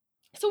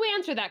 So we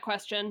answered that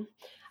question.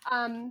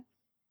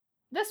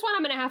 This one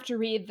I'm going to have to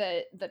read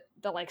the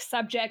like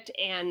subject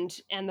and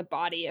the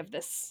body of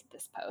this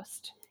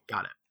post.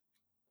 Got it.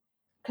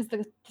 because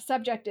the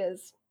subject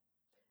is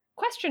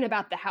question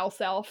about the house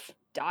elf,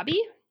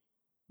 Dobby.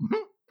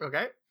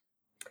 Okay.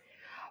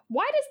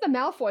 Why does the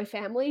Malfoy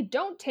family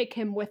don't take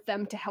him with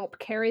them to help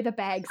carry the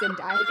bags in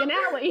Diagon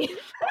Alley?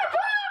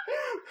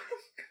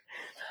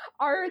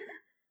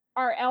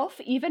 Are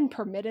elf even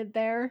permitted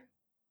there?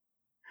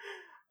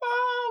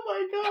 Oh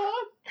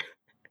my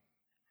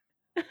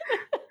god.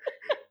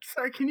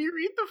 Sorry, can you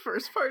read the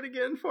first part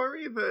again for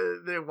me?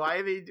 The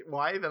why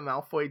the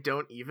Malfoy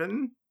don't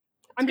even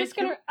I'm just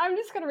gonna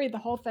read the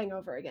whole thing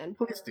over again.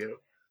 Please do.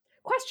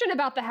 Question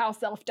about the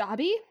house elf,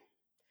 Dobby.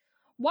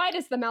 Why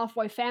does the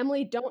Malfoy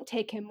family don't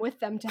take him with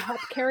them to help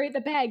carry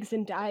the bags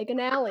in Diagon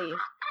Alley?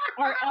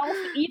 Are elf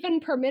even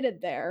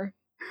permitted there?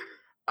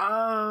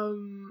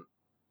 Oh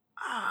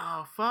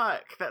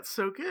fuck, that's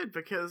so good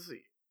because,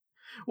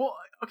 well,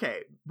 okay,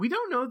 we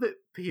don't know that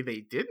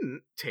they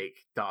didn't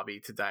take Dobby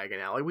to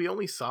Diagon Alley. We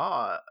only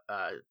saw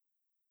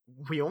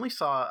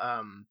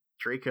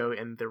Draco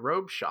in the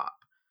robe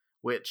shop,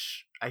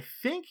 which I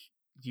think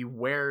you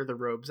wear the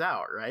robes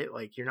out, right?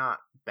 Like you're not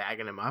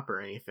bagging them up or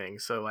anything.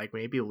 So like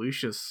maybe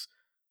Lucius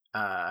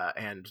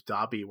and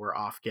Dobby were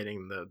off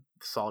getting the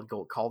solid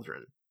gold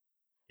cauldron.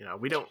 You know,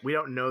 we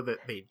don't know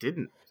that they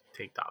didn't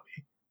take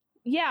Dobby.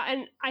 Yeah,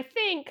 and I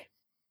think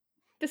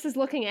this is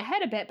looking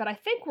ahead a bit, but I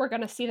think we're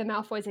going to see the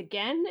Malfoys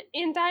again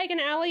in Diagon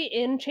Alley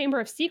in Chamber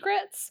of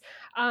Secrets.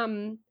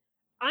 I'm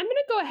going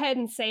to go ahead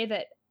and say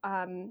that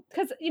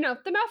because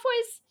the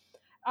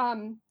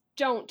Malfoys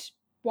don't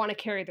want to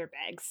carry their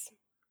bags,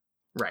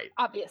 right?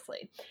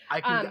 Obviously,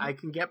 I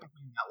can get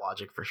behind that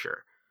logic for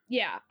sure.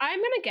 Yeah, I'm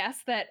going to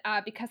guess that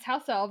because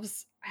house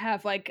elves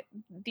have like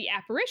the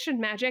apparition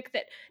magic,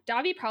 that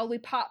Dobby probably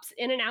pops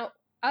in and out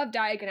of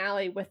Diagon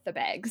Alley with the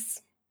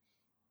bags.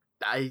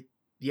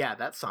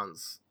 That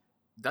sounds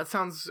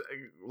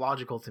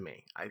logical to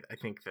me. I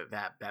think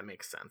that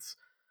makes sense.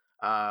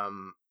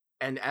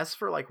 And as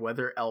for like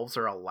whether elves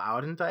are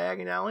allowed in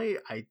Diagon Alley,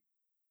 I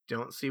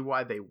don't see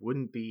why they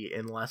wouldn't be,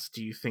 unless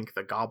do you think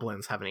the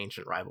goblins have an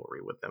ancient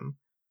rivalry with them?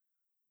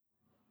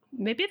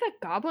 Maybe the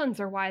goblins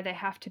are why they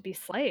have to be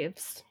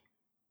slaves.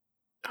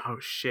 Oh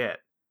shit.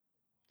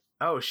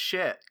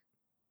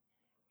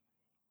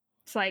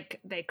 It's like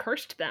they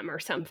cursed them or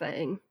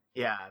something.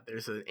 Yeah,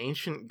 there's an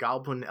ancient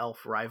goblin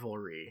elf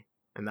rivalry,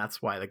 and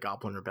that's why the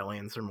goblin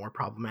rebellions are more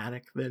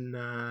problematic than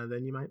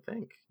you might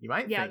think. You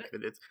might think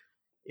that it's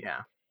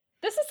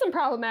This is some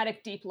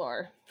problematic deep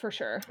lore for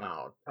sure.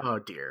 Oh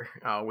dear.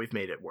 Oh, we've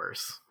made it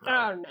worse.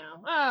 Oh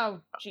no.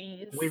 Oh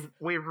jeez.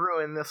 We've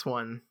ruined this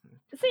one.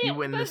 See,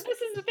 this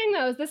is the thing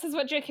though. This is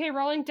what J.K.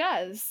 Rowling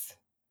does.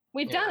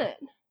 We've done it.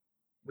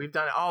 We've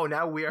done it. Oh,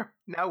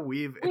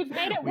 we've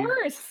made it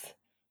worse.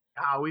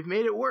 We've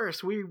made it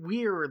worse.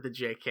 We're the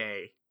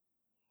J.K.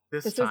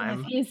 This time.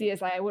 Isn't as easy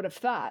as I would have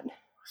thought.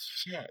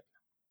 Shit.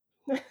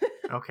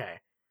 Okay.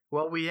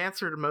 Well, we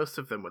answered most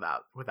of them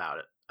without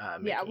it.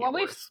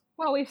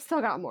 We've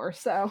still got more.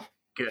 So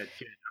good.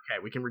 Okay,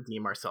 we can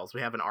redeem ourselves. We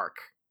have an arc.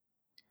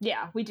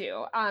 Yeah, we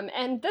do.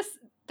 And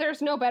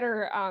there's no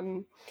better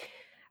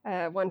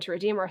one to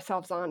redeem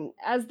ourselves on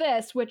as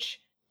this, which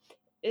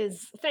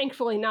is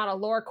thankfully not a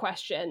lore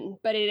question,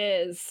 but it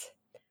is.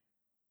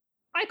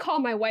 I call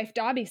my wife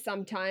Dobby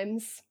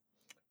sometimes.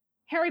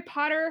 Harry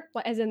Potter,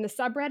 as in the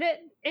subreddit,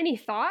 any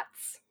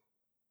thoughts?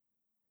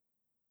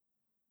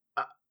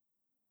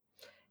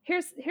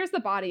 Here's the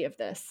body of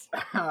this.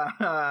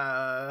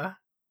 After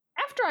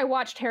I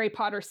watched Harry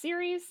Potter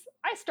series,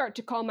 I start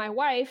to call my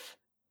wife,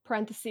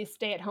 parentheses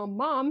stay-at-home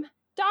mom,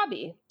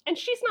 Dobby, and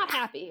she's not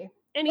happy.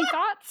 Any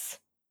thoughts?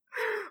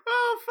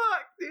 Oh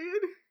fuck,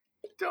 dude!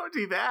 Don't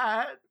do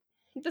that.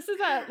 This is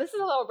a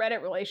little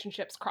Reddit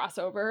relationships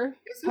crossover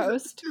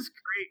post. This is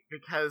great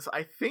because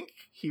I think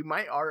he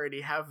might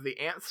already have the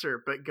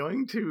answer, but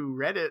going to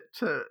Reddit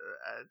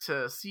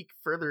to seek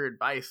further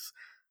advice.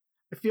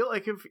 I feel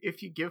like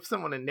if you give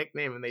someone a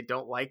nickname and they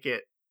don't like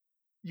it,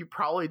 you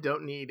probably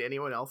don't need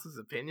anyone else's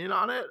opinion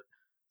on it.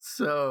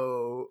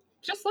 So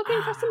just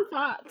looking for some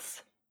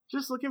thoughts.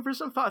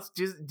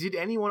 Did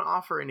anyone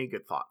offer any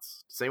good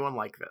thoughts? Does anyone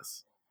like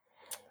this?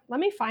 Let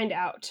me find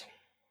out.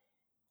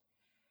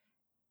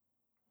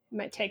 It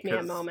might take me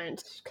a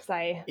moment because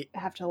I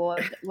have to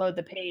load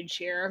the page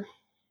here.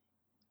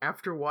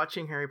 After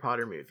watching Harry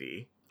Potter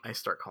movie, I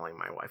start calling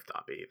my wife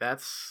Dobby.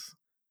 That's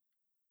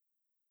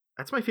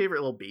my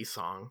favorite little B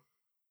song.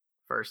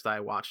 First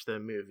I watch the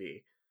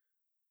movie,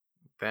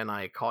 then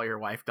I call your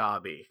wife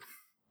Dobby.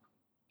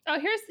 Oh,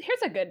 here's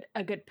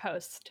a good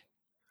post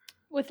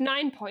with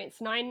 9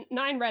 points, nine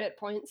Reddit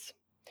points.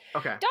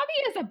 Okay.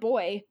 Dobby is a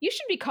boy. You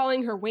should be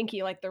calling her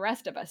Winky like the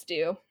rest of us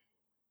do.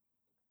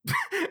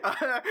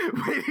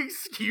 Wait,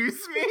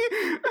 excuse me?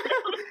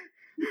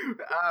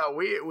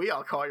 We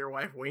all call your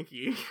wife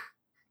Winky.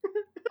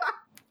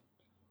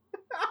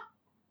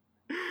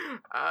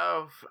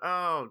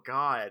 Oh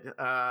God.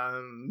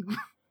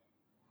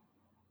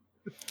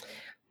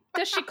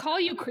 Does she call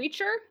you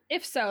creature?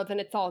 If so, then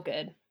it's all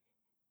good.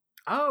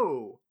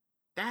 Oh,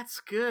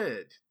 that's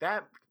good.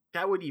 That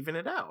would even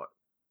it out.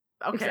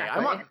 Okay,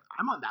 exactly.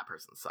 I'm on that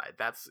person's side.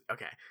 That's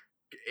okay.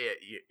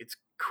 it's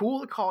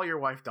cool to call your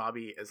wife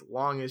Dobby as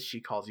long as she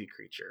calls you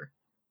creature.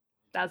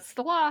 That's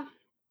the law.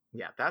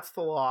 Yeah, that's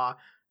the law.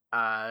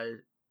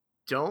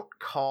 Don't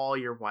call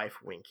your wife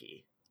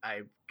Winky.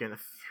 I'm gonna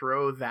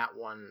throw that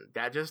one.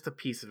 That just a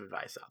piece of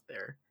advice out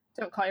there.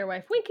 Don't call your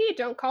wife Winky.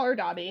 Don't call her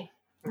Dobby.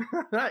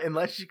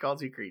 Unless she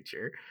calls you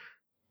creature.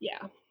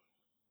 Yeah.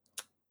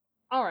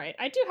 All right.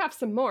 I do have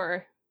some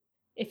more,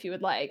 if you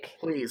would like.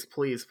 Please.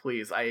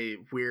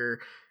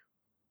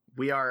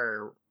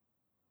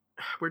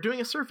 We're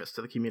doing a service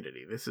to the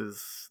community. This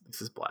is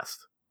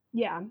blessed.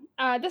 Yeah.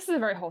 This is a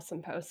very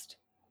wholesome post.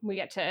 We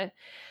get to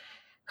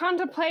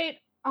contemplate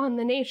on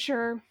the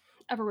nature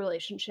of a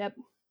relationship.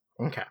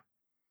 Okay.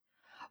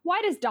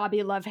 Why does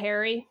Dobby love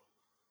Harry?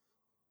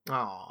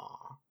 Aww.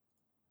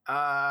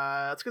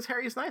 It's because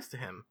Harry's nice to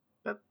him.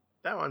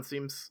 That one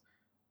seems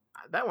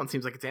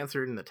like it's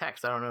answered in the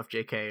text. I don't know if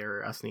JK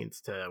or us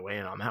needs to weigh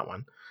in on that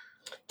one.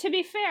 To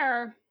be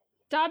fair,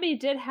 Dobby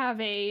did have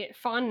a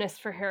fondness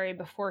for Harry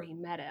before he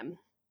met him.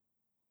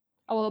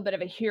 A little bit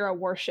of a hero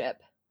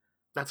worship.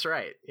 That's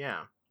right.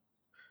 Yeah.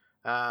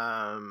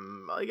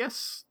 I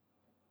guess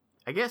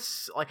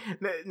like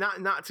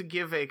not to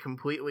give a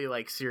completely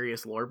like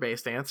serious lore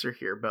based answer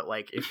here, but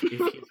like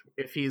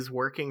if he's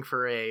working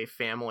for a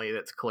family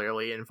that's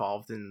clearly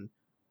involved in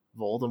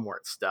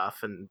Voldemort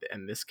stuff, and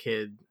this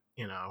kid,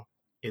 you know,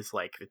 is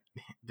like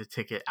the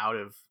ticket out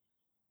of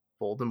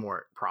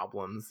Voldemort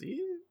problems,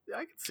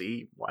 I could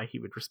see why he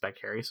would respect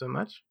Harry so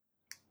much.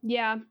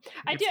 Yeah,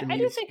 I do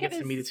think it is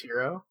to meet his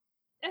hero.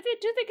 I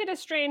do think it is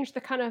strange, the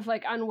kind of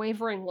like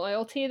unwavering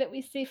loyalty that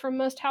we see from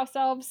most house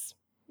elves.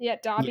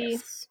 Yet Dobby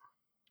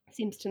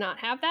seems to not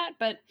have that.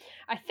 But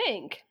I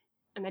think,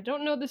 and I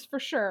don't know this for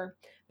sure,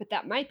 but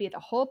that might be the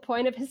whole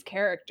point of his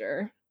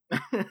character.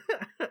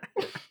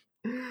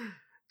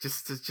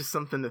 just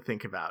something to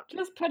think about.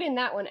 Just putting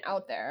that one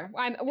out there.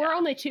 We're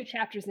only 2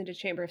 chapters into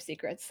Chamber of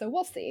Secrets, so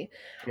we'll see.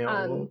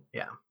 Yeah.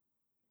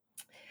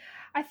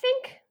 I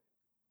think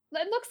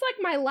it looks like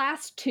my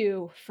last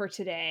 2 for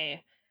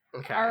today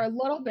are a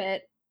little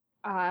bit,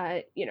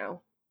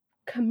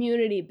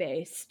 community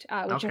based,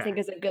 which I think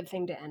is a good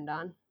thing to end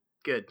on.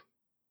 Good.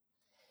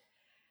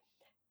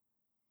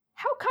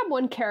 How come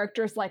when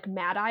characters like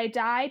Mad Eye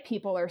die,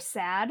 people are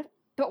sad,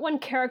 but when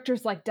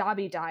characters like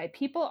Dobby die,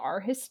 people are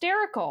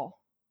hysterical?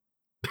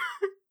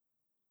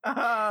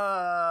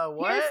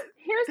 What?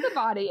 Here's the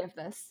body of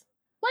this.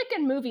 Like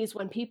in movies,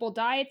 when people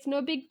die, it's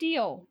no big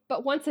deal.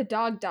 But once a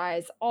dog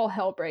dies, all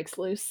hell breaks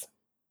loose.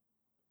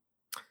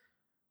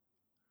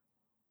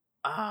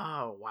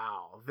 Oh,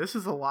 wow. This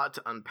is a lot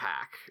to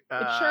unpack.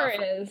 It sure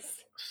is.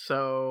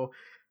 So,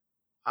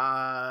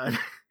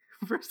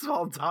 first of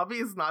all, Dobby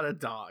is not a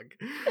dog.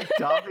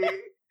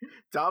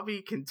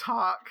 Dobby can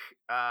talk,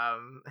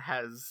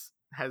 has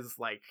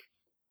like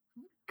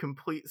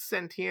complete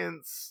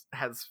sentience,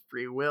 has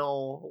free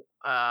will,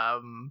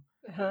 not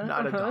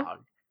a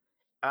dog.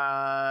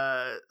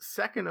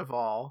 Second of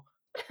all,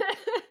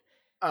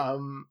 I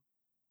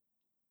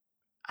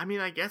mean,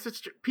 I guess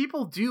it's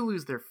people do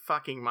lose their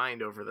fucking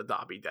mind over the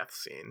Dobby death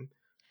scene.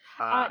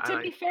 To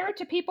be fair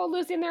to people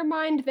losing their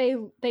mind,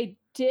 they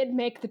did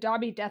make the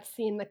Dobby death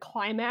scene the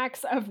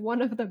climax of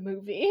one of the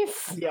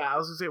movies. Yeah, I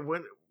was gonna say,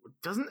 when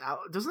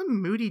doesn't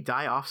Moody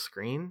die off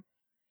screen?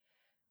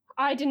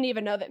 I didn't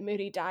even know that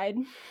Moody died.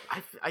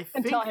 I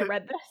think until I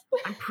read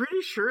this. I'm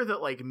pretty sure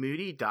that like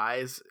Moody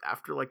dies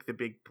after like the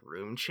big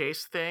broom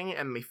chase thing,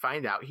 and we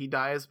find out he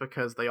dies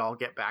because they all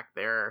get back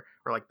there,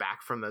 or like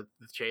back from the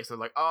chase, and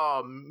like,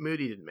 oh,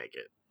 Moody didn't make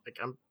it. Like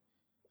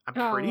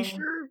I'm pretty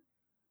sure.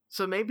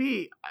 So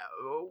maybe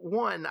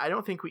one, I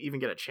don't think we even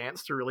get a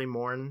chance to really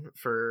mourn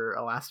for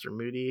Alastair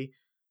Moody.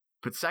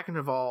 But second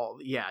of all,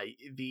 yeah,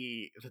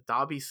 the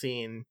Dobby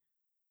scene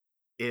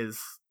is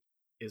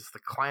the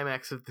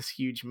climax of this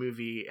huge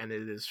movie, and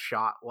it is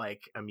shot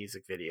like a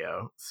music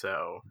video.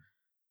 So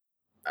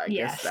I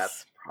guess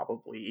that's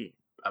probably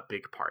a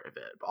big part of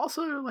it. But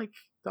also, like,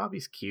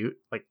 Dobby's cute.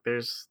 Like,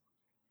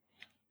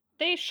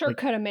 they sure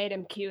could have made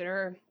him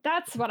cuter.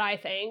 That's what I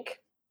think.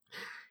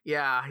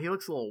 Yeah, he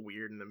looks a little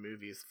weird in the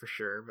movies for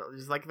sure. But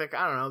just like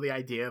I don't know, the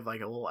idea of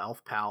like a little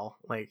elf pal,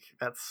 like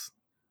that's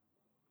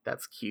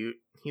cute.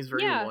 He's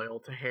very loyal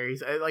to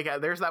Harry's. Like,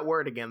 there's that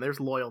word again.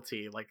 There's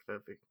loyalty. Like the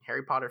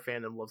Harry Potter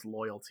fandom loves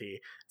loyalty.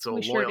 So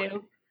we sure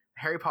do.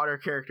 Harry Potter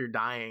character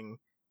dying,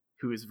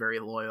 who is very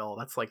loyal.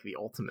 That's like the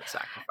ultimate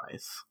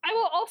sacrifice. I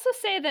will also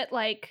say that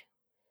like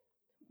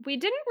we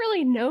didn't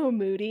really know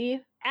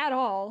Moody at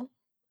all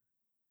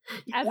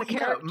as a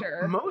character.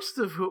 Yeah, most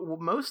of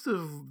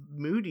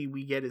Moody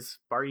we get is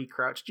Barty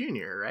Crouch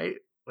Jr., right?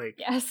 Like,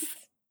 yes.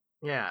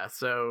 Yeah.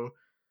 So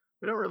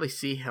we don't really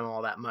see him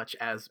all that much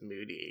as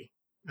Moody.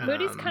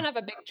 Moody's kind of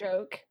a big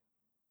joke.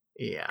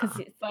 Yeah. Because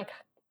it's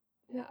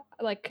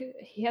like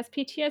he has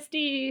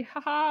PTSD.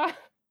 Haha.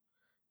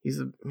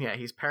 He's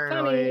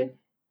paranoid. Funny.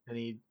 And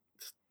he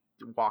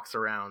walks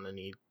around and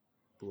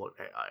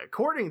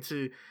according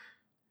to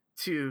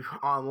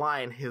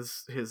online,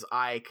 his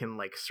eye can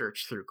like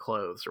search through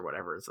clothes or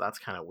whatever. So that's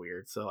kind of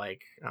weird. So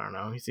like, I don't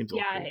know. He seems a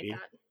little creepy. I hate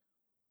that.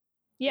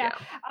 Yeah.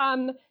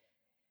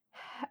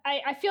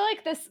 I feel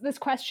like this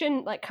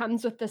question like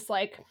comes with this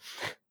like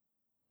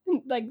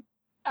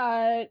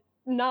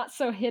not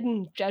so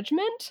hidden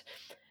judgment,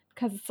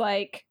 because it's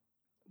like,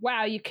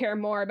 wow, you care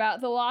more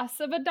about the loss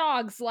of a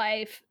dog's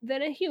life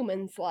than a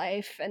human's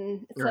life.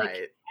 And it's Right.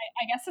 like,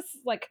 I guess it's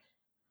like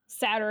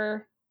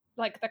sadder,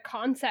 like the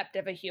concept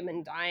of a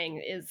human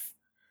dying is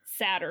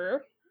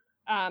sadder.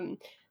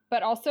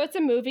 But also it's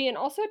a movie, and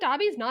also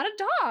Dobby's not a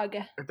dog.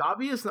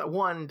 Dobby is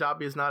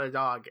not a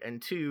dog,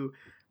 and two,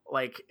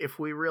 like, if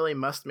we really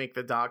must make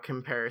the dog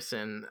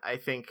comparison, I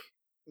think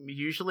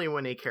usually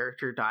when a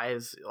character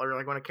dies, or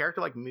like when a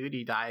character like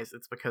Moody dies,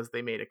 it's because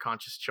they made a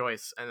conscious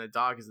choice, and a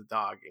dog is a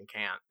dog and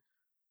can't.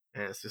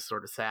 And it's just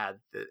sort of sad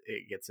that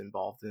it gets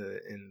involved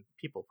in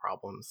people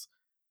problems.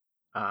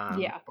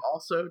 Yeah. But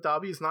also,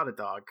 Dobby is not a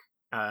dog.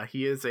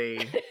 He is a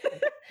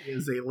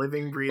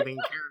living, breathing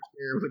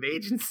character with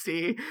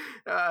agency.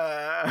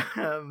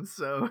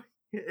 So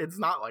it's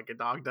not like a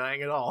dog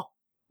dying at all.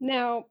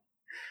 Now,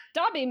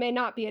 Dobby may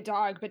not be a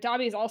dog, but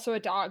Dobby is also a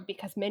dog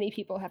because many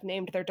people have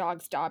named their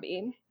dogs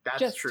Dobby.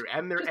 That's true,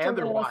 and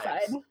their wives.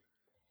 Aside.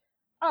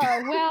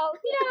 Oh well,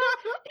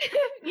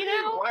 yeah. You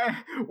know,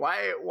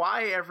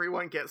 why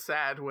everyone gets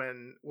sad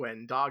when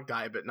dog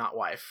die but not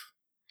wife?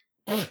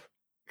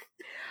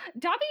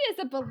 Dobby is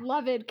a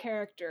beloved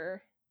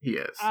character. He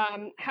is.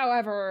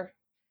 However,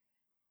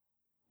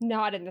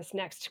 not in this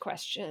next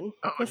question.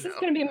 This is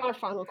going to be my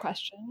final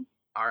question.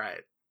 All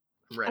right,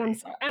 ready.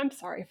 I'm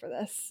sorry for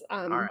this.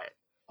 All right,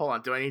 hold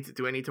on. Do I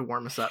need to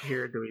warm us up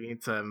here? Do we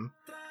need some?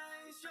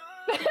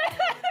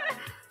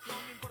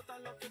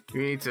 We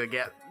need to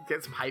get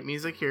some hype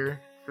music here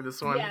for this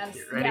one. Yes,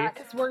 ready? yeah,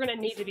 because we're gonna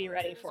need to be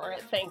ready for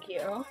it. Thank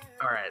you. All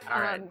right.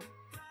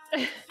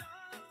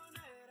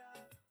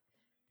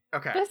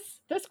 Okay.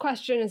 This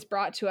question is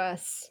brought to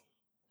us,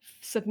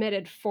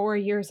 submitted 4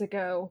 years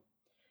ago,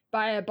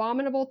 by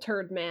Abominable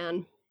Turd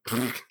Man,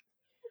 and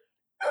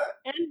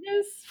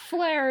his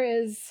flair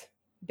is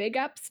big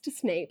ups to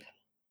Snape.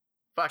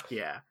 Fuck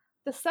yeah.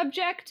 The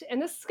subject,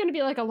 and this is going to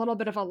be like a little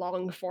bit of a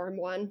long form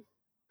one.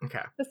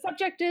 Okay. The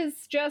subject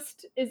is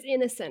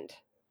innocent.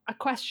 A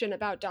question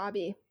about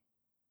Dobby.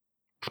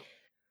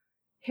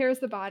 Here's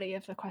the body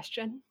of the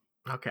question.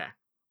 Okay.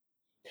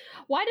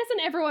 Why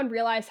doesn't everyone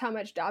realize how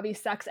much Dobby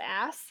sucks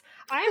ass?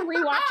 I am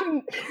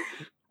rewatching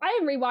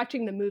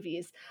the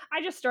movies.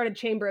 I just started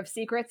Chamber of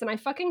Secrets, and I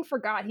fucking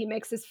forgot he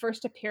makes his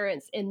first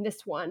appearance in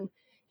this one.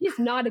 He's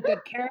not a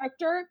good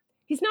character.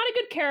 He's not a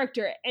good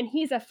character, and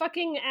he's a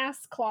fucking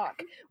ass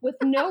clock with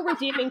no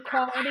redeeming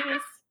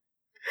qualities.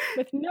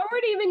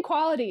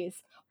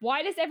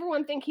 Why does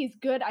everyone think he's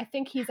good? I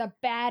think he's a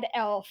bad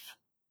elf.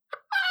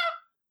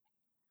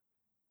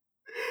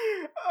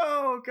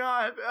 Oh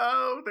God!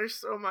 Oh, there's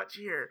so much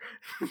here.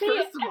 See,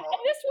 First of all,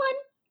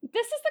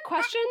 this is the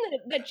question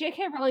that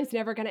J.K. Rowling's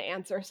never going to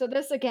answer. So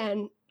this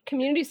again,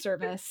 community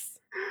service.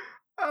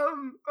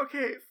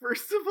 Okay.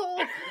 First of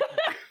all,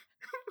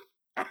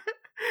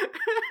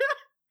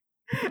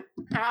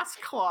 ass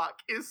clock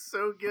is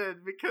so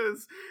good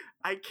because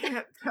I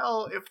can't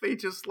tell if they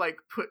just like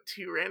put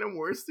two random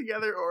words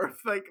together or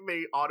if like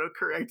they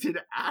autocorrected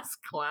ass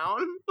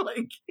clown.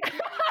 Like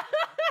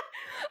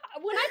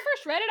when I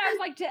first read it,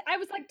 I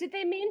was like, did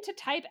they mean to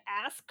type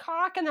ass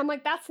cock? And I'm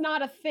like, that's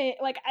not a thing.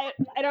 Like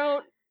I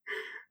don't.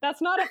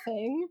 That's not a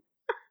thing.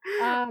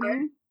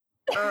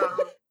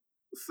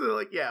 So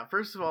like yeah.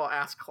 First of all,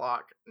 ass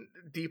clock,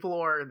 deep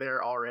lore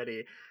there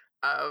already.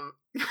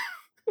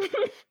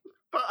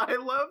 But I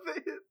love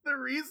the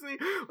reasoning.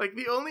 Like,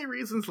 the only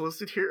reasons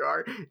listed here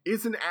are,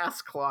 is an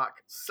ass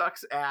clock,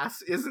 sucks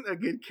ass, isn't a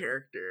good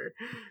character.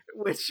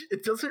 Which,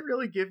 it doesn't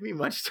really give me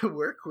much to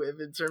work with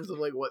in terms of,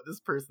 like, what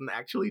this person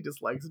actually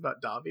dislikes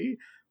about Dobby.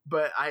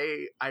 But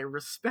I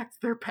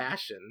respect their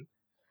passion.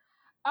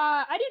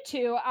 I do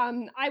too.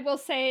 I will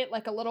say,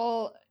 like, a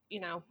little,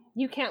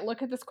 you can't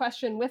look at this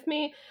question with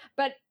me,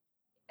 but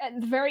at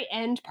the very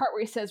end part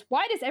where he says,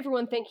 why does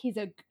everyone think he's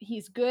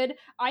good?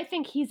 I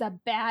think he's a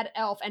bad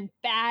elf, and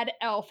bad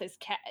elf is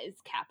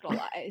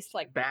capitalized.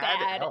 Like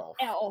bad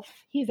elf.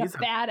 He's a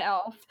bad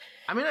elf.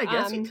 I mean, I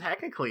guess he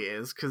technically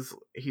is, because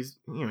he's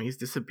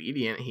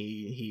disobedient.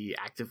 He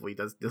actively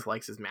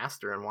dislikes his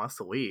master and wants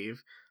to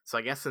leave. So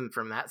I guess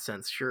from that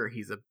sense, sure,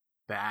 he's a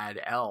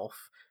bad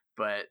elf.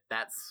 But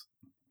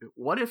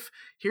what if,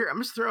 here,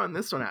 I'm just throwing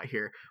this one out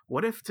here.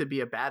 What if to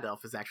be a bad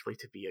elf is actually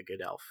to be a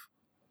good elf?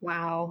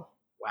 Wow.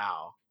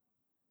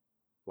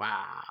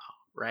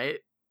 Right?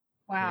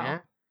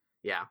 Wow.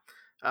 Yeah.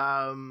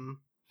 From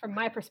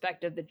my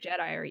perspective, the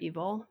Jedi are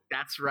evil.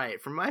 That's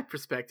right. From my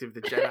perspective,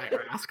 the Jedi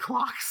are ass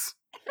clocks.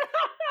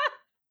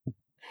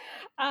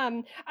 I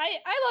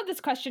love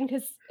this question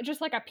because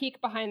just like a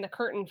peek behind the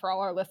curtain for all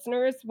our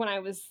listeners, when I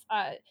was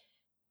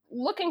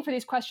looking for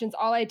these questions,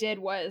 all I did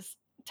was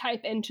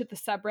type into the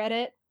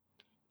subreddit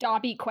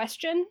Dobby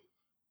question.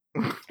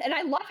 And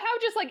I love how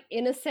just like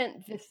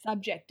innocent this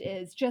subject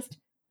is. Just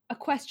a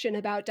question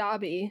about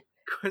Dobby.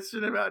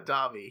 Question about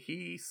Dobby.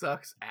 He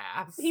sucks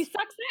ass. He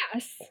sucks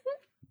ass.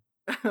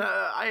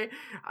 I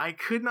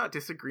could not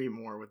disagree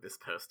more with this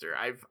poster.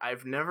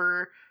 I've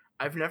never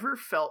I've never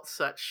felt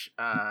such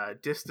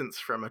distance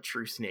from a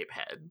true Snape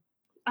head.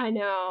 I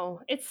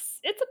know.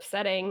 It's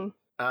upsetting.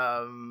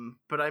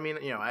 But I mean,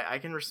 I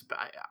can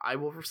respect. I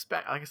will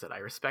respect. Like I said, I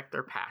respect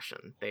their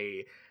passion.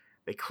 They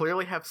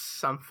clearly have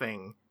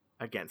something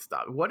against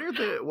Dobby. What are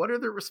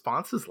the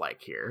responses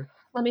like here?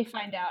 Let me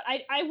find out.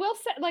 I will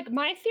say, like,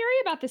 my theory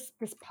about this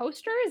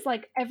poster is,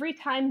 like, every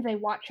time they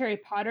watch Harry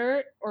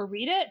Potter or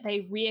read it,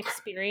 they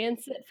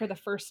re-experience it for the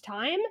first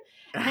time.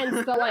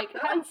 Hence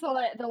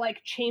the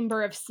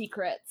Chamber of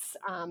Secrets.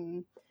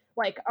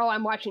 Like, oh,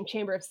 I'm watching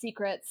Chamber of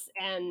Secrets,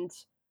 and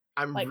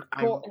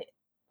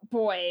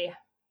boy,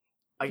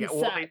 he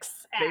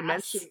sucks.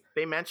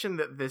 They mentioned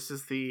that this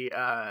is the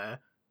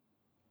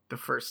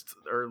first,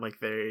 or like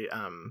they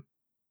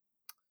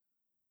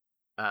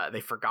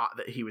forgot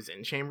that he was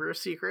in Chamber of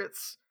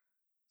Secrets.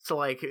 So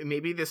like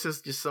maybe this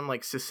is just some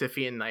like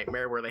Sisyphean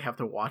nightmare where they have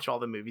to watch all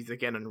the movies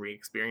again and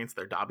re-experience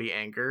their Dobby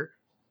anger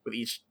with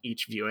each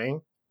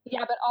viewing.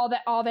 Yeah, but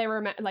all they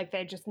remember, like,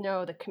 they just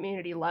know the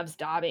community loves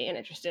Dobby and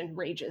it just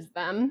enrages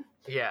them.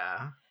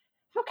 Yeah.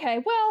 Okay,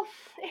 well,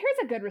 here's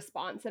a good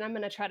response, and I'm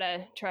going to try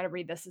to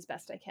read this as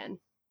best I can.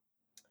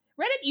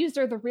 Reddit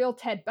user The Real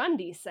Ted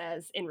Bundy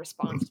says, in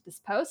response to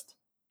this post,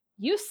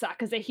 "You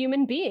suck as a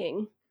human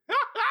being."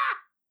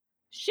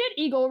 Shit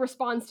Eagle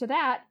responds to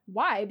that,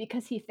 "Why?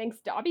 Because he thinks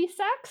Dobby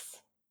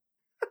sucks?"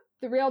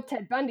 The Real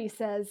Ted Bundy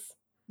says,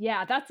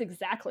 "Yeah, that's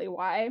exactly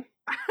why."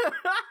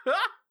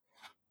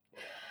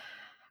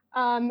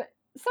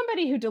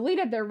 Somebody who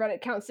deleted their Reddit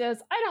account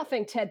says, "I don't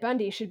think Ted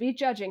Bundy should be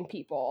judging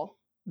people."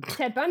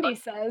 Ted Bundy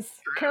says,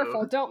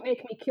 "Careful, don't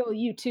make me kill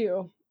you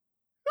too."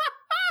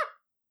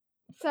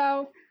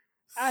 So,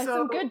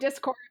 some good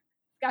Discord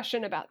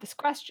discussion about this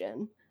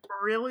question.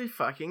 Really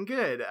fucking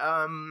good.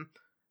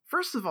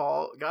 First of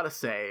all, gotta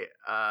say,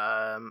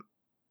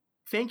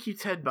 thank you,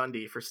 Ted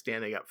Bundy, for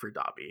standing up for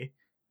Dobby.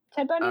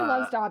 Ted Bundy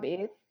loves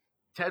Dobby.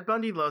 Ted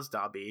Bundy loves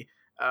Dobby.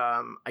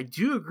 I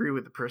do agree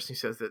with the person who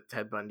says that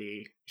Ted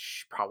Bundy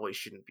probably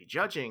shouldn't be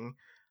judging.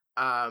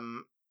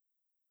 And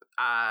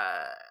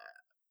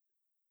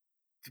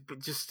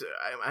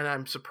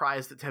I'm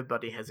surprised that Ted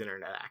Bundy has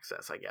internet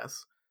access, I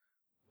guess.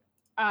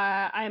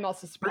 I am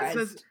also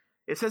surprised.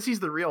 It says he's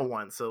the real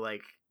one, so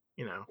like,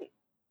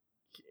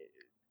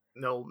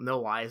 no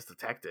lies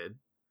detected.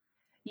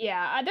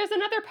 Yeah, there's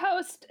another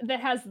post that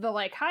has the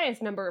like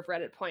highest number of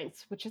Reddit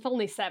points, which is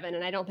only 7,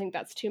 and I don't think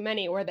that's too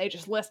many, where they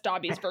just list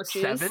Dobby's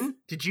virtues. 7?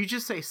 Did you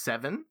just say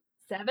 7?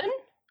 7?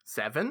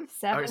 7?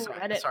 7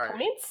 Reddit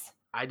points?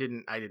 I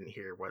didn't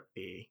hear what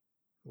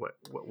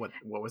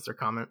was their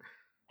comment?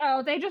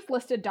 Oh, they just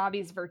listed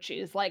Dobby's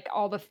virtues, like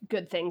all the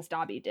good things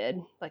Dobby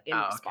did, like in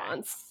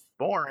response.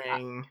 Okay.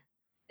 Boring.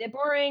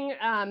 Boring.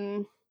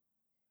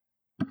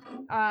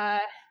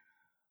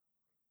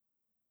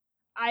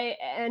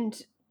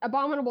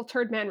 Abominable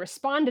Turd Man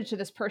responded to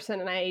this person,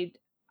 and I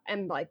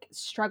am like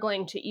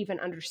struggling to even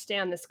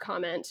understand this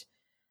comment.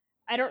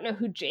 I don't know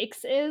who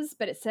Jakes is,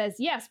 but it says,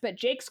 "Yes, but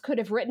Jakes could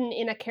have written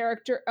in a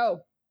character."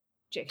 Oh,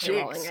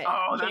 J.K.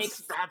 Rowling.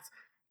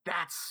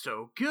 That's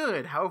so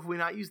good. How have we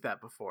not used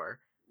that before?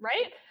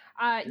 Right?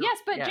 Yes,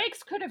 but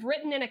Jakes could have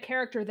written in a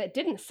character that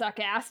didn't suck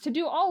ass to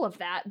do all of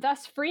that,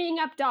 thus freeing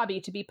up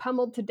Dobby to be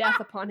pummeled to death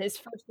upon his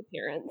first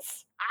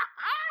appearance.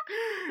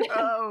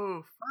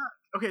 Oh, fuck.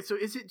 Okay, so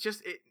is it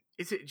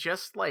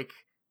just like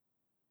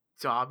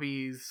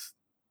Dobby's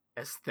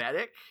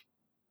aesthetic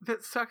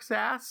that sucks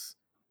ass?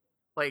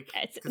 Like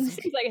it seems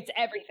like it's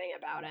everything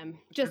about him.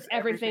 Just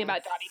everything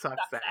about Dobby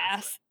sucks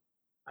ass.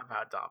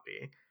 About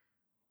Dobby.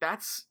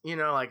 That's,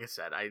 like I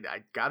said,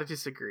 I gotta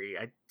disagree.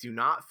 I do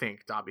not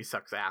think Dobby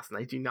sucks ass, and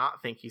I do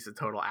not think he's a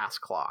total ass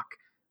clock.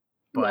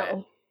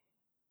 But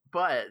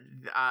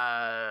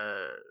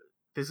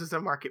this is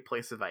a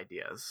marketplace of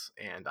ideas,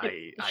 and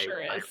I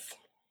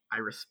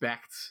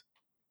respect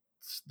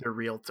the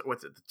real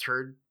what's it, the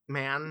Turd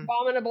Man?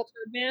 Abominable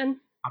Turd Man.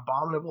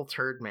 Abominable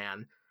Turd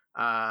Man.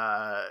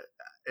 I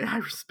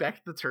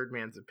respect the Turd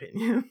Man's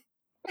opinion.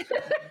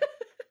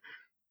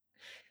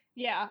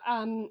 Yeah.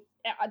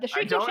 The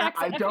Shrieking Shack's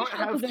official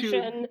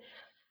position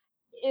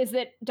is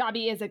that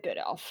Dobby is a good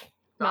elf,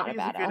 not a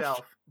bad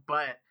elf.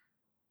 But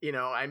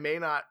I may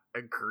not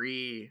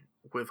agree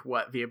with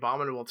what the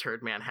Abominable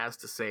Turd Man has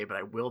to say, but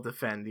I will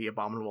defend the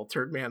Abominable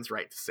Turd Man's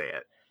right to say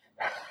it.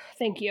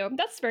 Thank you.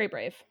 That's very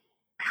brave.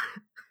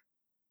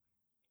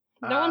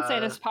 No one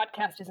say this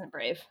podcast isn't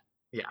brave.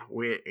 Yeah,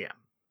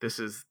 This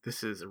is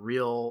a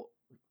real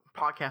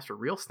podcast for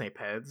real Snape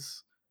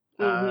heads,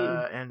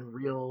 and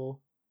real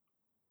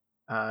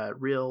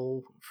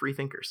free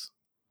thinkers.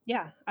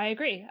 Yeah, I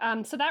agree.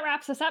 So that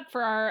wraps us up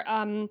for our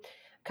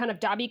kind of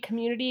Dobby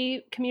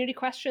community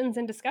questions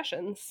and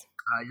discussions.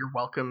 You're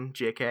welcome,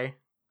 JK.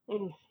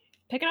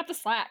 Picking up the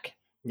slack.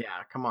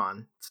 Yeah, come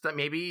on.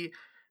 Maybe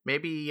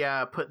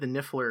put the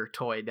Niffler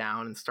toy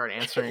down and start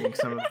answering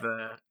some of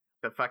the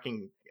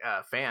fucking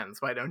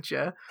fans. Why don't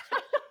you?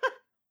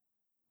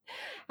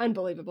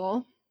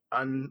 Unbelievable.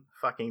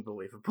 Unfucking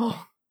believable.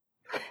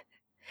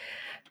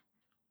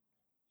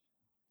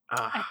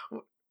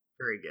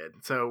 Very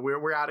good. So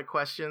we're out of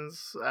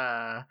questions.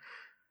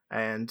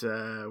 And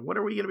what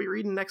are we going to be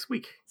reading next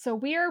week? So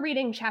we are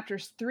reading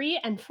chapters 3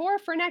 and 4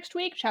 for next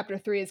week. Chapter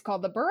 3 is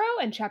called The Burrow,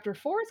 and chapter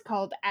 4 is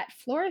called At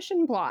Flourish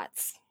and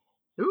Blots.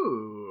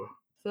 Ooh.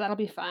 So that'll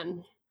be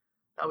fun.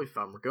 That'll be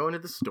fun. We're going to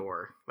the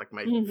store, like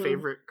my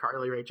favorite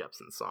Carly Rae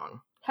Jepsen song.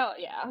 Hell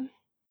yeah.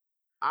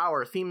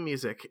 Our theme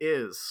music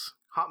is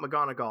Hot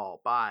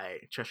McGonagall by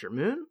Cheshire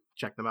Moon.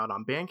 Check them out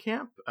on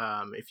Bandcamp.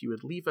 If you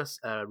would leave us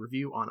a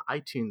review on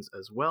iTunes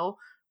as well,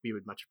 we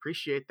would much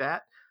appreciate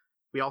that.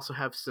 We also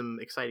have some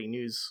exciting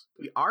news.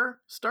 We are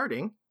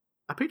starting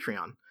a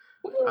Patreon.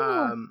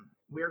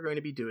 We are going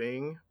to be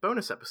doing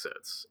bonus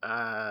episodes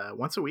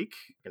once a week.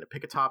 We're going to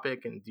pick a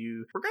topic and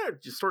we're going to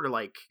just sort of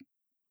like,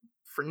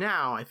 for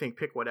now, I think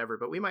pick whatever,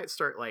 but we might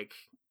start like,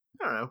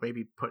 I don't know,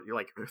 maybe put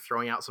like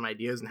throwing out some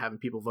ideas and having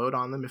people vote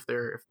on them if they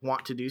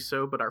want to do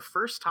so. But our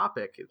first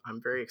topic,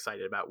 I'm very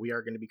excited about. We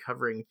are going to be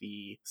covering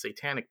the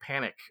satanic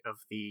panic of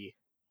the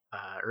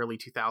early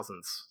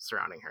 2000s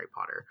surrounding Harry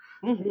Potter.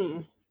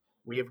 Mm-hmm.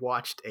 We have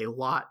watched a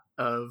lot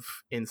of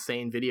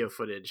insane video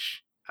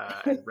footage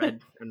and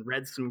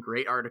read some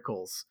great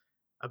articles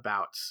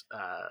about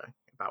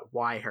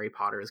why Harry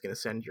Potter is going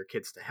to send your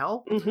kids to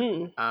hell.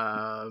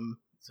 Mm-hmm.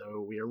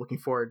 So we are looking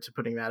forward to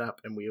putting that up,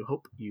 and we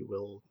hope you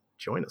will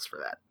join us for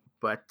that.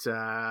 But,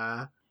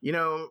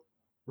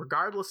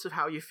 regardless of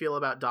how you feel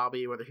about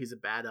Dobby, whether he's a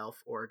bad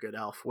elf or a good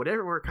elf,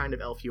 whatever kind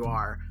of elf you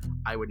are,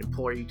 I would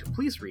implore you to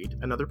please read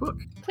another book.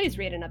 Please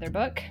read another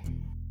book.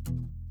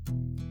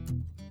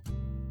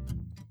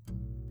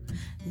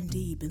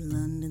 Deep in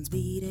London's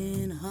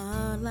beating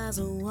heart lies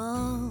a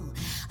wall.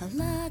 A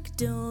locked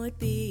door it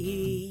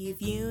be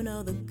if you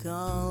know the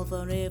call.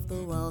 For if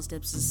the wall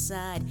steps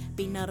aside,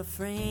 be not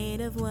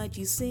afraid of what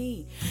you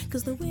see.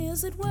 'Cause the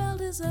wizard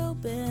world is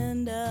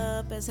opened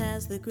up, as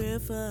has the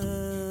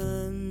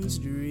griffin's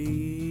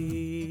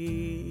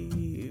dream.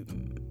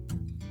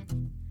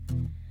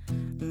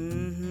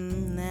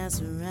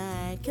 That's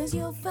right, 'cause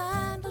you'll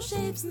find all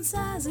shapes and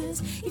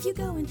sizes if you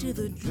go into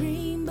the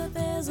dream. But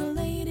there's a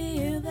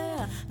lady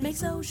there,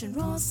 makes ocean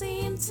roar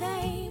seem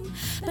tame.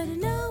 Better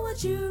know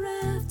what you're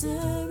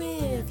after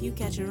if you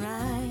catch her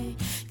eye.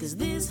 'Cause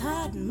this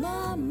hot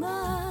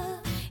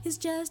mama is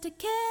just a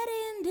cat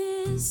in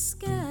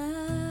disguise.